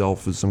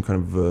yourself as some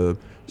kind of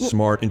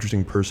smart,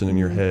 interesting person in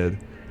your head,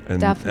 and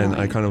Definitely.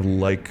 I kind of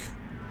like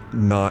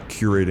not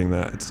curating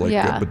that. It's like,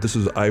 Yeah. but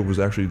I was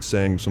actually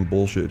saying some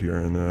bullshit here,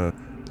 and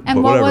and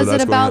but what whatever, was it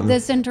that's going about on.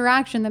 this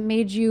interaction that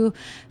made you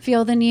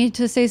feel the need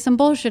to say some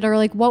bullshit, or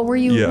like what were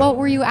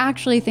you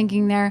actually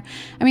thinking there?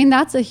 I mean,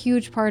 that's a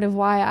huge part of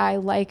why I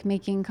like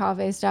making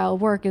cave style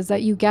work, is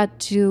that you get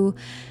to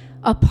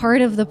a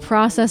part of the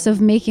process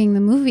of making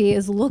the movie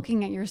is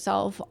looking at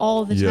yourself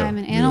all the Yeah, time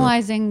and yeah.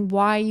 analyzing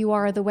why you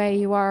are the way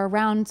you are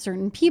around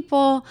certain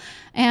people,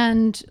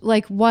 and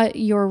like what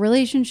your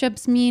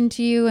relationships mean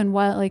to you, and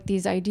what like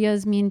these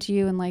ideas mean to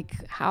you, and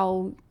like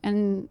how.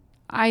 And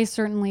I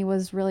certainly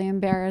was really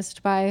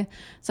embarrassed by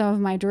some of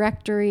my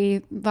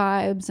directory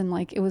vibes, and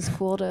like it was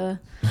cool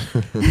to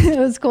it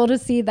was cool to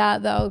see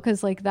that though,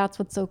 because like that's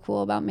what's so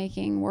cool about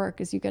making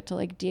work, is you get to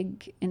like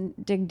dig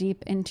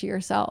deep into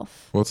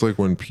yourself. Well, it's like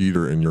when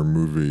Peter in your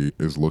movie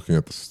is looking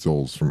at the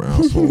stills from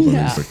Assholes, and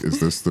he's like,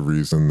 "Is this the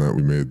reason that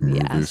we made the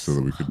movie Yes. so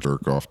that we could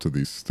jerk off to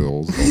these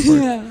stills?" I was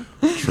like,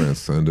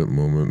 transcendent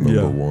moment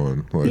number Yeah.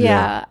 one. Like,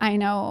 Yeah, I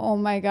know. Oh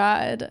my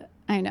God.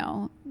 I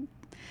know.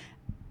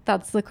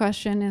 That's the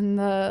question in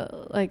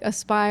the like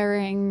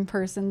aspiring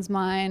person's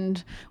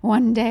mind.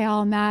 One day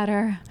I'll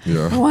matter.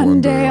 Yeah,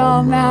 One day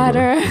I'll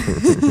matter.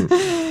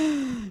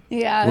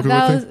 Yeah, Because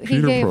that I was think he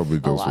Peter gave probably a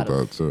deals lot with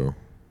of that too.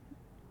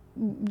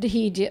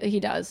 he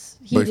does.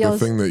 He Like the deals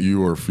thing that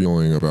you are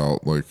feeling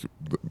about like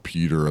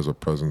Peter as a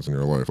presence in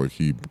your life, like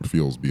he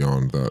feels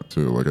beyond that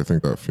too. Like I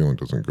think that feeling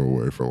doesn't go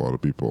away for a lot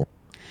of people.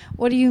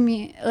 What do you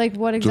mean? Like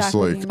what exactly? Just do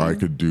like you mean? I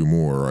could do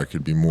more, I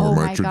could be more. Oh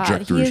My my God.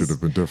 trajectory He should is-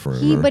 have been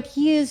different. He, right? but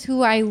he is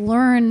who I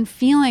learn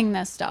feeling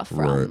this stuff from.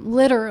 Right.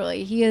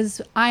 Literally, he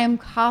is. I am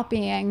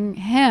copying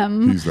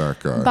him. He's that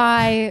guy.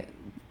 By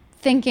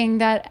thinking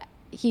that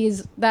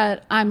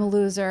I'm a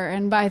loser,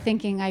 and by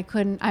thinking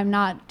I'm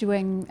not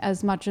doing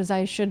as much as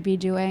I should be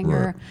doing, Right.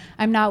 or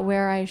I'm not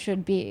where I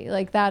should be.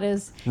 Like that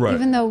is, Right.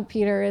 even though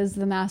Peter is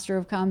the master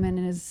of cum and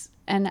is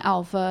an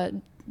alpha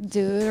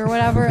dude or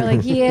whatever,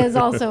 like he is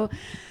also.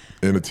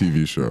 In a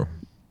TV show.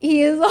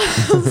 He is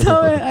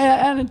also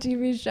on a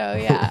TV show,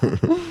 yeah.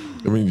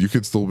 I mean, you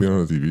could still be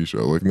on a TV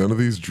show. Like none of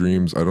these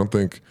dreams, I don't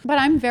think. But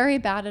I'm very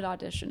bad at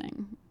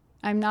auditioning.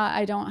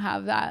 I don't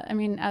have that. I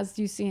mean, as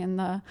you see in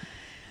the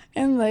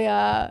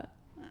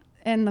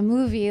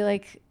movie,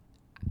 like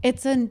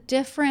it's a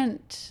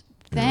different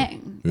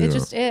thing. Yeah. It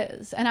just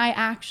is. And I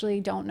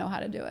actually don't know how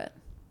to do it.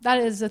 That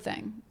is the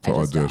thing. To I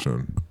just audition.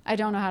 Don't. I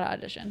don't know how to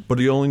audition. But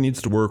he only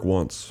needs to work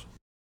once.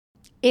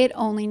 It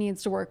only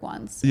needs to work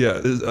once. Yeah,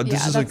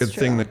 this is like a that's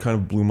thing true. that kind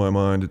of blew my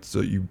mind. It's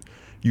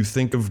you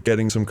think of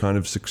getting some kind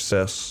of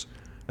success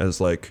as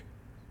like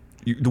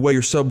the way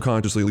you're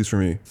subconsciously, at least for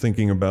me,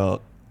 thinking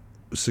about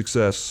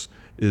success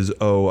is,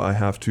 oh, I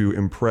have to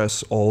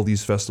impress all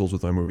these festivals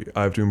with my movie.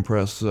 I have to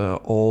impress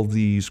all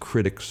these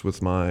critics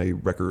with my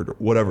record, or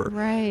whatever.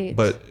 Right.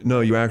 But no,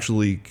 you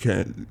actually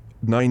can't.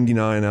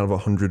 99 out of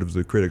 100 of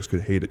the critics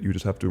could hate it. You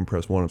just have to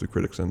impress one of the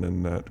critics, and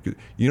then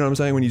you know what I'm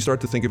saying? When you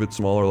start to think of it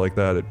smaller like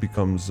that, it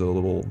becomes a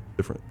little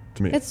different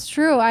to me. It's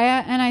true.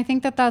 I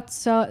think that's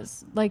so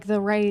like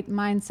the right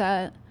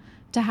mindset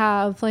to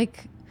have.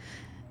 Like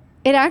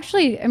It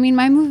actually, I mean,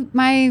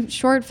 my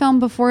short film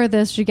before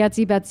this,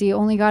 Shigetsu Betsey,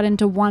 only got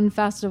into one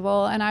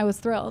festival, and I was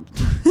thrilled.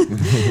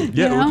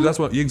 Yeah, know? that's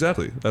what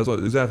exactly. That's what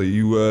exactly.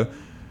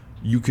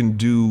 You can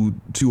do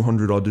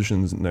 200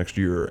 auditions next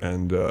year,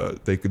 and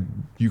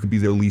you could be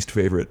their least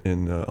favorite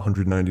in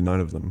 199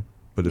 of them.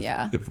 But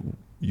if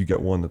you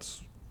get one,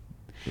 that's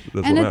and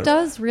what it matters.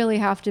 does really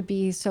have to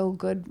be so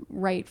good,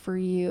 right for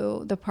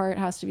you. The part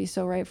has to be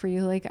so right for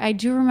you. Like, I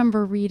do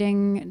remember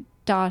reading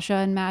Dasha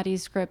and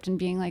Maddie's script and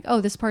being like,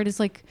 oh, this part is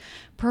like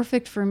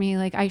perfect for me.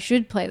 Like, I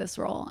should play this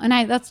role.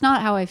 And that's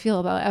not how I feel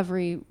about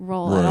every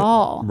role at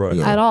all. Right.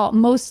 At all.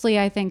 Mostly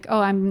I think, oh,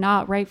 I'm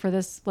not right for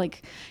this.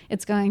 Like,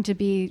 it's going to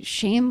be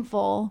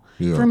shameful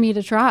for me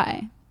to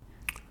try.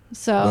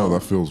 So No,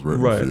 that feels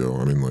written Right. for you.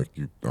 I mean, like,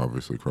 you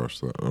obviously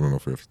crushed that. I don't know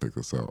if we have to take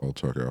this out. I'll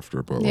check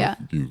after, but like,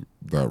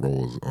 that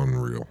role is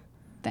unreal.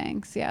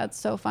 Thanks. Yeah, it's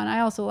so fun.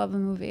 I also love the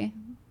movie.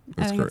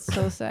 I think great. it's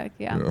so sick.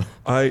 Yeah.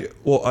 I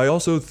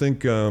also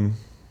think another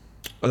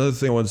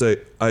thing I want to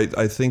say.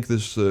 I think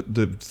this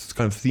the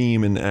kind of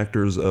theme in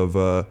actors of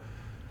but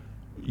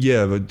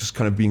just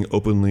kind of being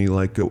openly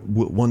like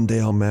one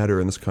day I'll matter,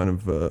 and this kind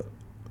of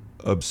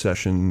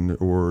obsession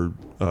or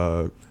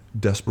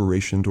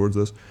desperation towards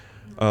this.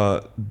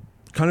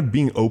 Kind of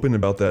being open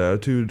about that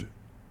attitude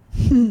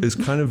is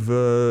kind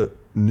of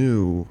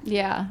new.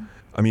 Yeah.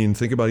 I mean,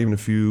 think about even a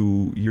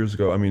few years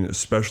ago. I mean,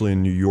 especially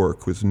in New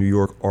York with New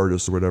York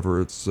artists or whatever.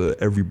 It's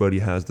everybody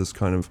has this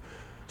kind of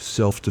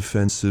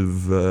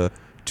self-defensive,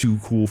 too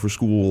cool for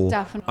school,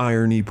 Definitely.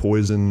 irony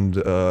poisoned,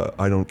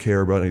 I don't care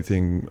about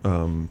anything,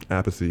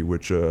 apathy,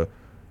 which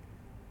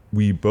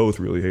we both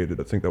really hated.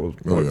 I think that was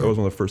that was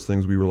one of the first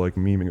things we were like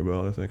memeing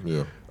about. I think.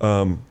 Yeah.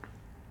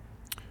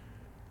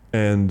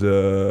 And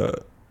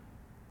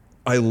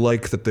I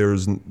like that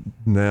there's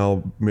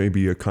now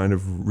maybe a kind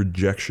of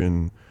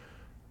rejection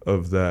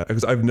of that,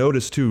 because I've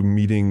noticed too,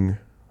 meeting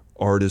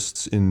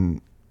artists in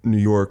New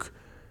York,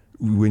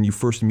 when you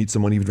first meet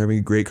someone, even having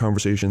a great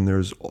conversation,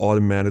 there's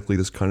automatically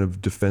this kind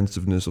of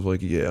defensiveness of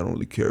like, yeah, I don't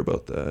really care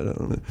about that. I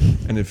don't know.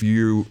 And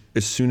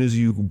as soon as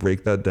you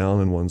break that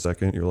down in 1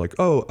 second, you're like,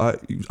 oh,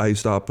 I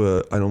stop.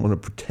 I don't want to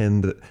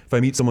pretend that if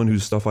I meet someone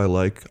whose stuff I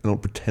like, I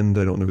don't pretend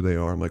I don't know who they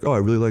are. I'm like, oh, I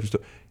really like your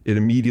stuff. It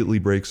immediately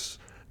breaks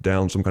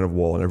down some kind of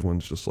wall, and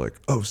everyone's just like,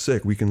 oh,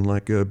 sick, we can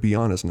like be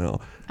honest now.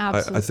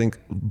 Absolutely. I think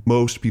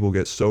most people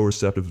get so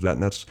receptive to that,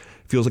 and that's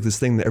feels like this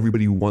thing that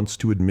everybody wants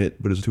to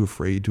admit but is too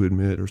afraid to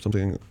admit or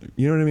something.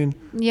 You know what I mean?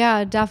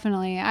 Yeah,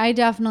 definitely. I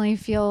definitely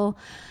feel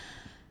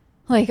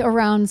like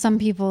around some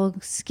people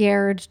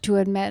scared to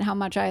admit how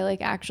much I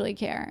like actually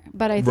care.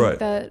 But I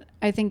think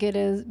I think it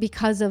is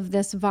because of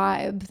this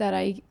vibe that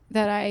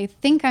I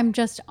think I'm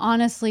just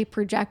honestly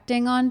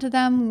projecting onto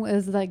them,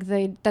 is like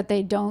that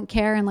they don't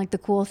care, and like the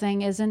cool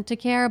thing isn't to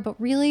care, but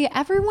really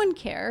everyone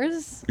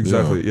cares.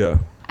 Exactly. Yeah.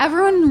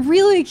 Everyone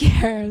really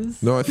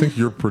cares. No, I think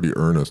you're pretty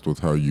earnest with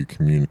how you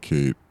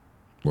communicate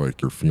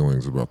like your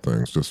feelings about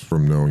things. Just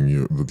from knowing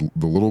you,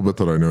 the little bit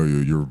that I know you,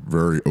 you're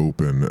very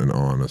open and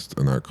honest,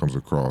 and that comes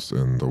across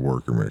in the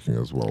work you're making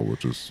as well,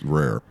 which is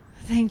rare.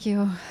 Thank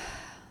you.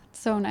 It's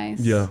so nice.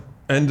 Yeah.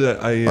 And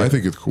I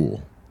think it's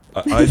cool.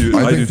 I do.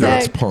 I I do. think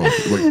that's punk.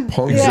 Like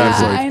punk Yeah,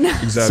 is I know.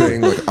 like Exactly.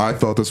 saying like, I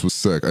thought this was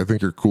sick. I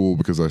think you're cool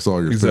because I saw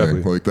your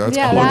Exactly. thing. Like that's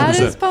Yeah, cool. that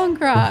 100%. is punk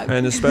rock.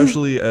 And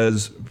especially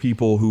as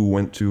people who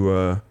went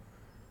to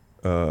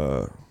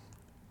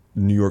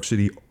New York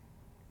City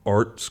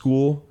art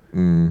school,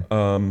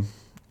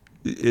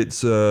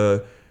 it's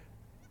the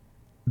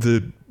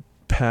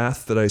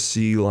path that I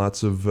see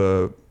lots of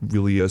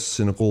really a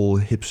cynical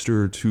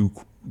hipster, too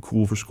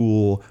cool for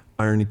school,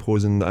 irony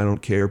poisoned, I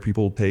don't care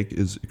people take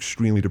is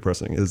extremely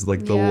depressing. It's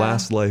like the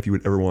last life you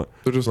would ever want.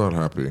 They're just not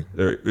happy.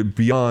 They're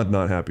beyond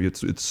not happy.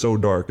 It's so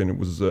dark, and it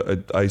was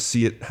I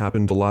see it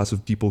happen to lots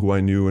of people who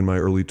I knew in my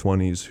early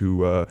 20s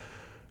who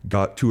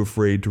got too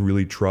afraid to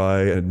really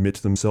try and admit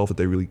to themselves that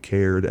they really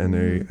cared, and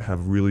they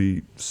have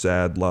really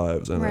sad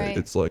lives, and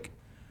it's like,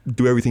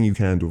 do everything you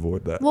can to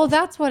avoid that. Well,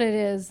 that's what it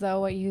is,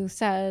 though, what you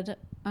said,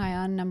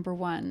 Ion, number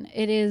one.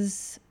 It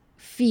is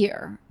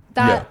fear.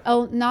 That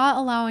not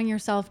allowing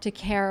yourself to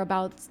care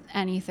about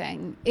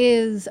anything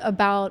is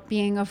about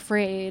being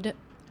afraid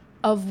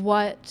of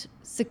what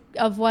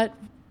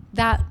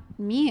that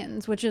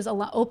means, which is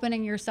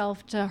opening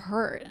yourself to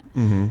hurt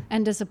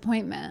and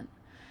disappointment.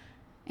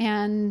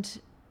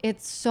 And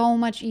it's so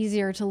much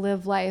easier to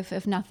live life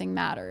if nothing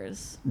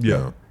matters.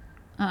 Yeah.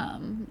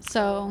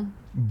 So.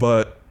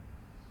 But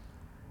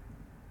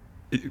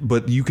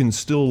you can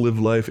still live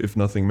life if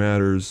nothing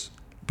matters,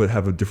 but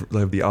have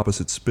the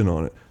opposite spin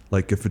on it.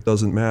 Like if it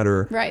doesn't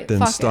matter, then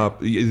fuck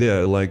stop.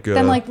 Yeah, like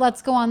then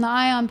let's go on the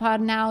Ion Pod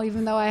now,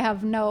 even though I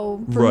have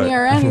no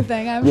premiere or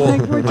anything. I'm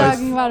we're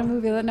talking about a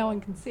movie that no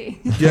one can see.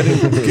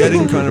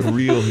 Getting kind of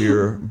real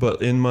here,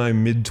 but in my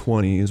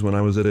mid-20s, when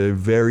I was at a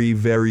very,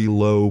 very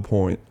low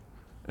point,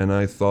 and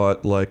I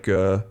thought like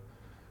I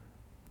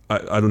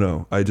don't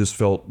know, I just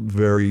felt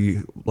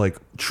very like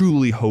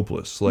truly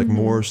hopeless, like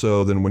more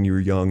so than when you were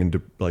young and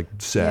like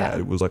sad.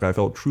 It was like I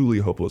felt truly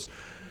hopeless,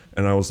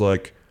 and I was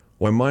like,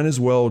 well, I might as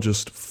well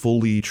just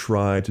fully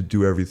try to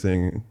do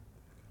everything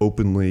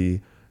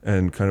openly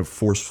and kind of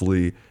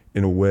forcefully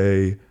in a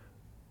way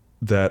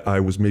that I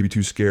was maybe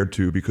too scared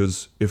to,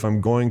 because if I'm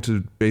going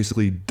to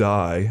basically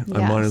die, I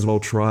might Yes. as well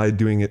try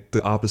doing it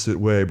the opposite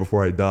way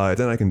before I die.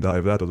 Then I can die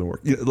if that doesn't work.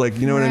 Like,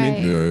 you know what I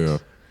mean? Right. Yeah.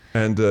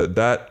 And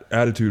that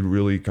attitude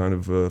really kind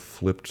of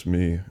flipped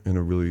me in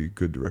a really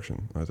good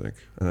direction, I think.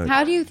 And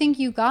How do you think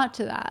you got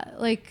to that?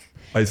 Like,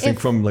 I think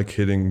if- from like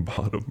hitting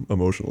bottom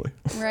emotionally.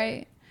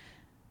 right.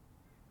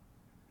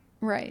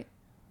 Right.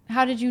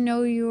 How did you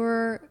know you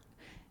were?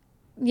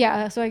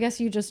 Yeah, so I guess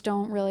you just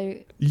don't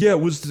really. Yeah,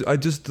 it was. I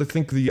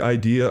think the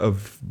idea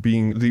of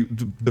being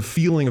the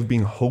feeling of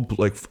being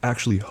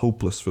actually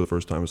hopeless for the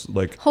first time is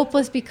like,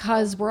 Hopeless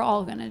because we're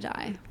all gonna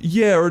die.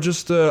 yeah, or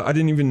just I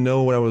didn't even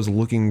know what I was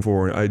looking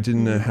for. I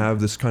didn't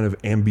have this kind of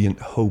ambient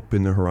hope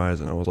in the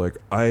horizon. I was like,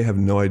 I have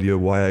no idea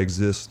why I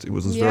exist. It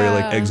was this very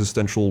like Yeah.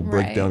 existential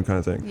breakdown Right. kind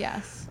of thing.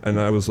 Yes. And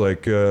I was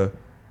like,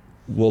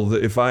 well,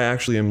 if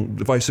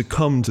I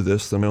succumb to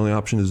this, then my only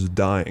option is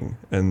dying.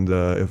 And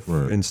if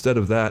Right. instead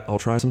of that, I'll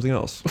try something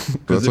else. That's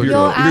Because like if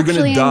You'll you're going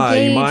actually to die,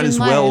 you engage might in as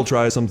well life.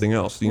 try something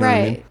else. You know what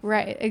I mean?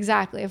 Right,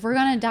 exactly. If we're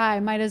gonna die,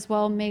 might as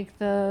well make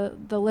the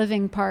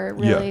living part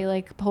really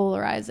like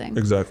polarizing.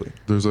 Exactly.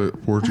 There's a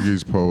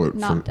Portuguese poet,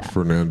 Not death.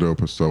 Fernando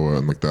Pessoa,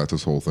 and like that's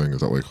his whole thing is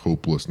that like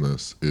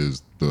hopelessness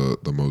is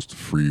the most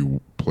free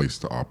place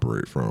to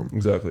operate from.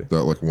 Exactly.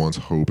 That like once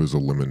hope is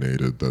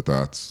eliminated,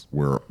 that's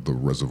where the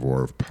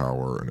reservoir of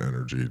power and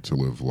energy to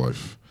live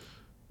life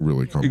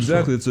really comes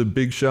Exactly. from. It's a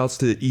big shouts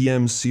to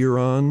E.M.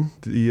 Ciron,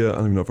 the I don't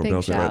even know if I'm Big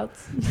pronouncing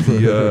shouts.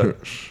 it right.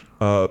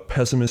 The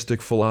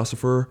pessimistic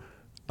philosopher.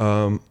 I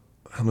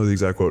don't know the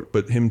exact quote,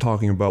 but him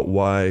talking about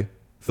why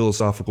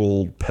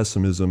philosophical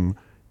pessimism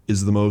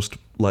is the most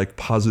like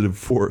positive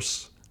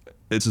force.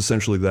 It's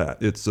essentially that.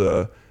 It's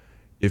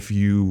if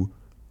you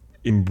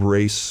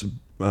embrace.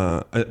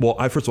 First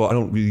of all, I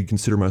don't really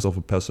consider myself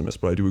a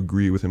pessimist, but I do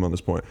agree with him on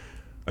this point.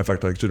 In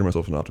fact, I consider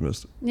myself an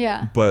optimist.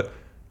 Yeah. But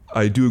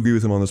I do agree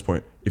with him on this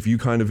point. If you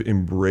kind of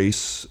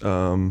embrace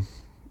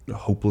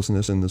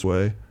hopelessness in this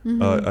way,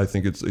 I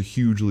think it's a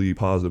hugely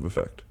positive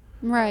effect.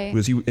 Right.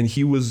 Because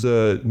he was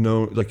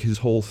like his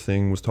whole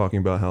thing was talking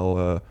about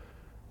how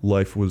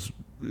life was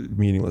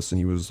meaningless, and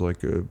he was like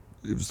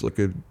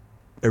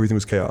everything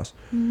was chaos.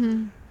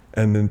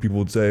 And then people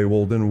would say,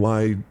 well, then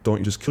why don't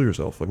you just kill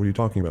yourself? Like, what are you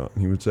talking about?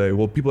 And he would say,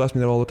 well, people ask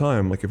me that all the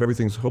time. Like, if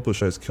everything's hopeless,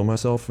 should I just kill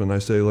myself? And I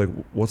say, like,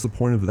 what's the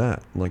point of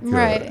that? Like,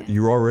 Right.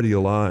 you're already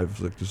alive.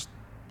 Like, just,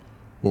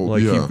 Well,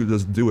 like, yeah. you could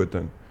just do it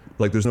then.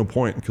 Like, there's no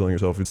point in killing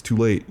yourself. It's too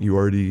late. You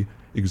already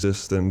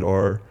exist and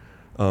are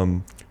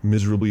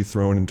miserably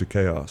thrown into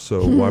chaos.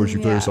 So why would you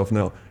kill Yeah. yourself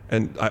now?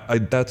 And I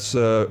that's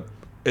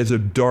it's a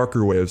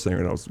darker way of saying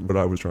it, what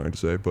I was trying to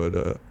say,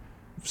 but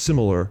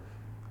similar.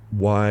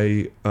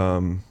 Why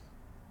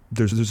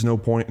there's no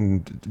point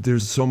in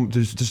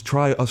just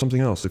try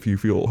something else if you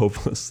feel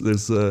hopeless.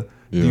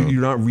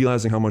 You're not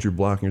realizing how much you're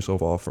blocking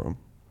yourself off from.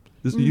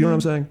 You know what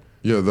I'm saying?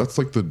 Yeah, that's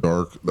like the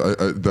dark.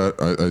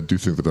 I do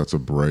think that's a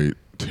bright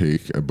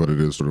take, but it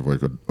is sort of like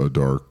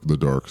the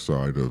dark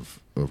side of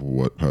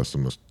what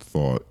pessimist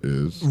thought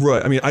is.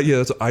 Right. I mean,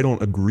 I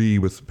don't agree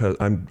with.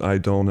 I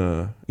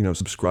don't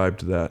subscribe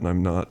to that, and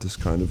I'm not this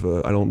kind of.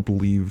 I don't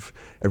believe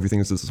everything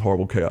is this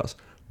horrible chaos.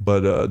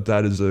 But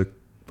that is a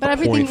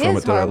everything point from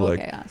is it that I horrible like.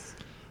 chaos.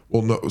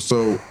 Well, no.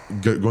 So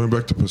going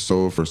back to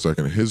Pessoa for a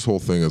second, his whole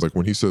thing is like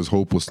when he says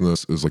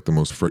hopelessness is like the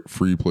most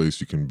free place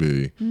you can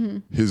be.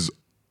 His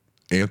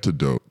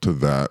antidote to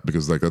that,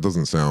 because like that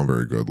doesn't sound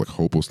very good. Like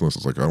hopelessness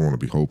is like I don't want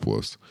to be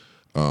hopeless,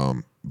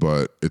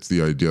 but it's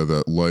the idea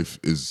that life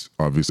is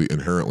obviously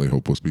inherently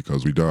hopeless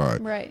because we die.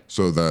 Right.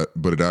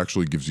 But it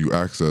actually gives you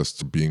access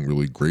to being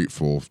really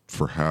grateful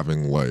for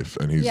having life,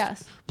 and he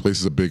Yes.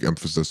 places a big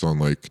emphasis on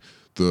like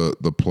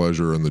the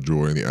pleasure and the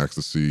joy and the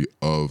ecstasy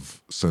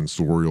of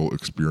sensorial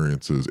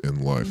experiences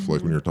in life.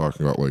 Like when you're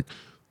talking about like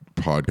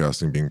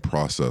podcasting being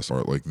process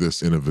art, like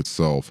this in of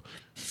itself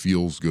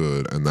feels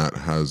good and that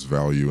has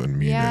value and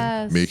meaning.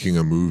 Yes. Making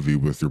a movie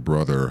with your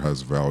brother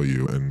has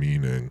value and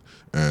meaning,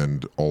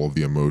 and all of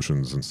the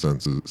emotions and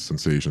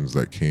sensations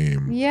that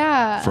came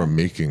Yeah. from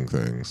making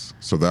things.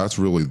 So that's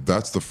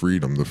the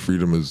freedom. The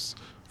freedom is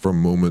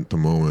from moment to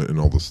moment in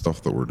all the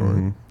stuff that we're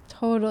doing.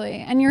 Totally.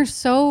 And you're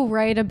so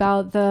right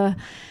about the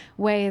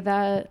way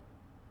that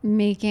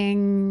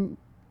making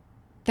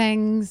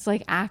things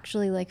like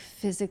actually like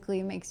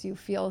physically makes you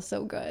feel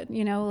so good.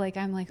 You know, like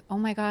I'm like, oh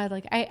my God,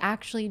 like I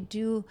actually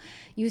do.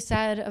 You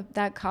said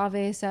that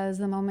Kaveh says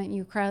the moment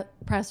you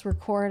press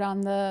record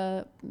on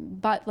the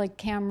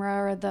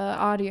camera or the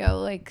audio,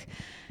 like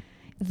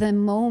the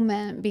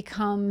moment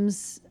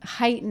becomes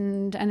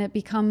heightened and it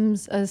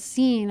becomes a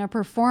scene, a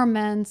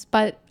performance,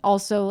 but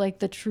also like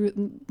the truth,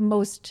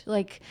 most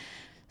like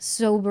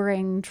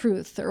sobering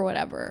truth or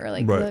whatever.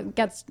 Like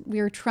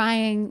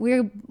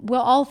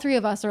all three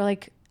of us are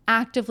like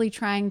actively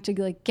trying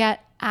to like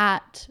get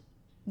at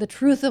the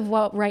truth of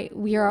what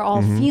we are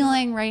all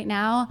feeling right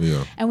now.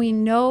 Yeah. And we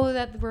know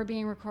that we're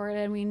being recorded,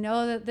 and we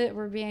know that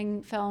we're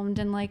being filmed,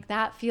 and like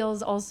that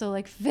feels also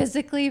like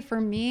physically for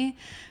me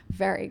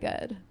very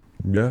good.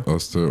 Yeah,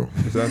 Us too.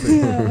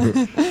 exactly.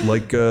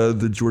 Like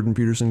the Jordan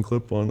Peterson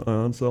clip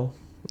on Cell.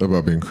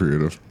 About being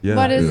creative. Yeah.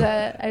 What is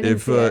it? I didn't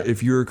see it.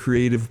 If you're a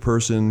creative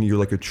person, you're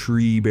like a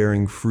tree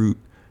bearing fruit.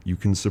 You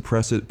can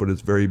suppress it, but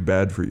it's very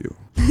bad for you.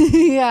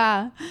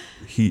 Yeah.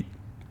 Heat.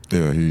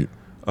 Yeah, he.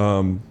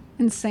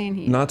 Insane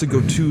heat. Not to go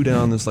too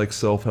down this like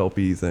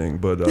self-helpy thing,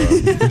 but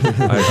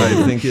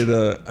I think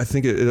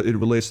it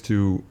relates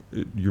to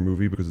your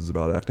movie because it's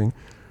about acting.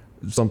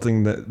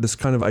 Something that this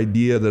kind of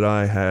idea that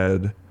I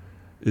had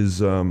is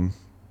that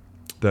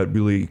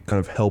really kind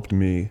of helped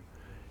me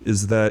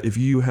is that if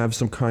you have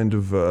some kind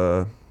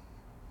of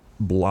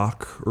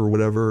block or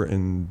whatever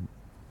in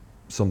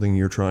something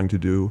you're trying to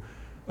do,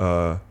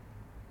 the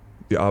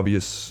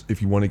obvious,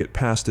 if you want to get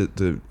past it,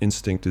 the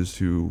instinct is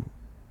to,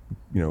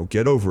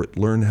 get over it,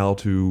 learn how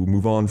to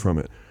move on from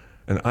it.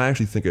 And I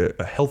actually think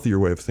a healthier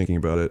way of thinking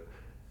about it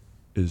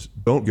is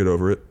don't get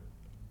over it.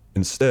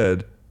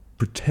 Instead,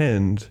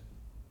 pretend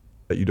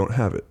that you don't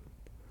have it.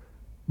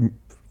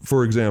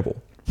 For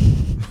example,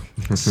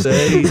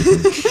 say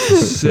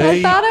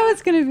I thought I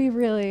was going to be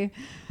really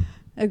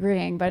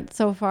agreeing, but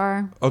so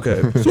far.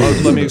 Okay, so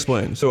let me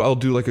explain. So I'll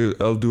do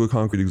a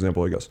concrete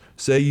example, I guess.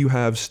 Say you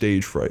have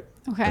stage fright.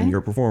 Okay. And you're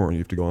a performer and you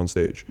have to go on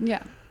stage.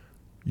 Yeah.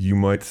 You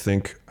might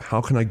think, how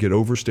can I get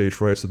over stage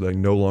fright so that I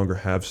no longer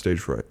have stage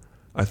fright?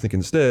 I think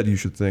instead you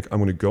should think, I'm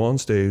going to go on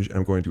stage and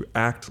I'm going to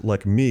act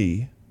like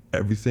me,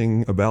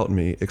 everything about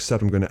me,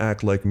 except I'm going to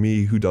act like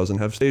me who doesn't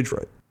have stage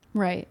fright.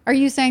 Right. Are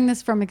you saying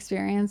this from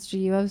experience? Do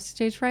you have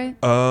stage fright?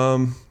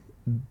 No,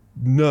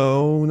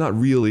 not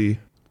really.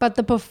 But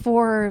the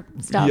before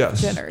stuff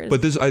Yes, jitters.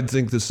 but I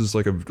think this is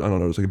like it's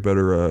like a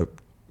better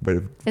way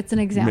to it's an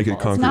example. make it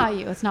It's concrete. not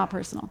you. It's not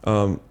personal.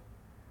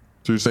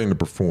 So you're saying to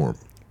perform?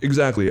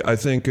 Exactly. I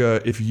think so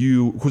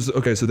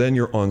then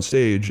you're on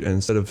stage, and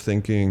instead of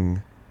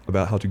thinking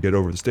about how to get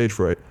over the stage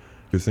fright,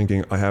 you're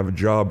thinking, I have a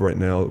job right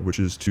now, which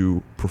is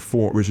to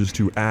perform, which is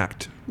to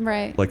act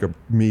right. like a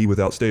me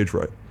without stage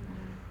fright.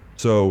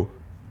 So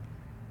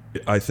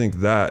I think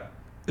that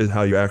is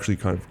how you actually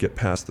kind of get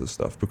past this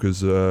stuff,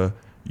 because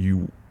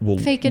you will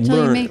Fake it till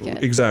you learn, make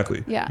it.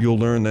 Exactly. Yeah. You'll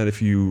learn that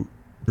if you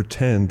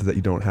pretend that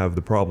you don't have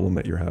the problem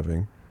that you're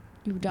having,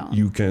 You don't.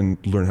 you can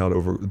learn how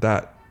to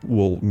that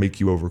will make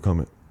you overcome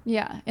it.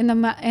 Yeah. In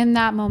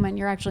that moment,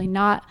 you're actually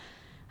not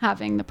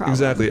having the problem.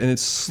 Exactly, and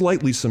it's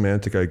slightly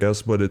semantic, I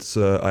guess, but it's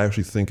I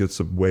actually think it's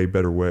a way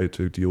better way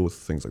to deal with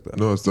things like that.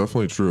 No, it's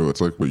definitely true.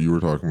 It's like what you were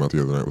talking about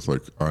the other night with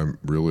like, I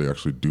really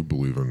actually do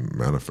believe in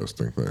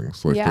manifesting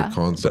things. Like Yeah. the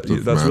concept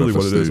of That's really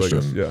what it is, I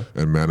manifestation guess,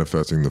 yeah. and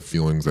manifesting the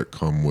feelings that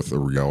come with a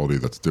reality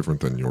that's different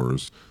than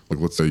yours. Like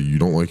let's say you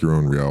don't like your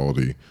own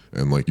reality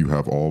and like you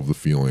have all of the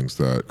feelings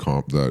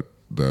that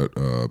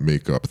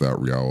make up that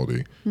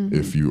reality. Mm-hmm.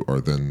 If you are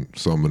then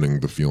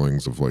summoning the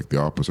feelings of like the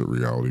opposite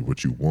reality,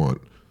 which you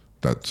want,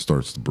 that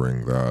starts to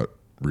bring that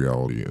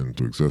reality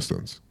into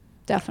existence.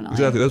 Definitely.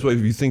 Exactly. That's why if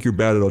you think you're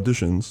bad at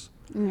auditions,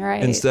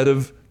 Right. instead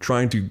of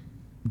trying to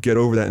get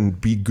over that and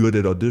be good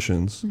at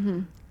auditions,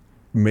 Mm-hmm.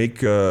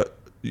 make you're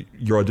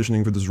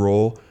auditioning for this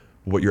role.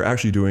 What you're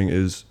actually doing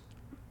is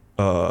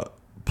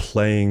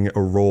playing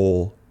a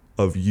role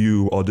of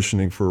you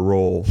auditioning for a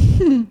role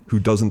who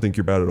doesn't think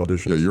you're bad at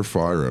auditions. Yeah, you're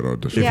fire at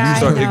auditions. If Yeah, you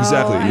start I know,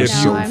 exactly, I if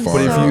know, you, I'm but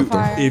so if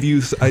fired. if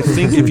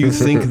you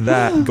think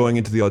that going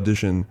into the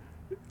audition,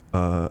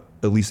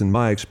 at least in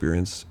my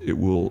experience, it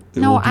will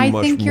do I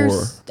much think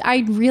more. I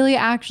really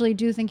actually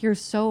do think you're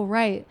so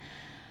right.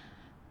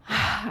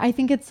 I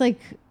think it's like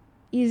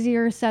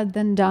easier said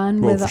than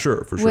done. Well, with, for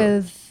sure.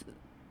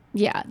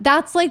 Yeah,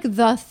 that's like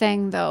the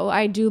thing though.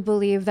 I do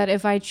believe that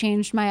if I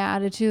changed my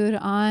attitude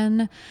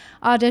on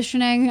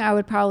auditioning, I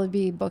would probably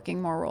be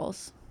booking more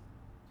roles.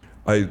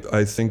 I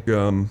think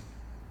 100%.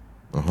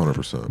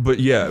 but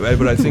yeah,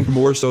 but I think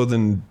more so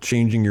than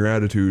changing your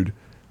attitude,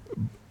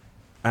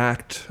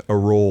 act a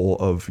role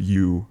of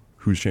you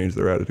who's changed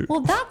their attitude. Well,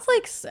 that's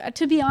like,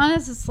 to be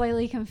honest, it's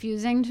slightly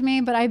confusing to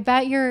me, but I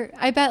bet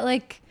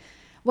like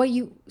what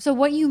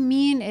you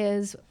mean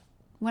is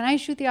when I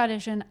shoot the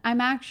audition,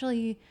 I'm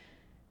actually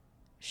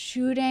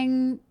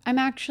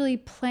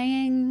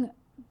playing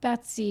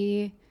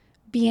Betsey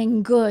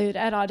being good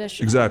at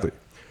auditioning. Exactly.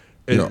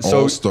 And Yeah,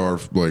 all-star,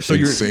 like so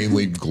you're-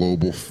 insanely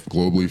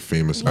globally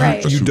famous Right.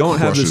 actress you who don't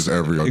have crushes this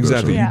every audition.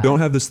 exactly. Yeah. You don't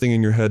have this thing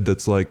in your head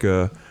that's like,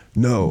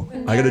 no,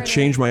 I got to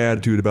change my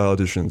attitude about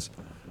auditions.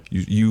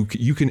 You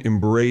can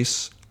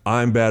embrace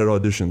I'm bad at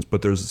auditions,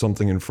 but there's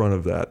something in front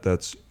of that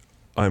that's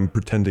I'm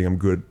pretending I'm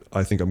good.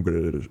 I think I'm good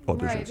at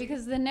auditions. Right,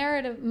 because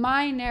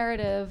my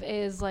narrative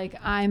is like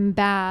I'm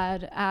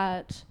bad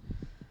at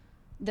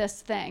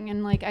this thing,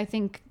 and like I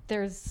think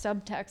there's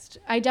subtext.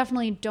 I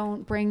definitely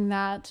don't bring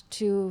that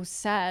to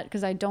set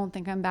because I don't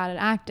think I'm bad at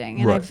acting,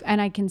 and Right.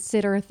 I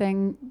consider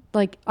thing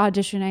like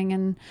auditioning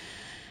and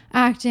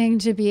acting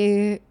to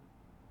be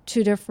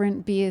two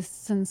different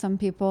beasts, and some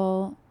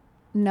people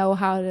know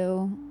how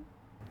to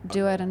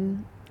do it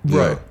and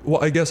Right.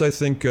 Well, I guess I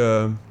think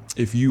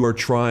if you're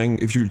trying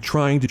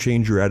to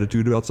change your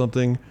attitude about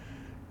something,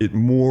 it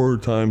more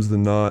times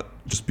than not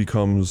just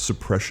becomes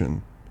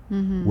suppression.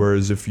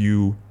 Whereas if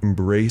you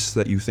embrace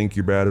that you think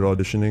you're bad at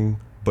auditioning,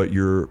 but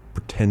you're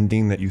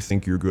pretending that you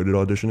think you're good at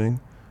auditioning,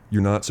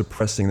 you're not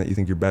suppressing that you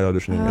think you're bad at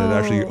auditioning, and it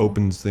actually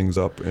opens things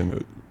up in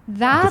a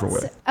different way.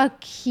 That's a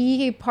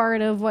key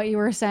part of what you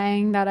were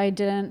saying that I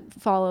didn't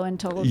follow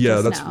until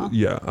just now.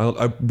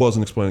 I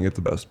wasn't explaining it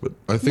the best, but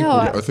I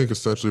think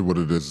essentially what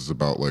it is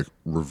about like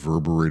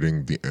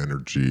reverberating the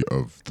energy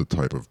of the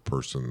type of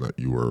person that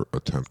you are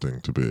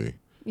attempting to be.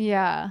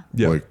 Yeah.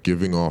 Like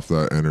giving off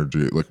that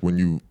energy, like when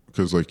you,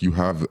 because like you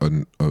have a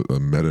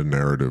meta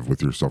narrative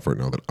with yourself right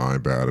now that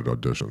I'm bad at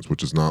auditions,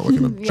 which is not like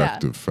an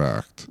objective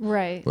fact.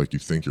 Right. Like you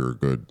think you're a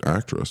good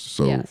actress,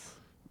 so Yes.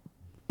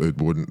 that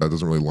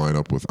doesn't really line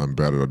up with I'm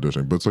bad at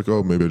auditioning. But it's like,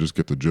 oh, maybe I just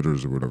get the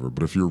jitters or whatever.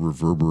 But if you're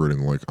reverberating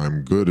like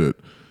I'm good at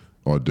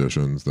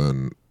auditions,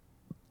 then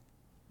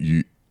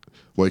you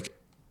like.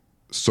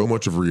 So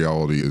much of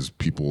reality is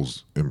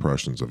people's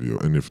impressions of you.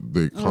 And if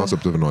the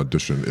concept of an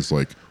audition is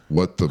like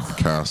what the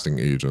casting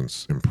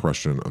agent's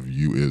impression of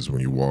you is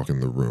when you walk in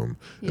the room.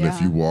 And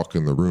if you walk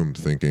in the room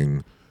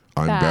thinking,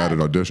 I'm bad at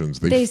auditions,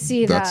 they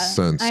see that's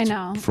that. sensed I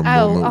know. from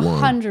moment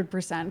 100%.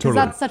 Because Totally.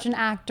 that's such an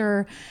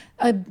actor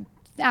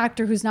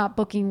who's not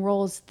booking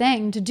roles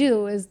thing to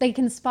do is they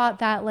can spot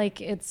that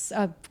like it's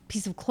a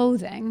piece of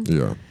clothing.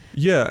 Yeah.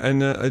 yeah,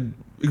 and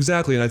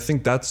exactly, and I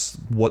think that's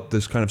what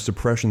this kind of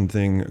suppression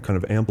thing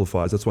kind of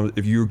amplifies. That's why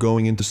if you're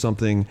going into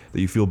something that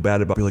you feel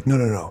bad about, you're like,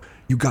 no,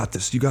 you got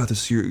this,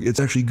 it's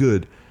actually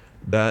good.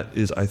 That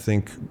is, I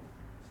think,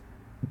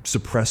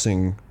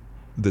 suppressing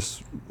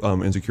this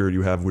insecurity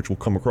you have, which will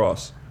come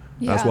across.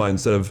 That's Yeah. why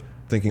instead of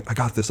thinking, I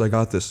got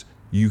this,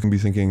 you can be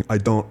thinking, I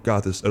don't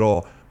got this at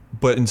all.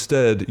 But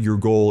instead, your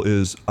goal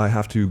is, I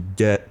have to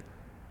get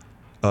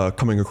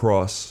coming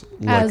across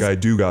like As- I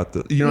do got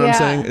this. You know what I'm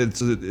saying? It's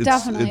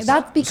Definitely. it's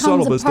That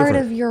subtle, becomes but a it's part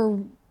different. of your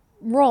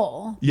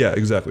role. Yeah,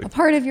 exactly. A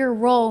part of your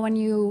role when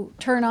you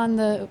turn on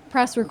the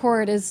press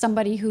record is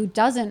somebody who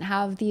doesn't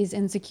have these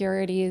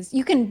insecurities.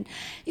 You can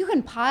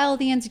pile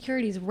the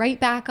insecurities right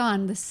back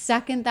on the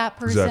second that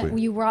person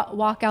Exactly. you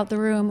walk out the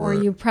room or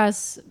Right. you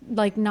press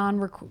like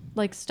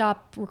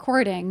stop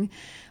recording.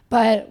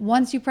 But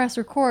once you press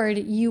record,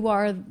 you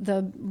are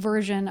the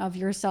version of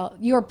yourself.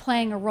 You're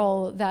playing a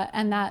role that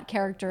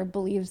character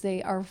believes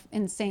they are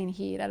insane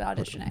heat at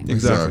auditioning.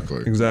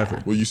 Exactly.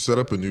 Well, you set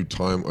up a new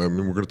time. I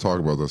mean, we're going to talk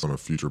about this on a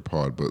future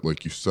pod, but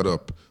like you set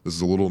up, this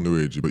is a little new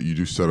agey, but you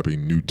do set up a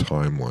new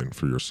timeline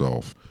for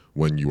yourself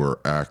when you are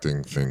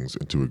acting things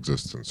into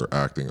existence or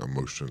acting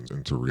emotions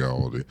into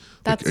reality.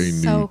 That's like a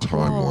so new cool.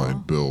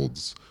 timeline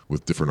builds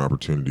with different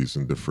opportunities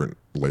and different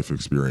life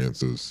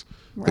experiences.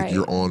 Right. Like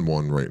you're on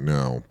one right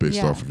now based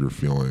Yeah. off of your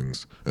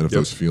feelings. And if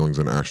those feelings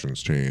and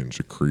actions change,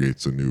 it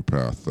creates a new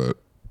path that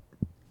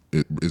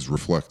it is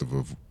reflective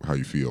of how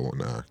you feel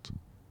and act.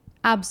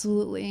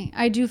 Absolutely.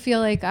 I do feel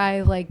like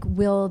I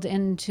willed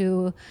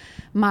into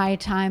my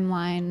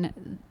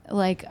timeline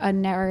like a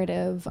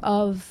narrative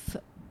of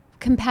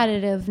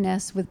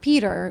competitiveness with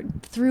Peter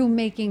through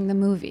making the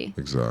movie.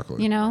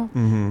 Exactly. You know?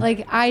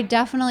 Like I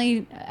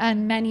definitely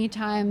and many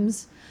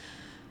times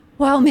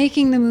while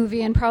making the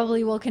movie, and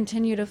probably will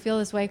continue to feel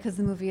this way because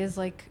the movie is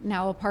like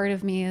now a part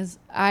of me, is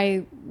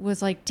I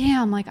was like,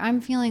 damn, like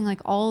I'm feeling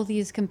like all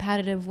these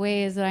competitive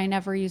ways that I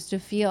never used to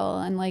feel.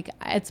 And like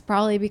it's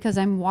probably because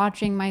I'm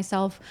watching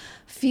myself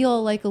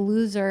feel like a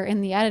loser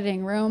in the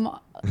editing room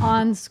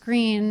on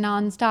screen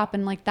nonstop.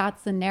 And like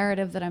that's the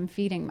narrative that I'm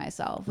feeding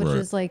myself, which Right.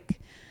 is like,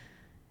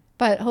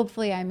 but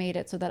hopefully I made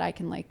it so that I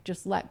can like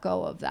just let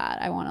go of that.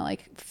 I want to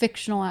like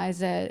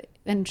fictionalize it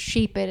and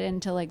shape it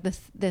into like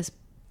this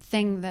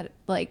thing that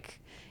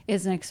like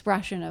is an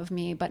expression of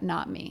me but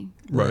not me.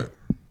 Right.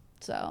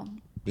 So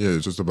Yeah,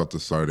 it's just about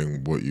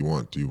deciding what you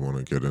want. Do you want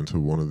to get into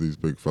one of these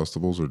big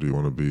festivals, or do you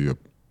want to be a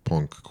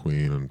punk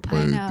queen and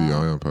play the know.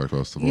 Ion Pack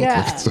Festival?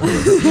 Yeah.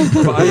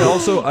 But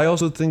I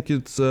also think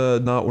it's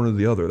not one or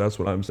the other. That's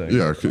what I'm saying.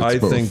 Yeah, it's I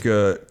both. think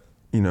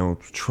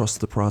trust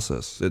the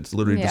process. It's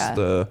literally just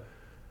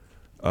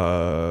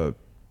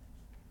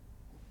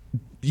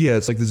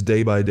it's like this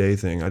day by day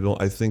thing.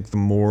 I think the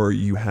more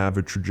you have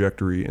a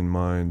trajectory in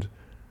mind,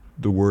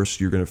 the worse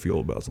you're going to feel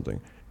about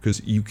something,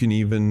 because you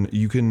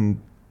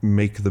can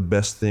make the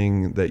best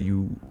thing that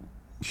you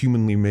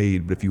humanly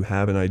made, but if you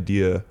have an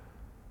idea,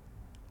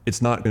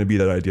 it's not going to be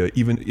that idea.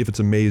 Even if it's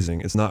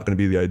amazing, it's not going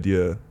to be the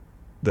idea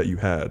that you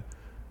had.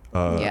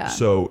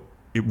 So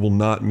it will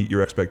not meet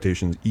your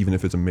expectations, even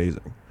if it's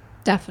amazing.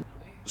 definitely.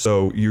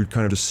 So you're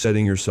kind of just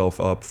setting yourself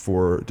up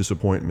for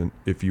disappointment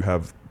if you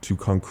have too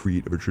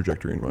concrete of a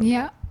trajectory in mind.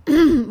 Yeah.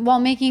 While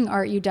making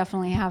art, you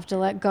definitely have to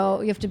let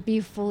go. You have to be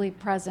fully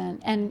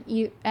present. And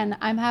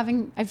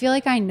I feel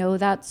like I know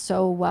that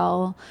so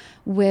well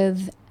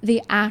with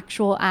the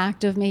actual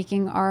act of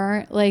making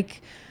art.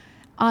 Like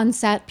on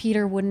set,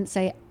 Peter wouldn't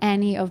say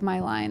any of my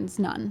lines,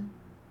 none.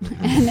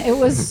 And it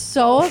was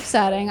so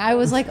upsetting. I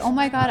was like, oh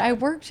my God, I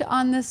worked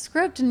on this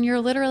script and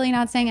you're literally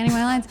not saying any of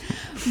my lines.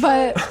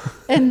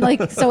 And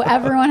like, so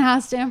everyone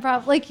has to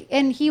improv. Like,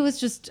 and he was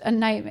just a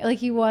nightmare. Like,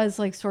 he was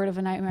like sort of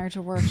a nightmare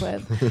to work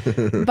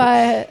with.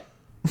 But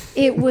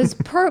it was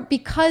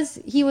because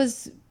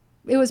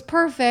it was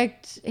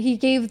perfect. He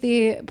gave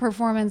the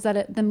performance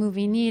that the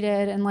movie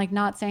needed, and like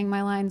not saying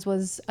my lines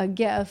was a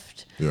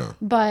gift. Yeah.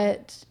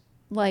 But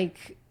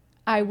like,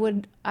 I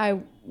would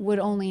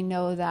only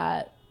know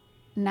that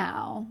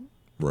now.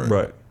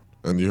 Right.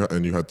 And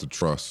you had to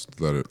trust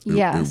that it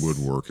Yes. would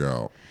work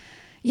out.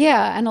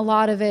 Yeah, and a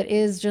lot of it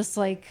is just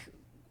like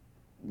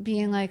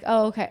being like,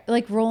 oh, okay,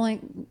 like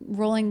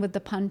rolling with the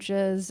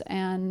punches,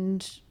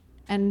 and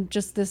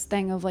just this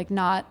thing of like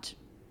not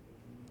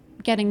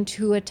getting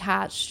too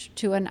attached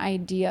to an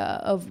idea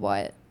of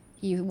what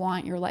you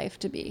want your life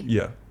to be.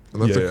 Yeah.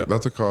 And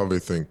that's a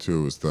Kaveh thing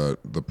too, is that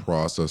the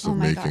process of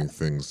my making God.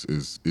 things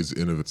is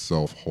in of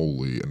itself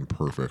holy and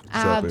perfect.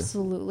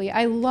 Absolutely.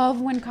 I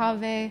love when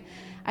Kaveh,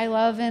 I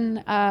love in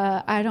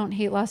I Don't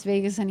Hate Las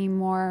Vegas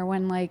Anymore,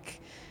 when like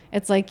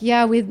it's like,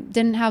 yeah, we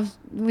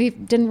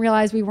didn't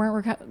realize we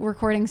weren't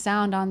recording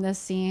sound on this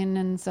scene,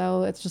 and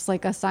so it's just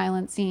like a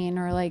silent scene,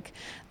 or like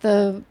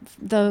the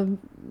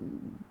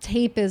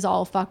tape is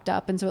all fucked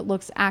up and so it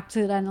looks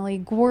accidentally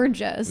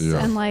gorgeous.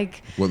 Yeah. And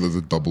like, Whether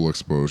the double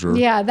exposure.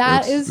 yeah,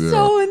 that is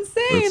so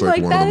insane. It's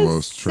like one that of the is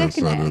most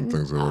transcendent sickening.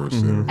 things I've ever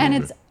seen. in a And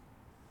movie. it's,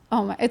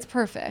 oh my, it's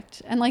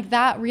perfect. And like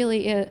that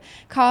really is,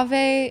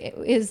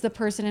 Kaveh is the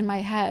person in my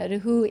head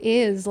who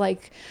is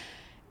like,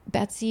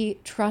 Betsey,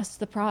 trust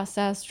the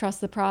process.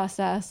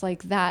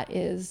 Like that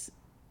is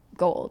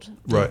gold.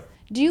 Right.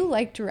 Do you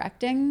like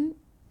directing?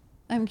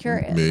 I'm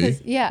curious. Me?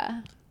 'Cause-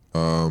 Yeah.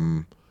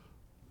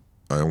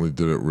 I only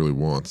did it really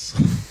once.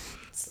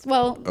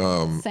 Well,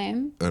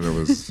 same. And it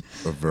was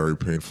a very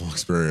painful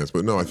experience.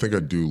 But no, I think I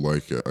do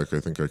like it. Like, I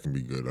think I can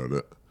be good at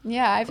it.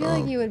 Yeah, I feel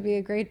like you would be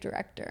a great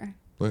director.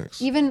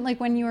 Thanks. Even like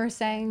when you were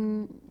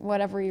saying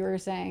whatever you were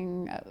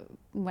saying,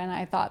 when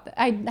I thought that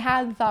I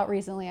had thought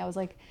recently, I was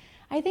like,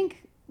 I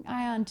think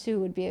Ion 2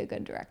 would be a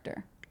good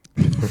director.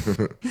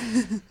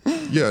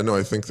 Yeah, no,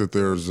 I think that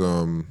there's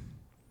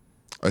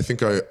I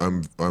think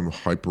I'm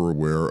hyper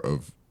aware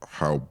of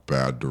how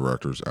bad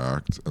directors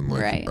act, and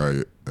like Right.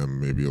 I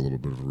am maybe a little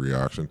bit of a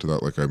reaction to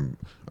that. Like I'm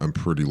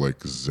pretty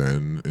like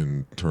zen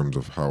in terms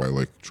of how I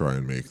like try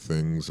and make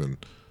things, and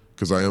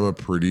because I am a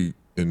pretty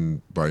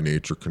by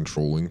nature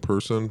controlling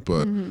person,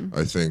 but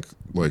I think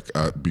like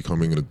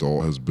becoming an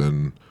adult has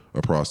been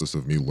a process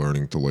of me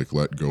learning to like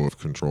let go of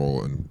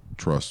control and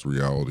trust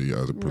reality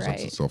as it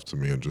presents Right. itself to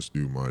me, and just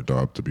do my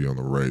job to be on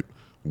the right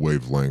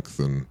wavelength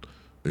and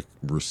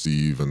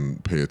receive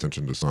and pay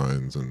attention to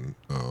signs, and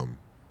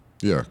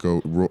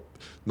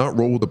not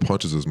roll with the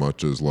punches as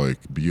much as like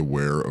be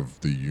aware of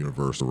the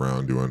universe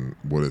around you and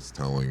what it's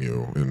telling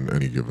you in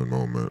any given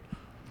moment,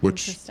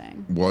 which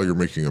Interesting. while you're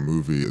making a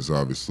movie is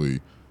obviously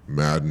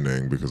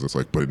maddening, because it's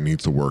like, but it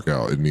needs to work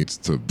out, it needs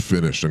to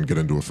finish and get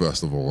into a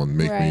festival and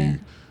make me Right.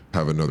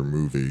 have another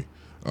movie.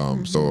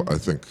 So I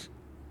think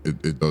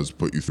it does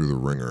put you through the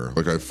ringer.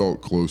 Like I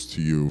felt close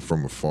to you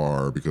from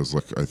afar, because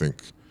like I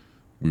think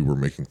we were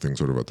making things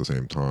sort of at the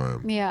same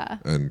time. Yeah.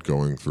 And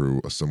going through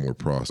a similar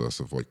process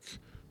of like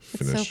so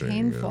finishing.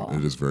 painful.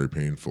 And it is very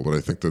painful. But I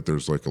think that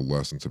there's like a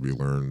lesson to be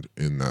learned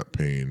in that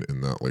pain,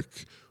 in that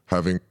like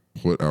having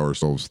put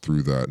ourselves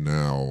through that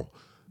now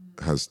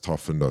has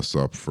toughened us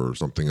up for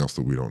something else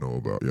that we don't know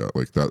about yet.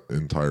 Like that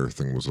entire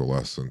thing was a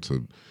lesson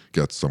to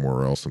get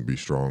somewhere else and be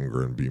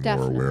stronger and be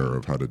Definitely. more aware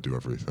of how to do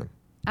everything.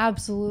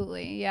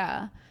 Absolutely.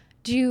 Yeah.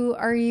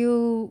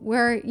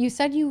 Where you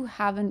said you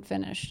haven't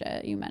finished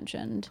it, you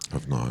mentioned.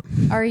 Have not.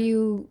 Are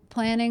you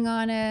planning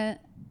on it?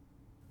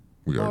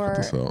 We gotta cut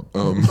this Or-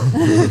 out.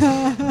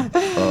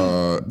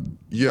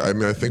 Yeah, I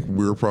mean, I think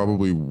we're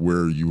probably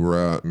where you were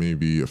at,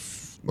 maybe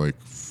like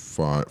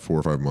 4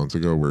 or 5 months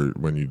ago,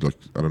 when you like,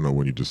 I don't know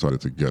when you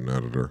decided to get an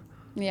editor,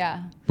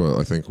 Yeah. but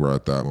I think we're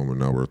at that moment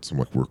now where it's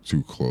like we're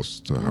too close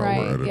to how Right,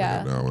 we're editing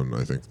yeah. it now, and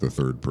I think the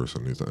third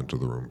person needs to enter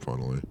the room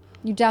finally.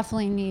 You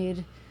definitely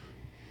need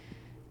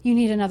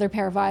another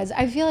pair of eyes.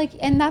 I feel like,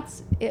 and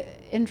that's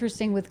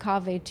interesting with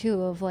Kaveh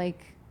too, of like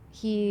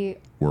he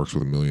Works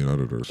with a million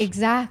editors.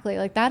 exactly,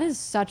 like that is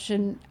such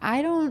an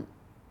I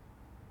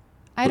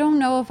don't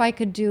know if I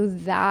could do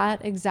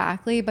that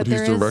exactly, but But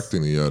he's there is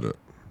directing the edit.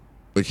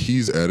 Like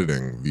he's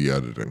editing the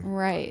editing.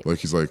 right. Like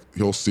he's like,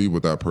 he'll see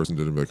what that person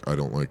did and be like, I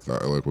don't like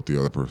that. I like what the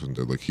other person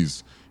did. Like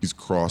he's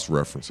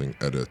cross-referencing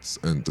edits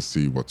and to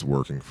see what's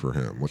working for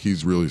him. Like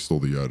he's really still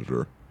the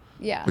editor.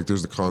 Yeah. Like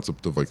there's the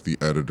concept of like the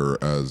editor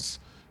as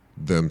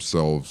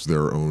themselves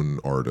their own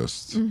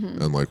artists, Mm-hmm.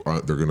 and like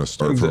they're gonna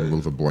start from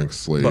with a blank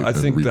slate. But I and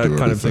think redo that kind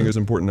of thing everything. is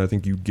important. I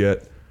think you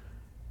get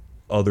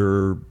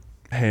other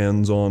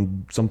hands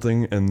on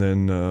something, and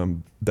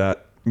then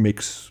that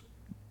makes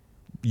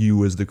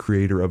you as the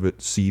creator of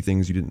it see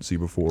things you didn't see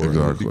before. And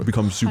Exactly. it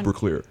becomes super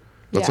clear.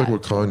 That's Yeah. like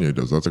what Kanye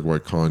does. That's like why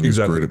Kanye's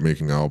Exactly. great at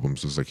making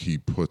albums. Is like he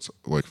puts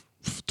like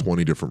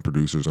 20 different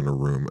producers in a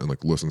room and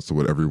like listens to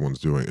what everyone's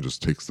doing and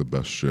just takes the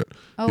best shit.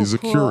 Oh, He's a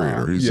cool.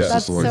 curator. He's Yeah. just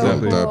That's like, so oh,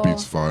 that cool.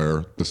 beats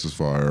fire. This is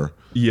fire.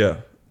 Yeah.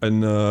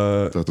 And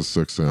That's a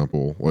sick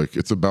sample. Like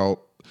it's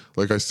about,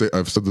 like I say,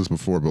 I've said this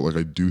before, but like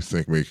I do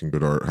think making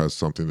good art has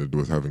something to do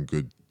with having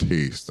good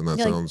taste, and that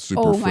You're like, sounds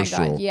superficial.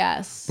 Oh my god,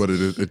 yes. But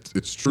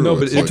it's true. No,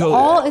 but it's it like,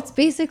 totally- It's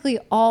basically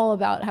all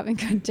about having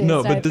good taste.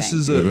 no, but I this think.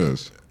 is it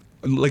is.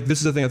 like this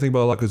is the thing I think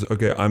about a lot because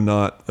okay, I'm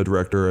not a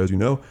director, as you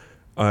know.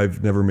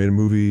 I've never made a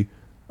movie.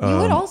 You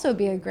would also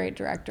be a great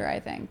director, I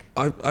think.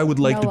 I would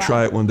like No to try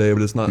lie. it one day,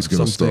 but it's not He's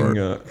gonna something.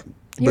 start.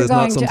 But You're it's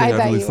going not something to. I I've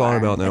bet really you thought are.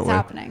 about in that it's way.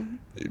 happening.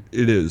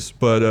 It is,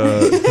 but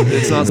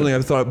it's not something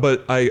I've thought.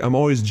 But I'm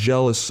always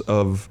jealous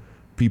of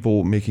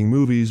people making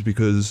movies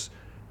because,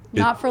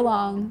 Not for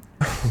long.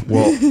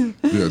 well,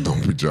 Yeah,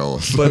 don't be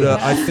jealous. but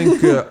I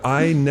think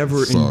I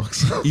never,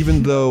 Sucks.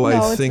 even though No,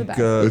 I it's think, the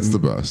best. it's the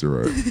best.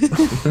 You're right.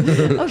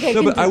 Okay.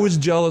 no, but I continue. was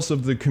jealous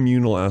of the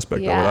communal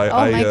aspect Yeah. of it.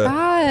 Oh my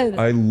God.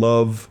 I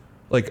love,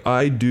 like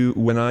I do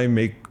when I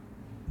make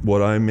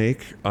what I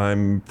make.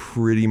 I'm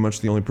pretty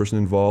much the only person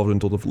involved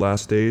until the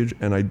last stage,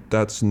 and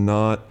that's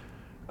not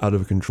out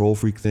of a control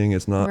freak thing.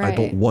 It's not. I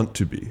don't Right. want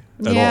to be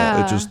at all.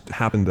 Yeah. It just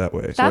happened that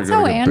way. That's I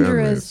how gotta get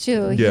Andrew bandmates. is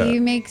too. Yeah. He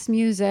makes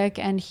music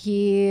and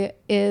he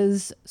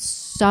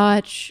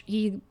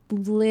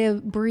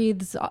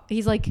breathes.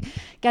 He's like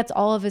gets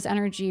all of his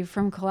energy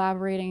from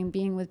collaborating and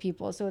being with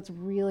people. So it's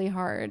really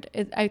hard.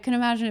 I can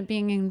imagine it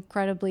being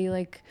incredibly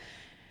like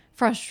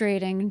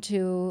frustrating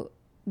to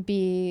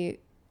be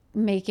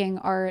making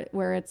art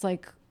where it's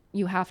like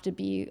you have to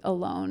be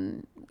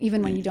alone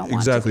even when you don't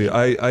want Exactly. to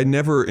be. I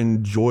never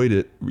enjoyed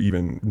it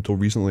even until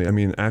recently. I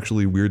mean,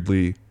 actually,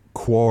 weirdly,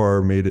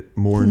 Quar made it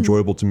more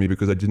enjoyable to me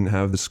because I didn't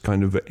have this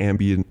kind of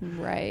ambient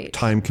Right.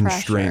 time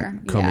constraint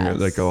Pressure. coming. Yes.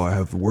 Like, oh, I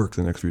have work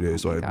the next few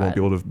days, so I won't God.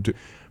 be able to do.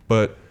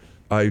 But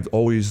I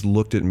always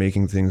looked at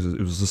making things. It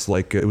was just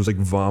like it was like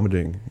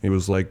vomiting. It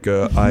was like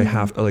I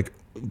have like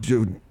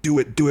do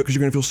it because you're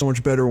gonna feel so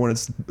much better when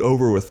it's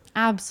over with.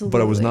 Absolutely.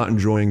 But I was not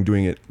enjoying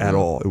doing it at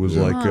all. It was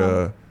Yeah.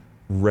 like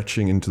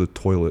retching into the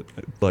toilet,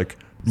 like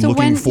So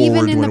looking when forward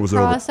even in when the it was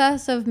over.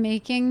 process of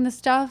making the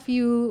stuff,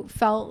 you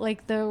felt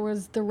like there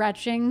was the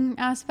retching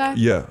aspect.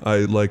 Yeah, I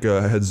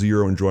had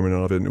zero enjoyment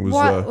out of it. And it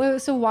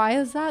was So why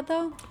is that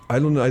though? I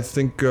don't know. I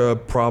think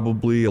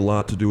probably a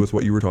lot to do with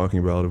what you were talking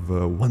about of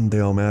one day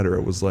I'll matter.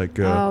 It was like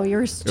Oh,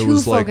 you're it too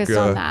was like focused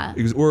on that.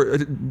 or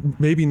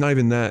maybe not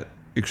even that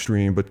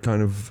extreme, but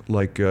kind of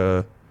like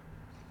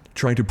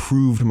trying to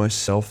prove to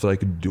myself that I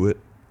could do it.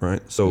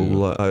 Right.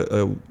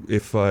 So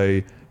if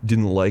I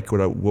didn't like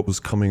what was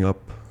coming up,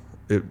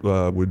 it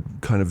would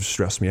kind of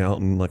stress me out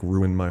and like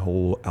ruin my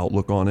whole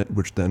outlook on it,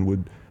 which then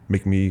would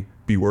make me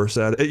be worse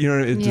at it. You know,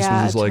 it just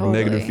Yeah, was this like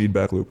negative totally.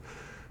 feedback loop.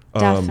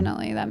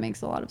 Definitely, that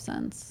makes a lot of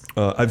sense.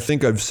 I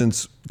think I've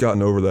since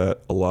gotten over that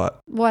a lot.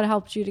 What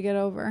helped you to get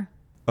over?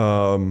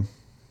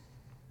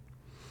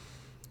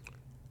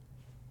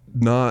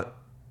 Not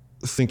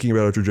thinking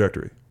about a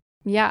trajectory.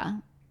 Yeah.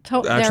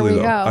 Actually, there we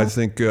though, go. I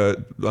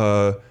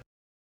think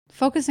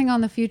Focusing on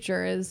the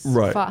future is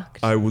right. fucked.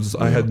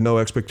 I had no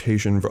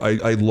expectation.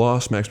 I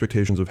lost my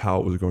expectations of how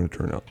it was going to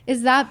turn out.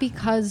 Is that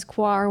because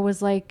Quar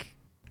was like,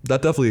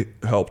 That definitely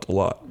helped a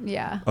lot.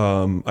 yeah.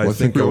 I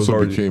think we I was also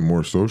already became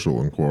more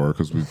social in Quar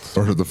because we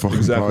started the fucking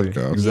Exactly.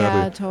 podcast.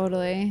 Exactly. Yeah,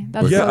 totally.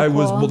 That's yeah, so I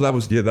was. cool. Well, that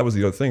was the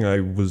other thing. I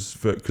was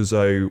because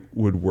I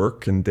would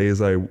work and days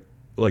I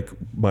like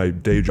my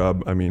day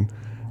job. I mean,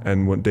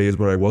 and when days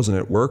when I wasn't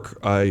at work,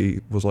 I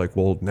was like,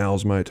 well,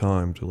 now's my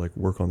time to like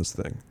work on this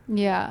thing.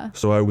 Yeah.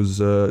 So I was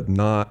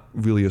not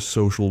really a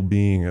social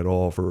being at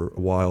all for a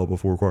while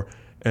before Quar,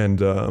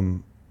 and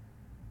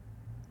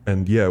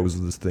yeah, it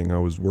was this thing I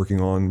was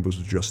working on was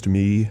just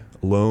me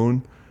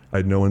alone. I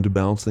had no one to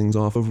bounce things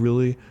off of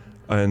really,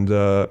 and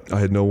I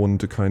had no one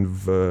to kind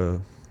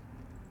of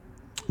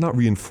not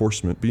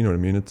reinforcement, but you know what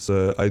I mean. It's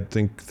I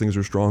think things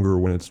are stronger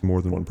when it's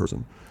more than one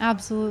person.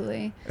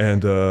 Absolutely.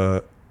 And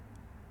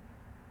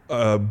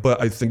but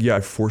I think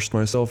I forced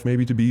myself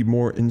maybe to be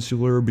more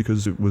insular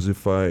because it was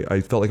if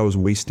I felt like I was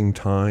wasting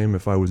time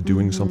if I was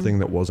doing something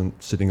that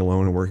wasn't sitting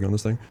alone and working on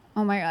this thing.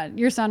 Oh my God,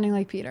 you're sounding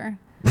like Peter.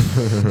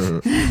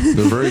 They're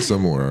very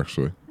similar,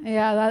 actually.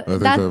 Yeah, I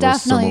think that they have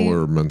definitely. a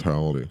similar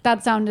mentality.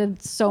 That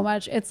sounded so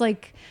much. It's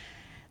like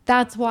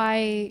that's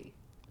why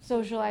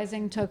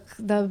socializing took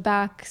the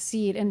back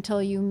seat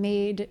until you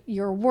made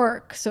your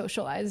work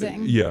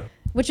socializing. Yeah.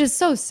 Which is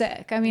so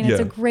sick. I mean, it's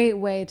a Yeah. great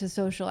way to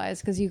socialize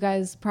because you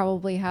guys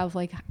probably have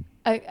like,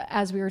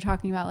 as we were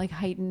talking about, like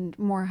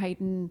more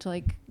heightened,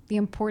 like the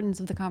importance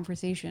of the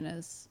conversation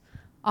is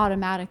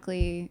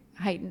automatically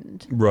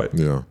heightened. Right.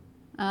 Yeah.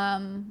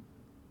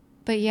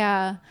 But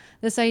yeah,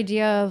 this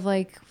idea of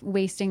like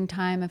wasting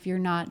time if you're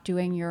not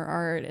doing your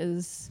art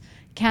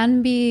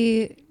can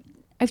be,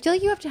 I feel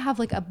like you have to have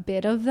like a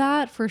bit of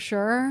that for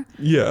sure.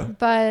 Yeah.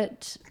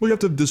 But Well, you have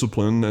to have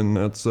discipline, and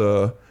that's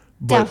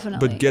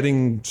Definitely. But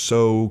getting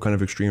so kind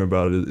of extreme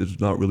about it is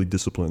not really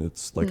discipline.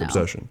 It's like No.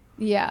 obsession.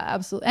 yeah,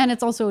 absolutely. And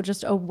it's also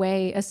just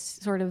a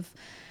sort of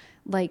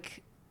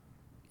like,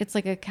 it's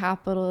like a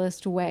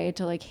capitalist way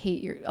to like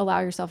allow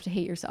yourself to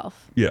hate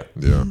yourself. Yeah.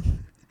 Yeah.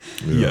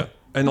 Yeah.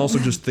 And also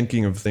just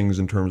thinking of things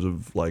in terms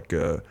of like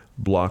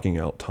blocking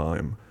out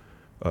time.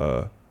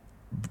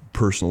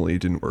 Personally,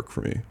 it didn't work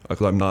for me.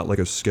 Because I'm not like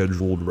a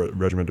scheduled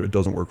regiment. It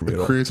doesn't work for me It at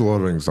all. creates a lot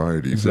of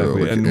anxiety. Exactly.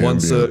 Too, like And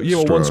once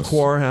ambient once stress.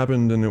 Quar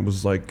happened and it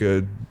was like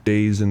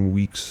days and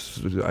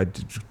weeks,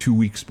 2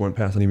 weeks went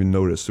past and even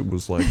noticed. It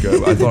was like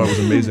I thought it was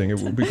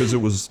amazing because it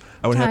was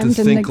I would have Time to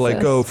didn't think like,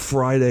 exist. oh,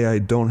 Friday I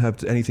don't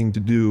have anything to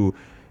do,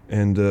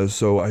 and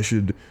so I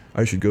should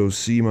go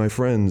see my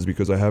friends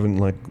because I haven't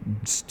like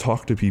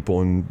talked to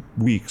people in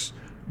weeks.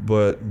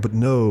 But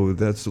no,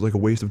 that's like a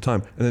waste of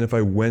time. And then if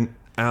I went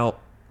out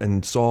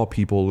and saw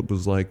people, it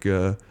was like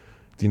the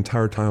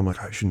entire time I'm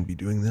like, I shouldn't be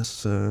doing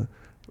this. And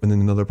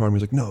then another part of me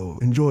was like, no,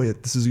 enjoy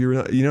it. This is you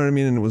know what I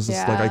mean? And it was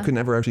just like I couldn't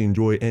ever actually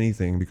enjoy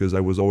anything because I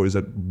was always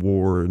at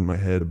war in my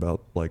head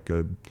about like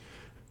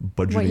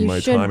budgeting my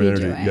time and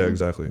energy. Doing. Yeah,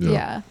 exactly.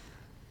 Yeah,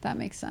 that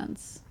makes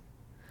sense.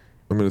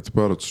 I mean, it's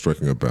about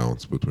striking a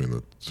balance between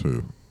the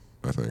two.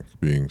 I think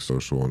being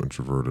social and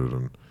introverted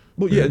and.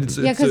 Well, yeah,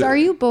 Because are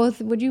you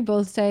both? Would you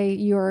both say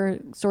you're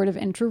sort of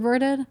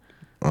introverted?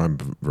 I'm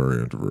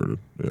very introverted.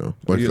 Yeah,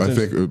 like Yeah, I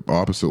think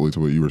oppositely to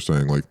what you were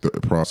saying, like the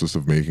process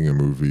of making a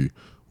movie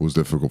was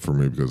difficult for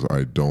me because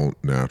I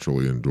don't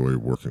naturally enjoy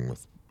working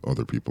with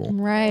other people.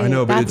 Right. I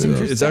know, but That's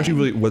it's actually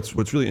really what's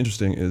really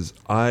interesting is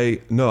I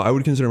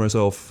would consider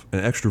myself an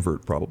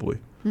extrovert probably,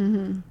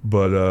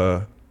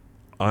 but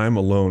I'm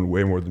alone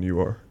way more than you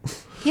are.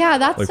 Yeah,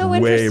 that's like so way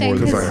interesting. more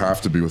than Because I 'cause-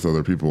 have to be with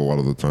other people a lot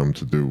of the time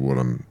to do what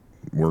I'm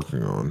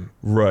working on.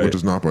 Right. Which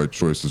is not by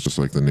choice. It's just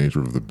like the nature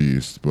of the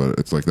beast. But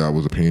it's like that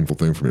was a painful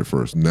thing for me at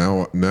first.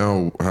 Now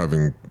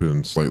having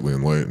been slightly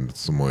enlightened,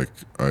 it's like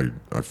I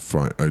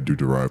do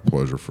derive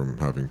pleasure from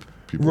having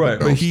people. to Right,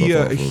 but bounce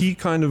stuff off of. he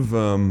kind of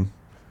ion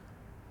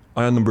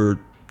number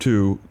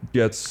 2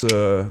 gets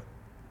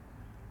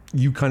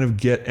you kind of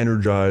get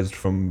energized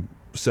from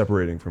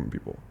separating from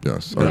people.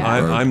 Yes. And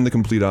Yeah. I'm the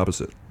complete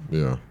opposite.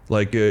 Yeah.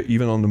 Like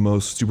even on the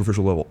most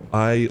superficial level,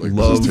 I Like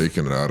love this is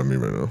taking it out of me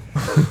right now.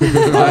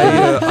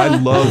 I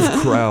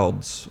love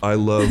crowds. I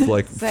love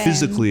like Same.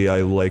 physically.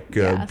 I like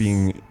Yes.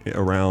 being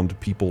around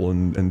people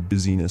and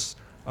busyness.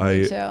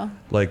 Me too.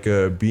 Like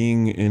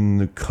being in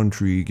the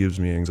country gives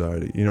me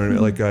anxiety. You know what I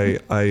mean? Like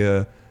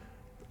I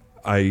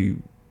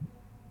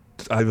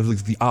have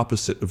like the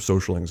opposite of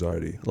social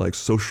anxiety. Like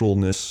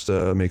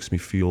socialness makes me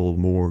feel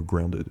more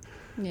grounded.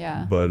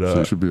 Yeah. But So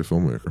you should be a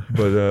filmmaker.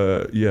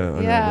 but yeah,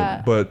 I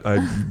Yeah.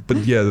 know, but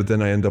yeah,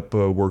 then I end up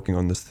working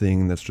on this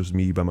thing that's just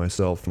me by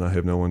myself, and I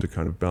have no one to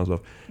kind of bounce off.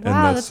 And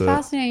Wow, that's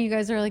fascinating. You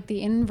guys are like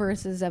the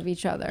inverses of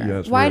each other. Yeah,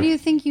 it's Why weird. do you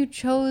think you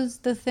chose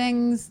the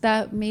things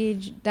that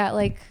made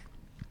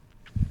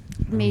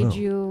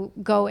you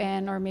go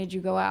in or made you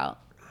go out?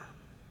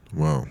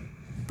 Wow.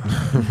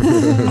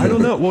 I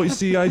don't know. Well, you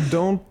see, I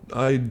don't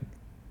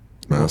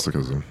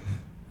Masochism.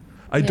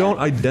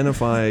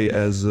 identify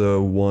as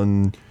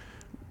one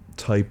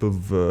type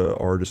of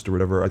artist or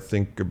whatever. I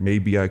think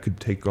maybe I could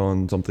take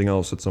on something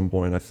else at some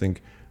point. I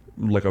think,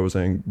 like I was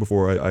saying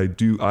before,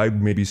 I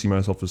maybe see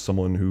myself as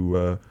someone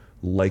who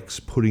likes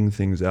putting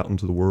things out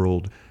into the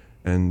world,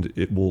 and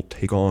it will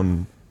take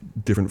on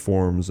different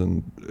forms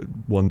and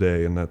one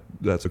day, and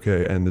that's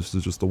okay. And this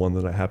is just the one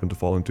that I happen to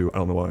fall into. I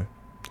don't know why.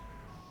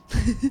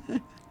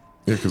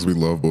 Yeah, because we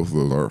love both of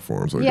those art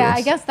forms.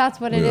 I guess that's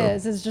what it Yeah.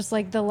 is. It's just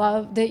like the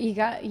love that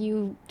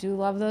you do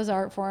love those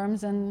art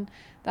forms, and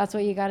that's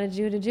what you got to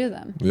do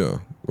them. Yeah.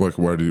 Like,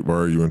 why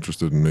are you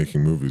interested in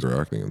making movies or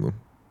acting in them?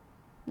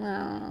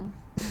 Oh.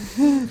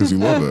 Because you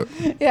love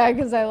it. Yeah,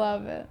 because I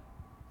love it.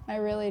 I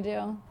really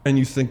do. And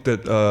you think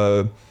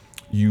that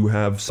you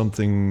have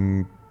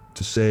something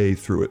to say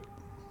through it,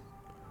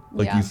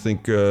 like Yeah. you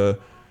think,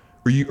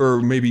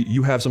 or maybe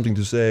you have something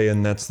to say,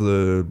 and that's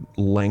the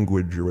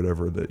language or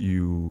whatever that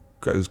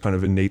is kind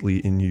of innately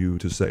in you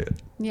to say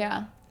it.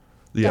 Yeah.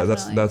 Yeah,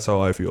 Definitely. that's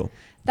how I feel.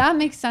 That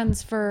makes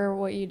sense for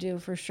what you do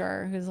for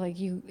sure. Because like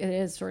it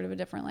is sort of a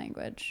different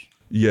language.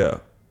 Yeah,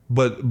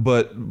 but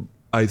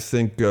I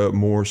think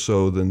more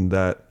so than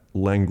that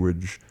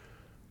language,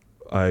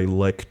 I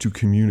like to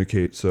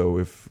communicate. So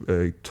if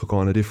I took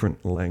on a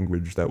different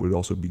language, that would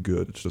also be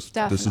good. It's just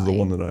Definitely. this is the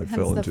one that I Hence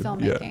fell the into.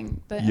 filmmaking,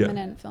 the Yeah.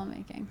 imminent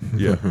filmmaking.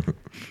 Yeah,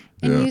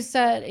 And Yeah. you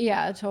said,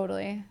 yeah,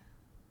 totally.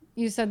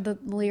 You said the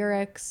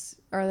lyrics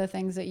are the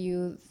things that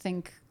you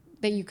think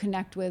that you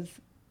connect with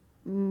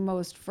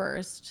most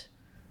first.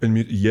 and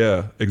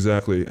yeah,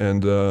 exactly.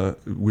 And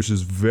which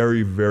is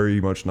very, very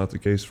much not the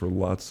case for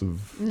lots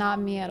of Not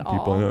me at people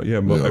all. I know.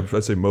 Yeah, Yeah.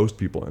 I'd say most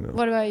people I know.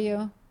 What about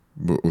you?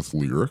 But with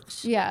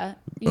lyrics, Yeah.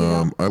 You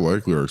don't. I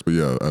like lyrics, but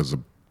yeah, as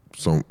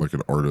like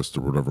an artist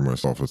or whatever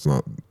myself, it's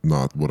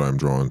not what I'm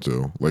drawn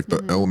to. Like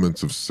the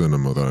elements of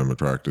cinema that I'm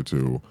attracted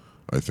to,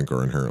 I think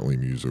are inherently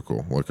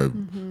musical. Like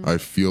I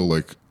feel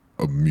like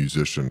a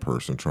musician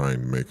person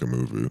trying to make a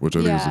movie, which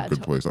I think is Yeah, a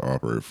good place to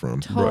operate from.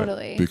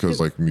 Totally. Because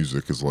like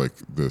music is like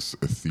this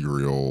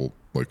ethereal,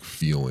 like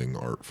feeling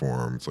art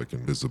form. It's like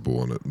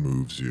invisible and it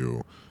moves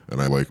you.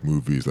 And I like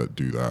movies that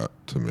do that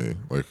to me.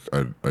 Like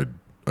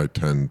I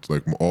tend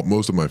like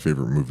most of my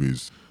favorite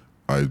movies,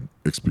 I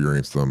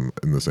experience them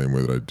in the same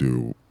way that I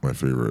do my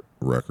favorite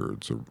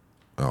records or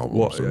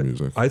albums or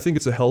music. I think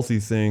it's a healthy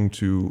thing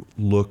to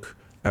look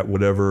at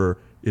whatever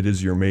it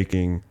is you're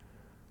making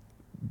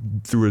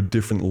through a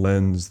different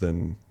lens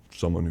than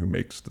someone who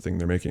makes the thing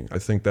they're making. I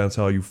think that's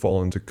how you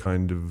fall into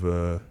kind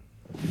of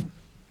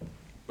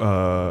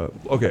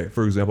okay,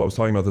 for example, I was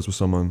talking about this with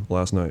someone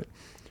last night.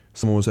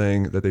 Someone was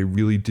saying that they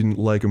really didn't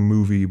like a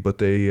movie, but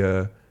they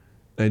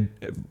and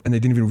they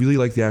didn't even really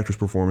like the actors'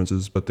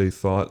 performances, but they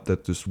thought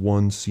that this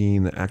one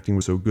scene, the acting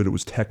was so good, it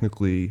was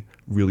technically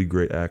really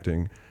great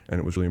acting, and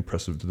it was really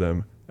impressive to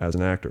them as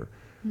an actor.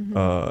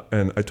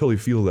 And I totally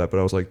feel that, but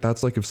I was like,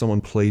 that's like if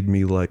someone played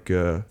me like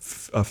a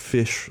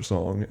Fish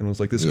song, and it was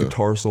like, this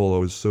guitar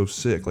solo is so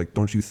sick. Like,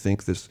 don't you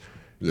think this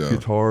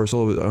guitar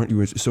solo, aren't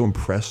you so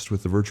impressed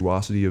with the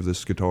virtuosity of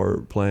this guitar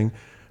playing?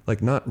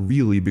 Like, not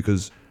really,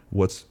 because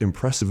what's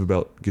impressive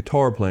about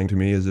guitar playing to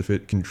me is if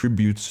it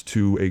contributes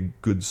to a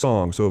good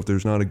song. So if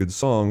there's not a good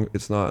song,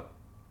 it's not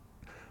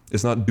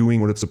doing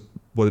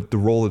what the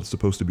role that it's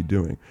supposed to be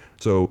doing.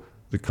 So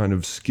the kind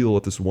of skill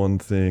at this one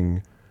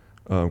thing,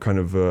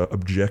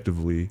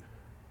 objectively,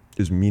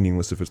 is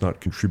meaningless if it's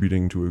not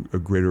contributing to a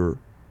greater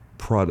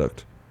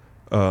product,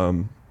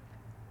 end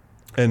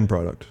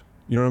product.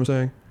 You know what I'm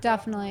saying?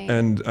 Definitely.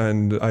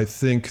 And I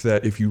think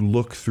that if you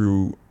look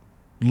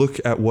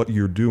at what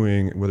you're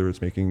doing, whether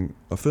it's making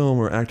a film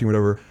or acting,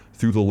 whatever,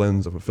 through the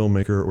lens of a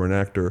filmmaker or an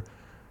actor,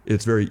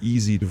 it's very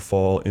easy to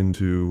fall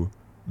into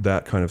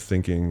that kind of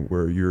thinking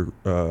where you're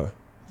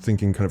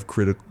thinking kind of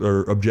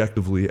or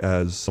objectively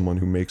as someone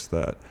who makes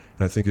that.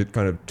 And I think it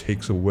kind of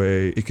takes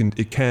away, it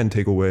can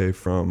take away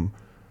from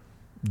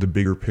the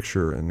bigger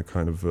picture and the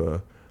kind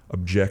of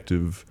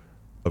objective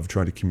of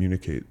trying to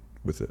communicate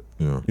with it.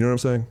 Yeah. You know what I'm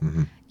saying?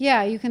 Mm-hmm.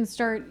 Yeah, you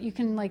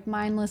can like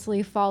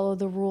mindlessly follow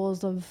the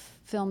rules of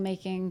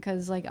filmmaking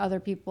because like other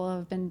people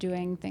have been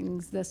doing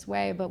things this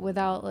way, but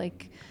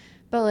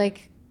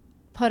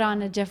put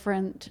on a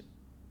different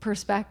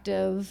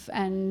perspective,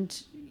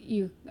 and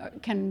you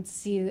can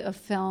see a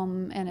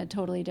film in a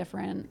totally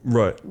different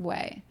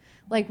way.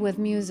 Like with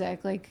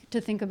music, like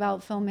to think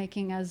about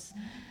filmmaking as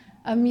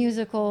a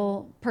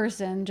musical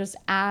person just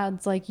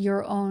adds like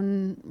your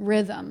own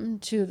rhythm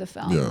to the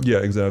film. Yeah,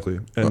 exactly.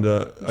 And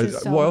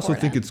I also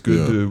think it's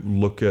good to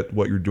look at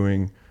what you're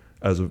doing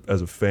as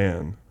a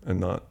fan and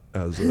not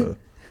as a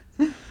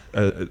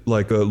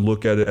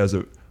look at it as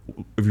if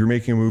you're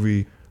making a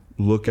movie,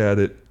 look at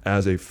it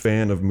as a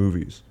fan of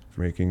movies. If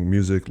you're making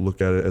music,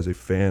 look at it as a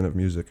fan of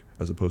music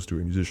as opposed to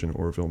a musician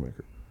or a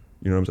filmmaker.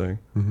 You know what I'm saying?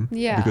 Mm-hmm.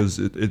 Yeah. Because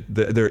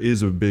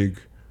there's a big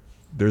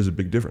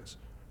difference.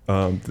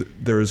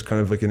 There is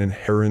kind of like an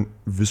inherent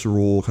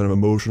visceral kind of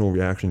emotional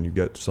reaction you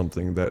get to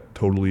something that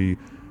totally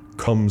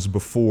comes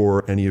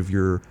before any of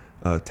your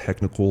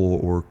technical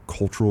or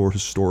cultural or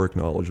historic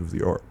knowledge of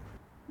the art.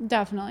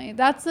 Definitely.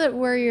 That's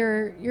where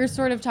you're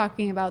sort of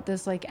talking about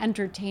this like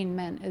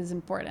entertainment is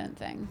important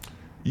thing.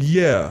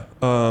 Yeah.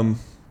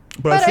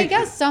 But I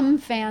guess some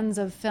fans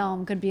of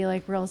film could be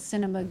like real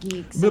cinema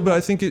geeks. But I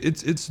think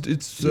it's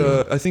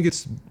I think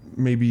it's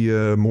maybe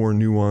more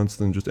nuanced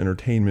than just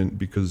entertainment,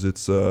 because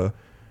it's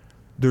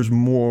there's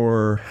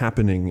more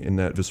happening in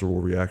that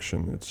visceral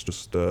reaction. It's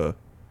just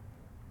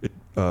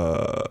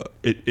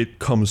it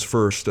comes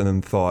first and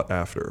then thought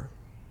after,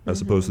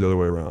 as opposed to the other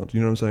way around.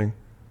 You know what I'm saying?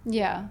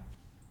 Yeah.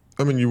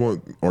 I mean, you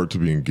want art to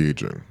be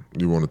engaging.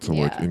 You want it to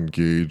like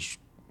engage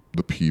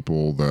the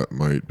people that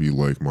might be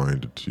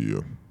like-minded to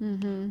you.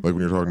 Mm-hmm. Like when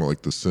you're talking about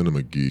like the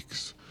cinema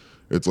geeks,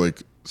 it's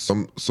like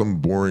some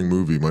boring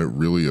movie might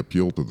really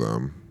appeal to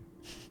them,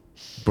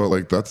 but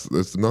like that's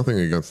nothing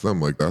against them.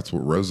 Like that's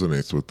what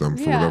resonates with them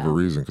for whatever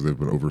reason, because they've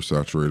been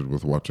oversaturated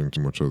with watching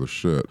too much other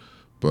shit.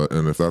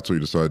 And if that's what you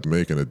decide to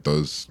make and it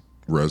does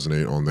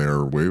resonate on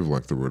their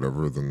wavelength or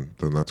whatever, then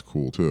that's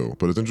cool too.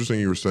 But it's interesting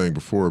you were saying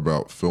before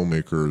about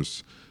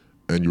filmmakers,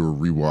 and you were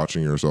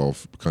rewatching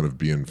yourself kind of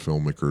be in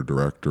filmmaker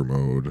director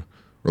mode,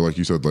 or like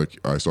you said, like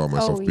I saw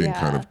myself being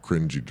kind of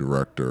cringy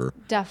director.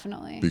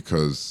 Definitely.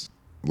 Because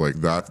like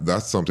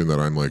that's something that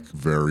I'm like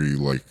very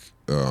like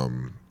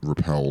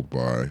repelled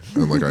by,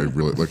 and like I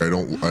really like I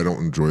don't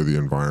enjoy the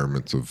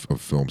environments of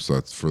film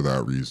sets for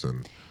that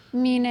reason.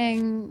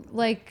 Meaning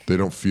like they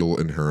don't feel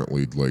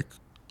inherently like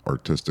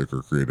artistic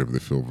or creative. They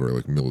feel very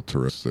like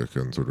militaristic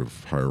and sort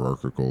of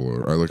hierarchical.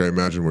 Or I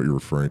imagine what you're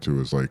referring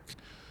to is like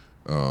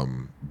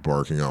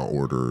barking out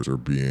orders or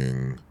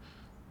being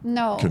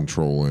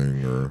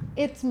controlling, or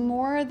it's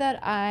more that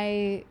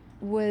I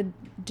would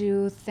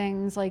do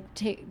things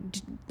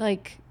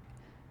like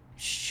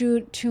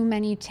shoot too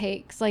many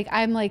takes. Like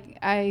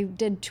I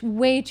did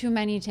way too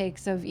many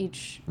takes of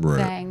each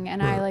thing,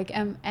 and I like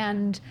am,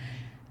 and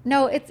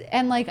No,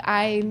 and like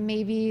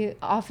maybe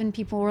often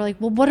people were like,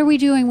 well, what are we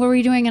doing? What are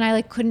we doing? And I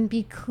like couldn't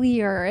be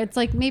clear. It's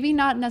like maybe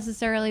not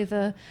necessarily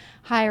the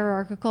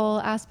hierarchical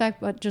aspect,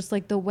 but just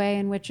like the way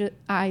in which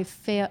I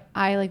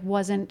like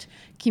wasn't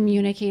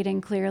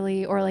communicating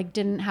clearly or like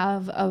didn't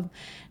have a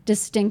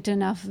distinct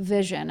enough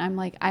vision.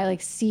 I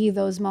like see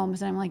those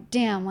moments and I'm like,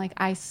 damn, like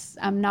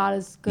I'm not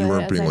as good You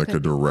weren't as being I like could. a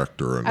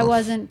director enough. I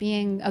wasn't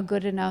being a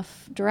good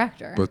enough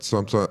director. But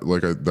sometimes,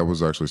 like that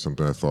was actually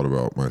something I thought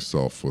about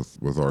myself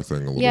with our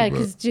thing a little Yeah, bit.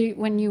 because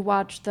when you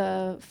watch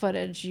the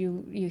footage,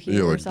 you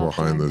hear Like yourself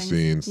behind doing the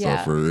things. scenes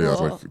stuff. Or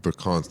Well, like the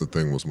constant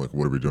thing was like,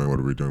 what are we doing? What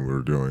are we doing? What are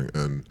we doing?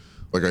 And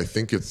like I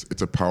think it's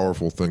a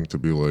powerful thing to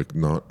be like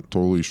not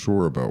totally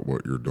sure about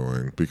what you're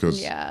doing,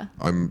 because Yeah.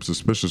 I'm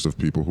suspicious of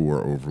people who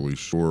are overly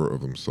sure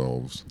of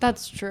themselves.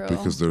 That's true.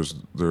 Because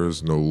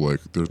there's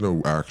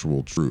no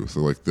actual truth.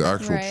 So, like the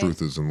actual Right.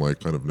 truth is in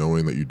like kind of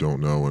knowing that you don't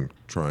know and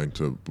trying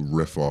to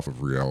riff off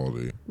of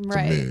reality.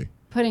 Right. To me,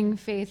 Putting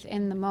faith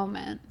in the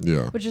moment.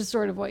 Yeah. Which is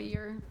sort of what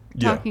you're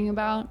Yeah. talking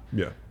about.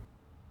 Yeah.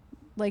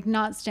 Like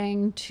not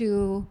staying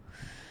too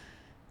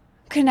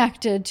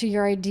connected to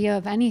your idea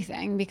of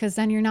anything, because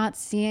then you're not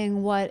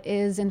seeing what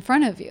is in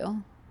front of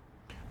you.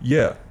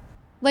 Yeah.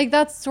 Like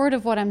that's sort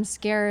of what I'm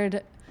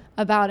scared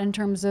about in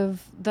terms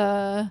of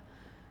the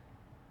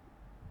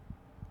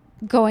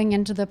going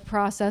into the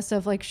process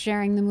of like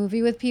sharing the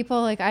movie with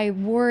people. Like I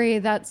worry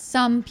that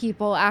some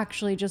people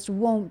actually just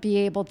won't be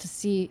able to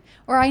see,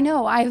 or I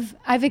know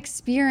I've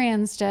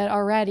experienced it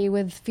already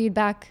with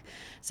feedback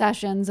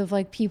sessions of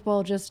like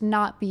people just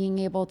not being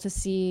able to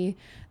see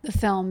the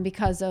film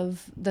because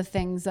of the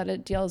things that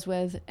it deals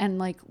with and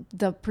like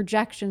the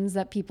projections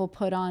that people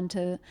put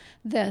onto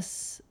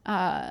this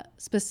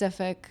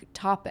specific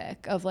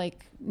topic of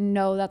like,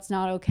 no, that's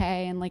not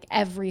okay, and like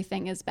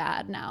everything is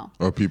bad now.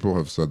 oh, people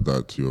have said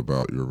that to you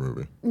about your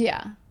movie.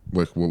 Yeah.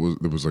 Like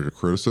there was like a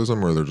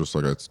criticism, or they're just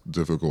like, it's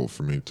difficult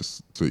for me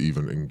to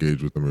even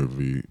engage with the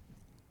movie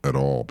at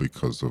all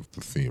because of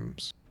the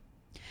themes.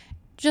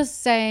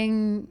 Just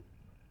saying,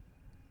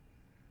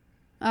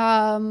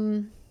 I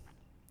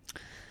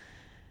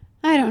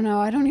don't know.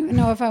 I don't even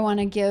know if I want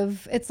to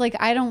give. It's like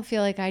I don't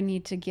feel like I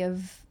need to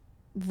give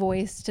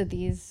voice to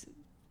these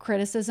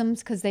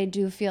criticisms because they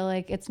do feel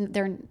like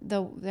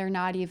they're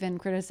not even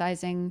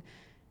criticizing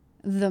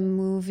the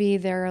movie.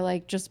 They're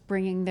like just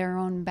bringing their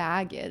own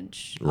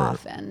baggage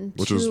often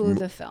Which to is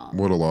the film.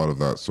 what a lot of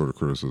that sort of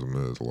criticism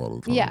is a lot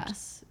of the times.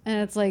 Yes,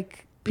 and it's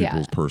like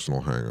People's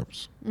personal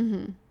hangups.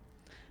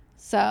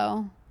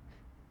 So,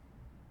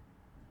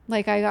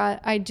 like I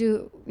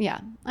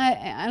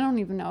don't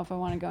even know if I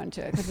want to go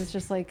into it because it's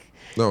just like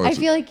No, I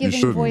feel like you giving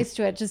shouldn't. voice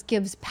to it just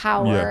gives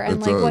power, Yeah,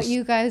 and it like what does.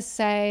 you guys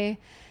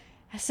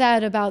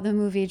said about the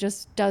movie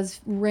just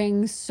does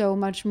ring so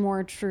much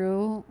more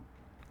true.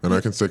 And I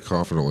can say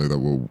confidently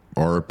that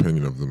our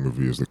opinion of the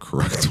movie is the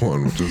correct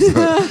one, which is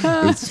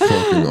that it's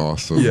fucking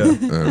awesome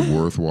and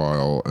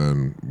worthwhile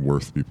and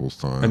worth people's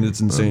time. And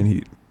it's insane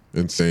heat.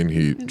 Insane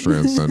Heat,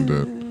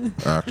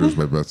 Transcendent, Actors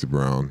by Betsey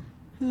Brown.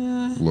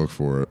 Look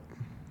for it.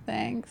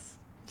 Thanks.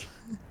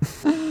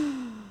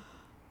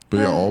 But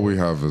yeah, all we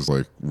have is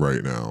like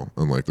right now,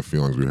 and like the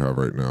feelings we have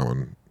right now,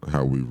 and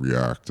how we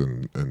react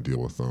and deal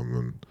with them,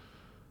 and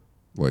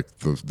like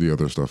the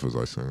other stuff is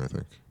icing, I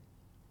think.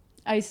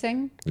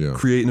 Icing. Yeah.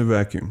 Create in a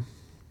vacuum.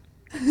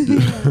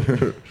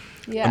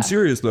 Yeah. I'm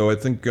serious though. I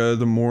think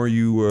the more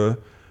you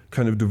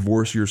kind of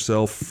divorce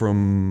yourself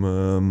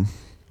from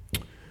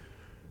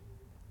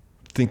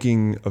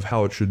thinking of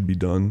how it should be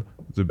done,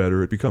 the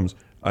better it becomes.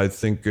 I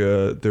think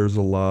there's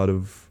a lot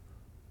of.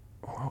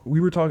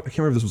 We were talking. I can't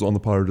remember if this was on the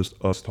pod or just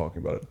us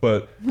talking about it,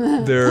 but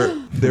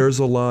there's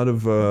a lot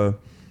of.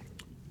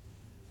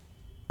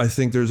 I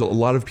think there's a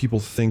lot of people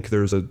think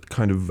there's a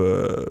kind of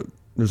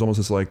there's almost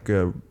this like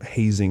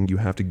hazing you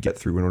have to get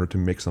through in order to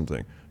make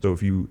something. So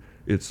if you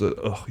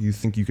you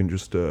think you can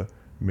just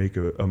make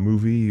a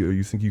movie, or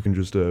you think you can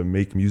just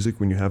make music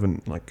when you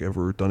haven't like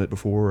ever done it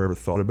before or ever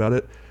thought about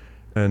it.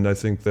 And I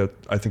think that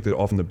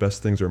often the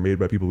best things are made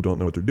by people who don't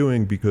know what they're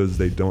doing because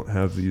they don't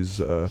have these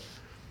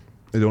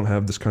they don't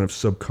have this kind of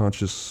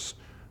subconscious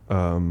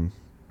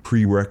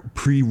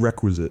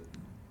prerequisite.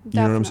 You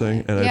know what I'm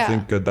saying? And Yeah. I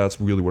think that's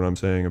really what I'm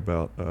saying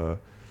about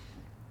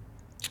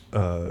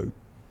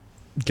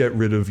get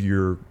rid of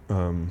your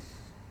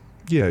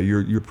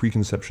your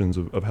preconceptions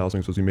of how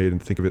something's supposed to be made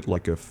and think of it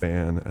like a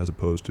fan as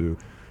opposed to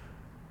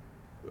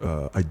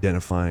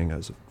identifying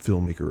as a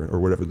filmmaker or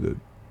whatever the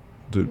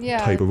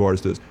type of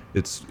artist is.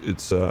 It's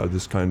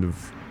this kind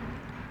of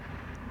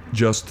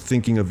just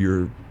thinking of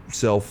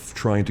yourself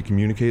trying to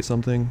communicate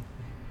something,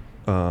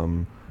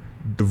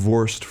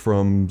 divorced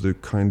from the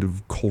kind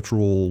of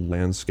cultural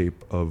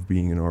landscape of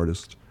being an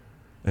artist,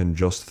 and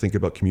just think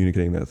about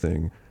communicating that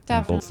thing.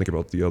 And don't think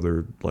about the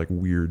other like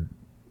weird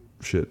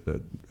shit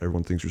that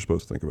everyone thinks you're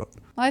supposed to think about.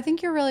 Well, I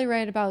think you're really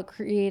right about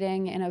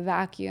creating in a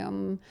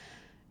vacuum,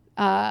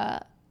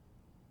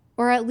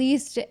 or at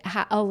least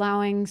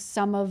allowing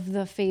some of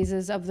the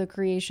phases of the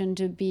creation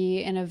to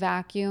be in a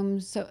vacuum,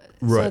 so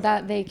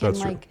that they can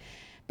That's true. like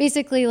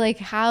basically like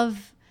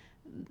have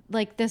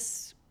like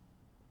this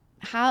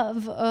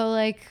have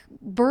like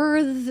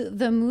birth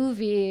the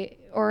movie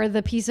or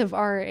the piece of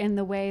art in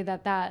the way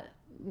that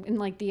in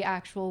like the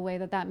actual way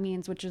that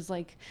means, which is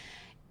like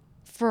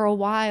for a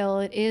while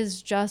it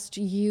is just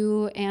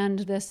you and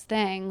this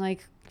thing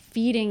like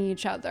feeding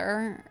each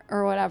other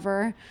or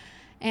whatever.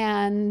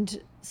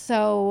 And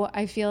so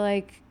I feel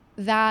like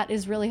that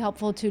is really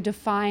helpful to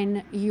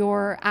define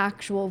your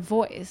actual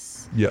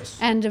voice. Yes.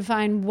 And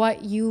define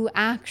what you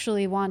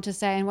actually want to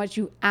say and what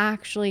you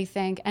actually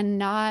think, and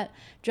not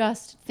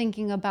just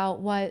thinking about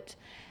what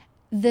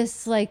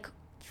this like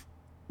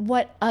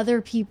what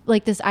other people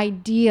like this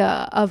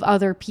idea of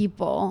other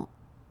people,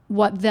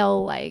 what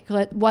they'll like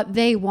what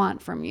they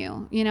want from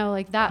you, you know,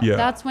 like that. Yeah.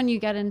 That's when you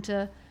get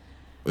into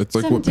It's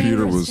like some what Peter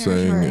dangerous was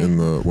saying territory. in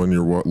the when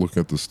you're looking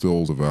at the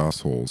stills of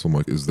assholes. I'm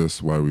like, is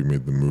this why we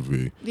made the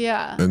movie?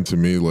 Yeah. And to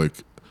me, like,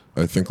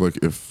 I think like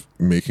if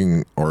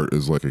making art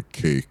is like a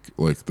cake,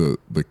 like the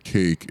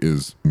cake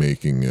is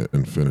making it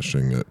and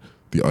finishing it.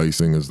 The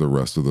icing is the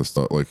rest of the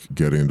stuff, like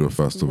getting into a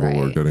festival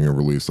or Right. getting a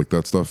release. Like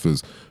that stuff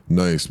is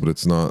nice, but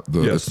it's not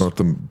the Yes.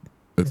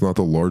 it's not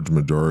the large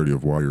majority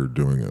of why you're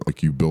doing it.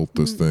 Like you built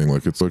this thing.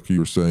 Like it's like you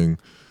were saying,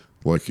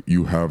 like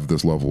you have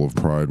this level of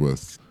pride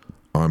with,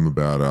 I'm a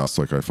badass.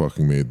 Like I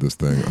fucking made this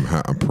thing.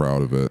 I'm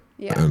proud of it,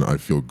 Yeah. and I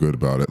feel good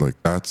about it. Like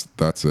that's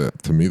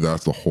it. To me,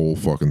 that's the whole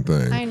fucking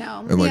thing. I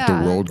know. And like Yeah.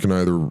 the world can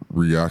either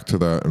react to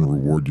that and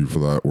reward you for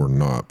that or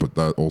not. But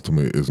that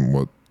ultimately isn't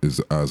what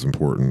is as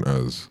important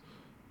as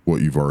what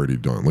you've already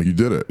done. Like you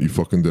did it. You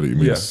fucking did it. You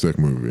made Yeah. a sick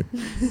movie.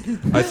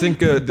 I think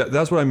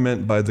that's what I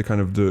meant by the kind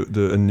of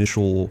the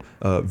initial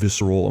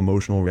visceral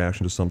emotional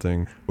reaction to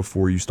something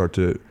before you start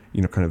to,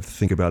 you know, kind of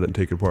think about it and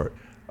take it apart.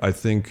 I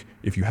think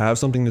if you have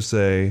something to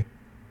say,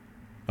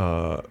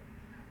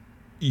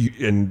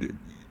 and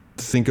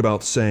think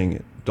about saying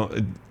it.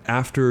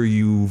 After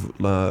you've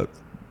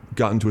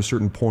gotten to a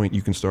certain point,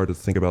 you can start to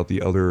think about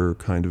the other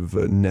kind of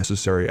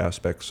necessary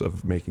aspects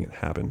of making it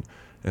happen,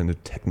 and the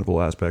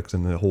technical aspects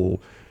and the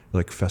whole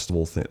like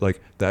festival thing.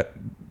 Like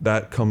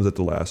that comes at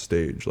the last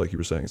stage, like you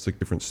were saying. It's like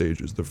different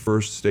stages. The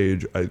first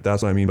stage,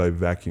 that's what I mean by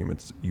vacuum.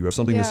 It's you have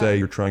something to Yeah. say,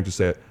 you're trying to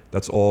say it.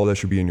 That's all that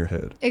should be in your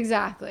head.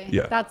 Exactly.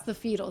 Yeah. That's the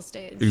fetal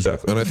stage.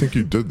 Exactly. And I think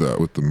you did that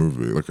with the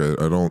movie. Like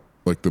I don't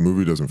like the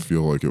movie doesn't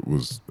feel like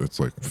it's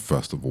like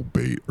festival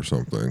bait or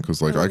something.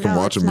 Because like Oh, I can no,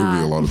 watch a it's movie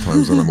not. a lot of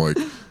times and I'm like,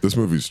 this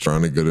movie's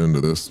trying to get into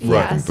this fucking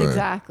Yes, thing.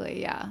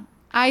 exactly. Yeah.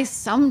 I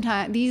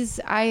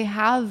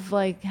have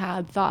like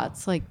had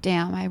thoughts like,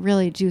 damn, I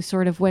really do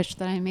sort of wish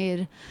that I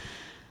made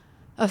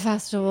a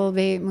festival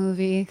bait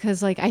movie,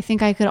 because like I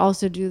think I could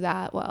also do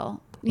that well.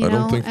 You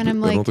know? And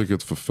I'm I like, don't think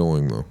it's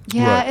fulfilling though.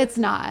 yeah, Right. it's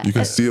not. You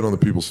can see it on the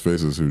people's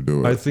faces who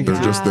do it. I think they're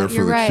it's- just there for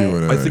you're the right.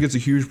 Q&A. I think it's a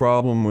huge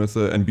problem with,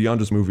 and beyond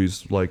just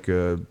movies, like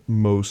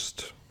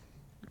most.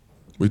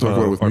 We talk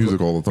about it with are- music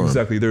all the time.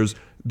 Exactly.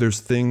 There's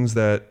things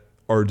that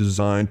are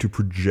designed to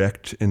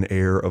project an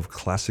air of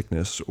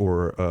classicness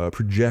or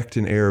project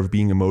an air of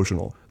being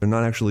emotional. They're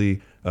not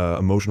actually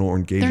emotional or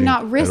engaging. They're not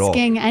at all.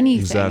 risking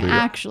anything, Exactly.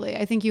 actually.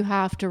 I think you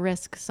have to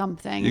risk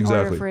something in order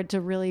Exactly. for it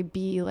to really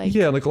be like,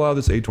 Yeah, like a lot of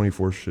this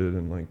A24 shit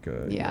and like.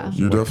 Yeah.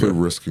 You're like, definitely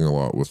risking a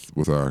lot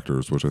with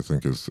actors, which I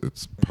think is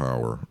its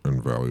power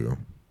and value.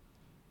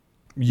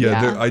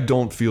 Yeah, Yeah. I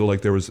don't feel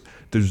like there's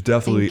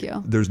definitely, Thank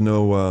you. there's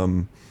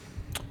no,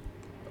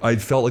 I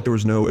felt like there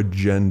was no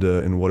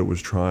agenda in what it was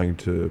trying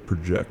to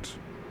project.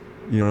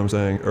 You know what I'm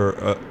saying?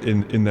 Or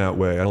in that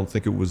way, I don't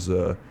think it was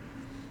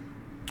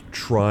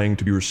trying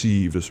to be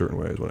received a certain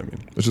way is what I mean.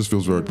 It just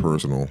feels very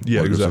personal.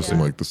 Yeah, like, It's just, exactly.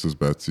 I'm like, this is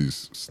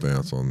Betsy's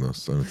stance on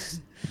this, and it's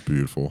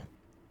beautiful.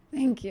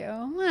 thank you.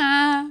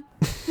 Ah.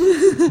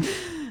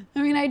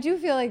 I mean, I do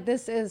feel like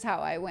this is how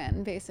I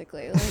win,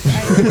 basically. Like,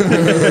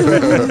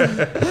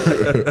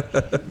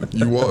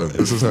 You won.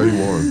 This is how you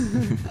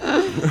won.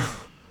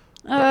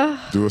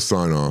 Do a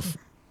sign off.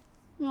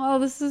 well,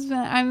 this has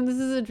been. This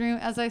is a dream.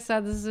 As I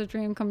said, this is a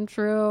dream come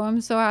true.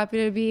 I'm so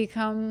happy to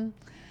become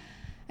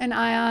an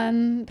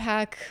Ion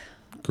Pack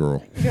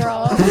Girl.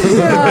 girl.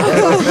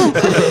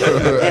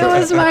 It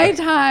was my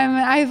time.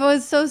 I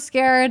was so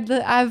scared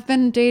that I've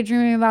been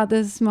daydreaming about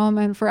this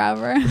moment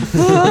forever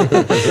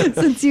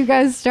since you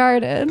guys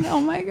started. Oh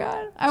my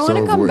god, I want to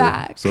have come we.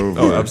 back. So have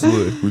Oh, we.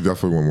 absolutely. We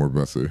definitely want more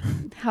Betsy.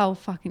 Hell,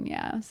 fucking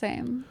yeah,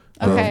 same.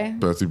 Okay,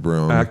 Betsy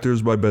Brown.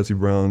 Actors by Betsy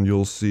Brown.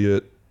 You'll see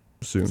it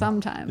soon.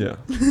 sometime. Yeah.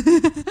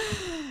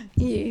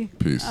 Yeah.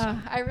 Peace.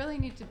 I really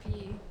need to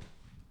pee.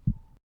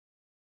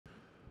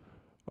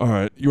 All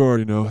right, you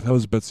already know that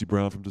was Betsy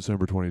Brown from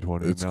December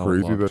 2020. It's now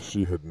crazy unlocked. that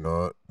she had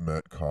not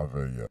met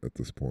Kaveh yet at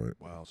this point.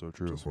 Wow, so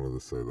true, Just wanted to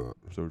say that.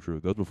 so true.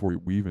 That was before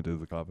we even did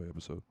the Kaveh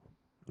episode.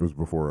 It was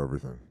before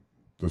everything.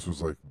 This was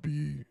like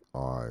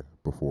BI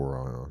before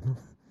Ion.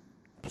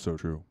 So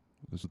true.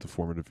 This is the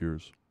formative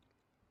years.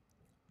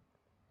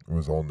 It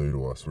was all new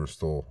to us. We're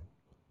still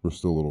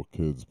little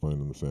kids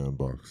playing in the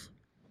sandbox.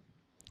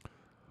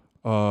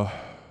 All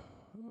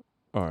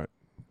right.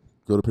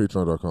 Go to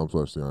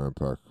patreon.com/the Iron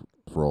Pack.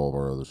 for all of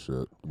our other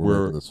shit.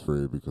 We're making this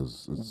free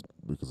because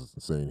it's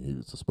insane heat.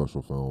 It's a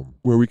special film.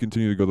 Where we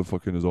continue to go the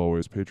fuck in as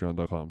always,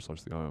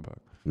 patreon.com/the Ion Pack.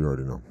 You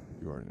already know.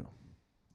 You already know.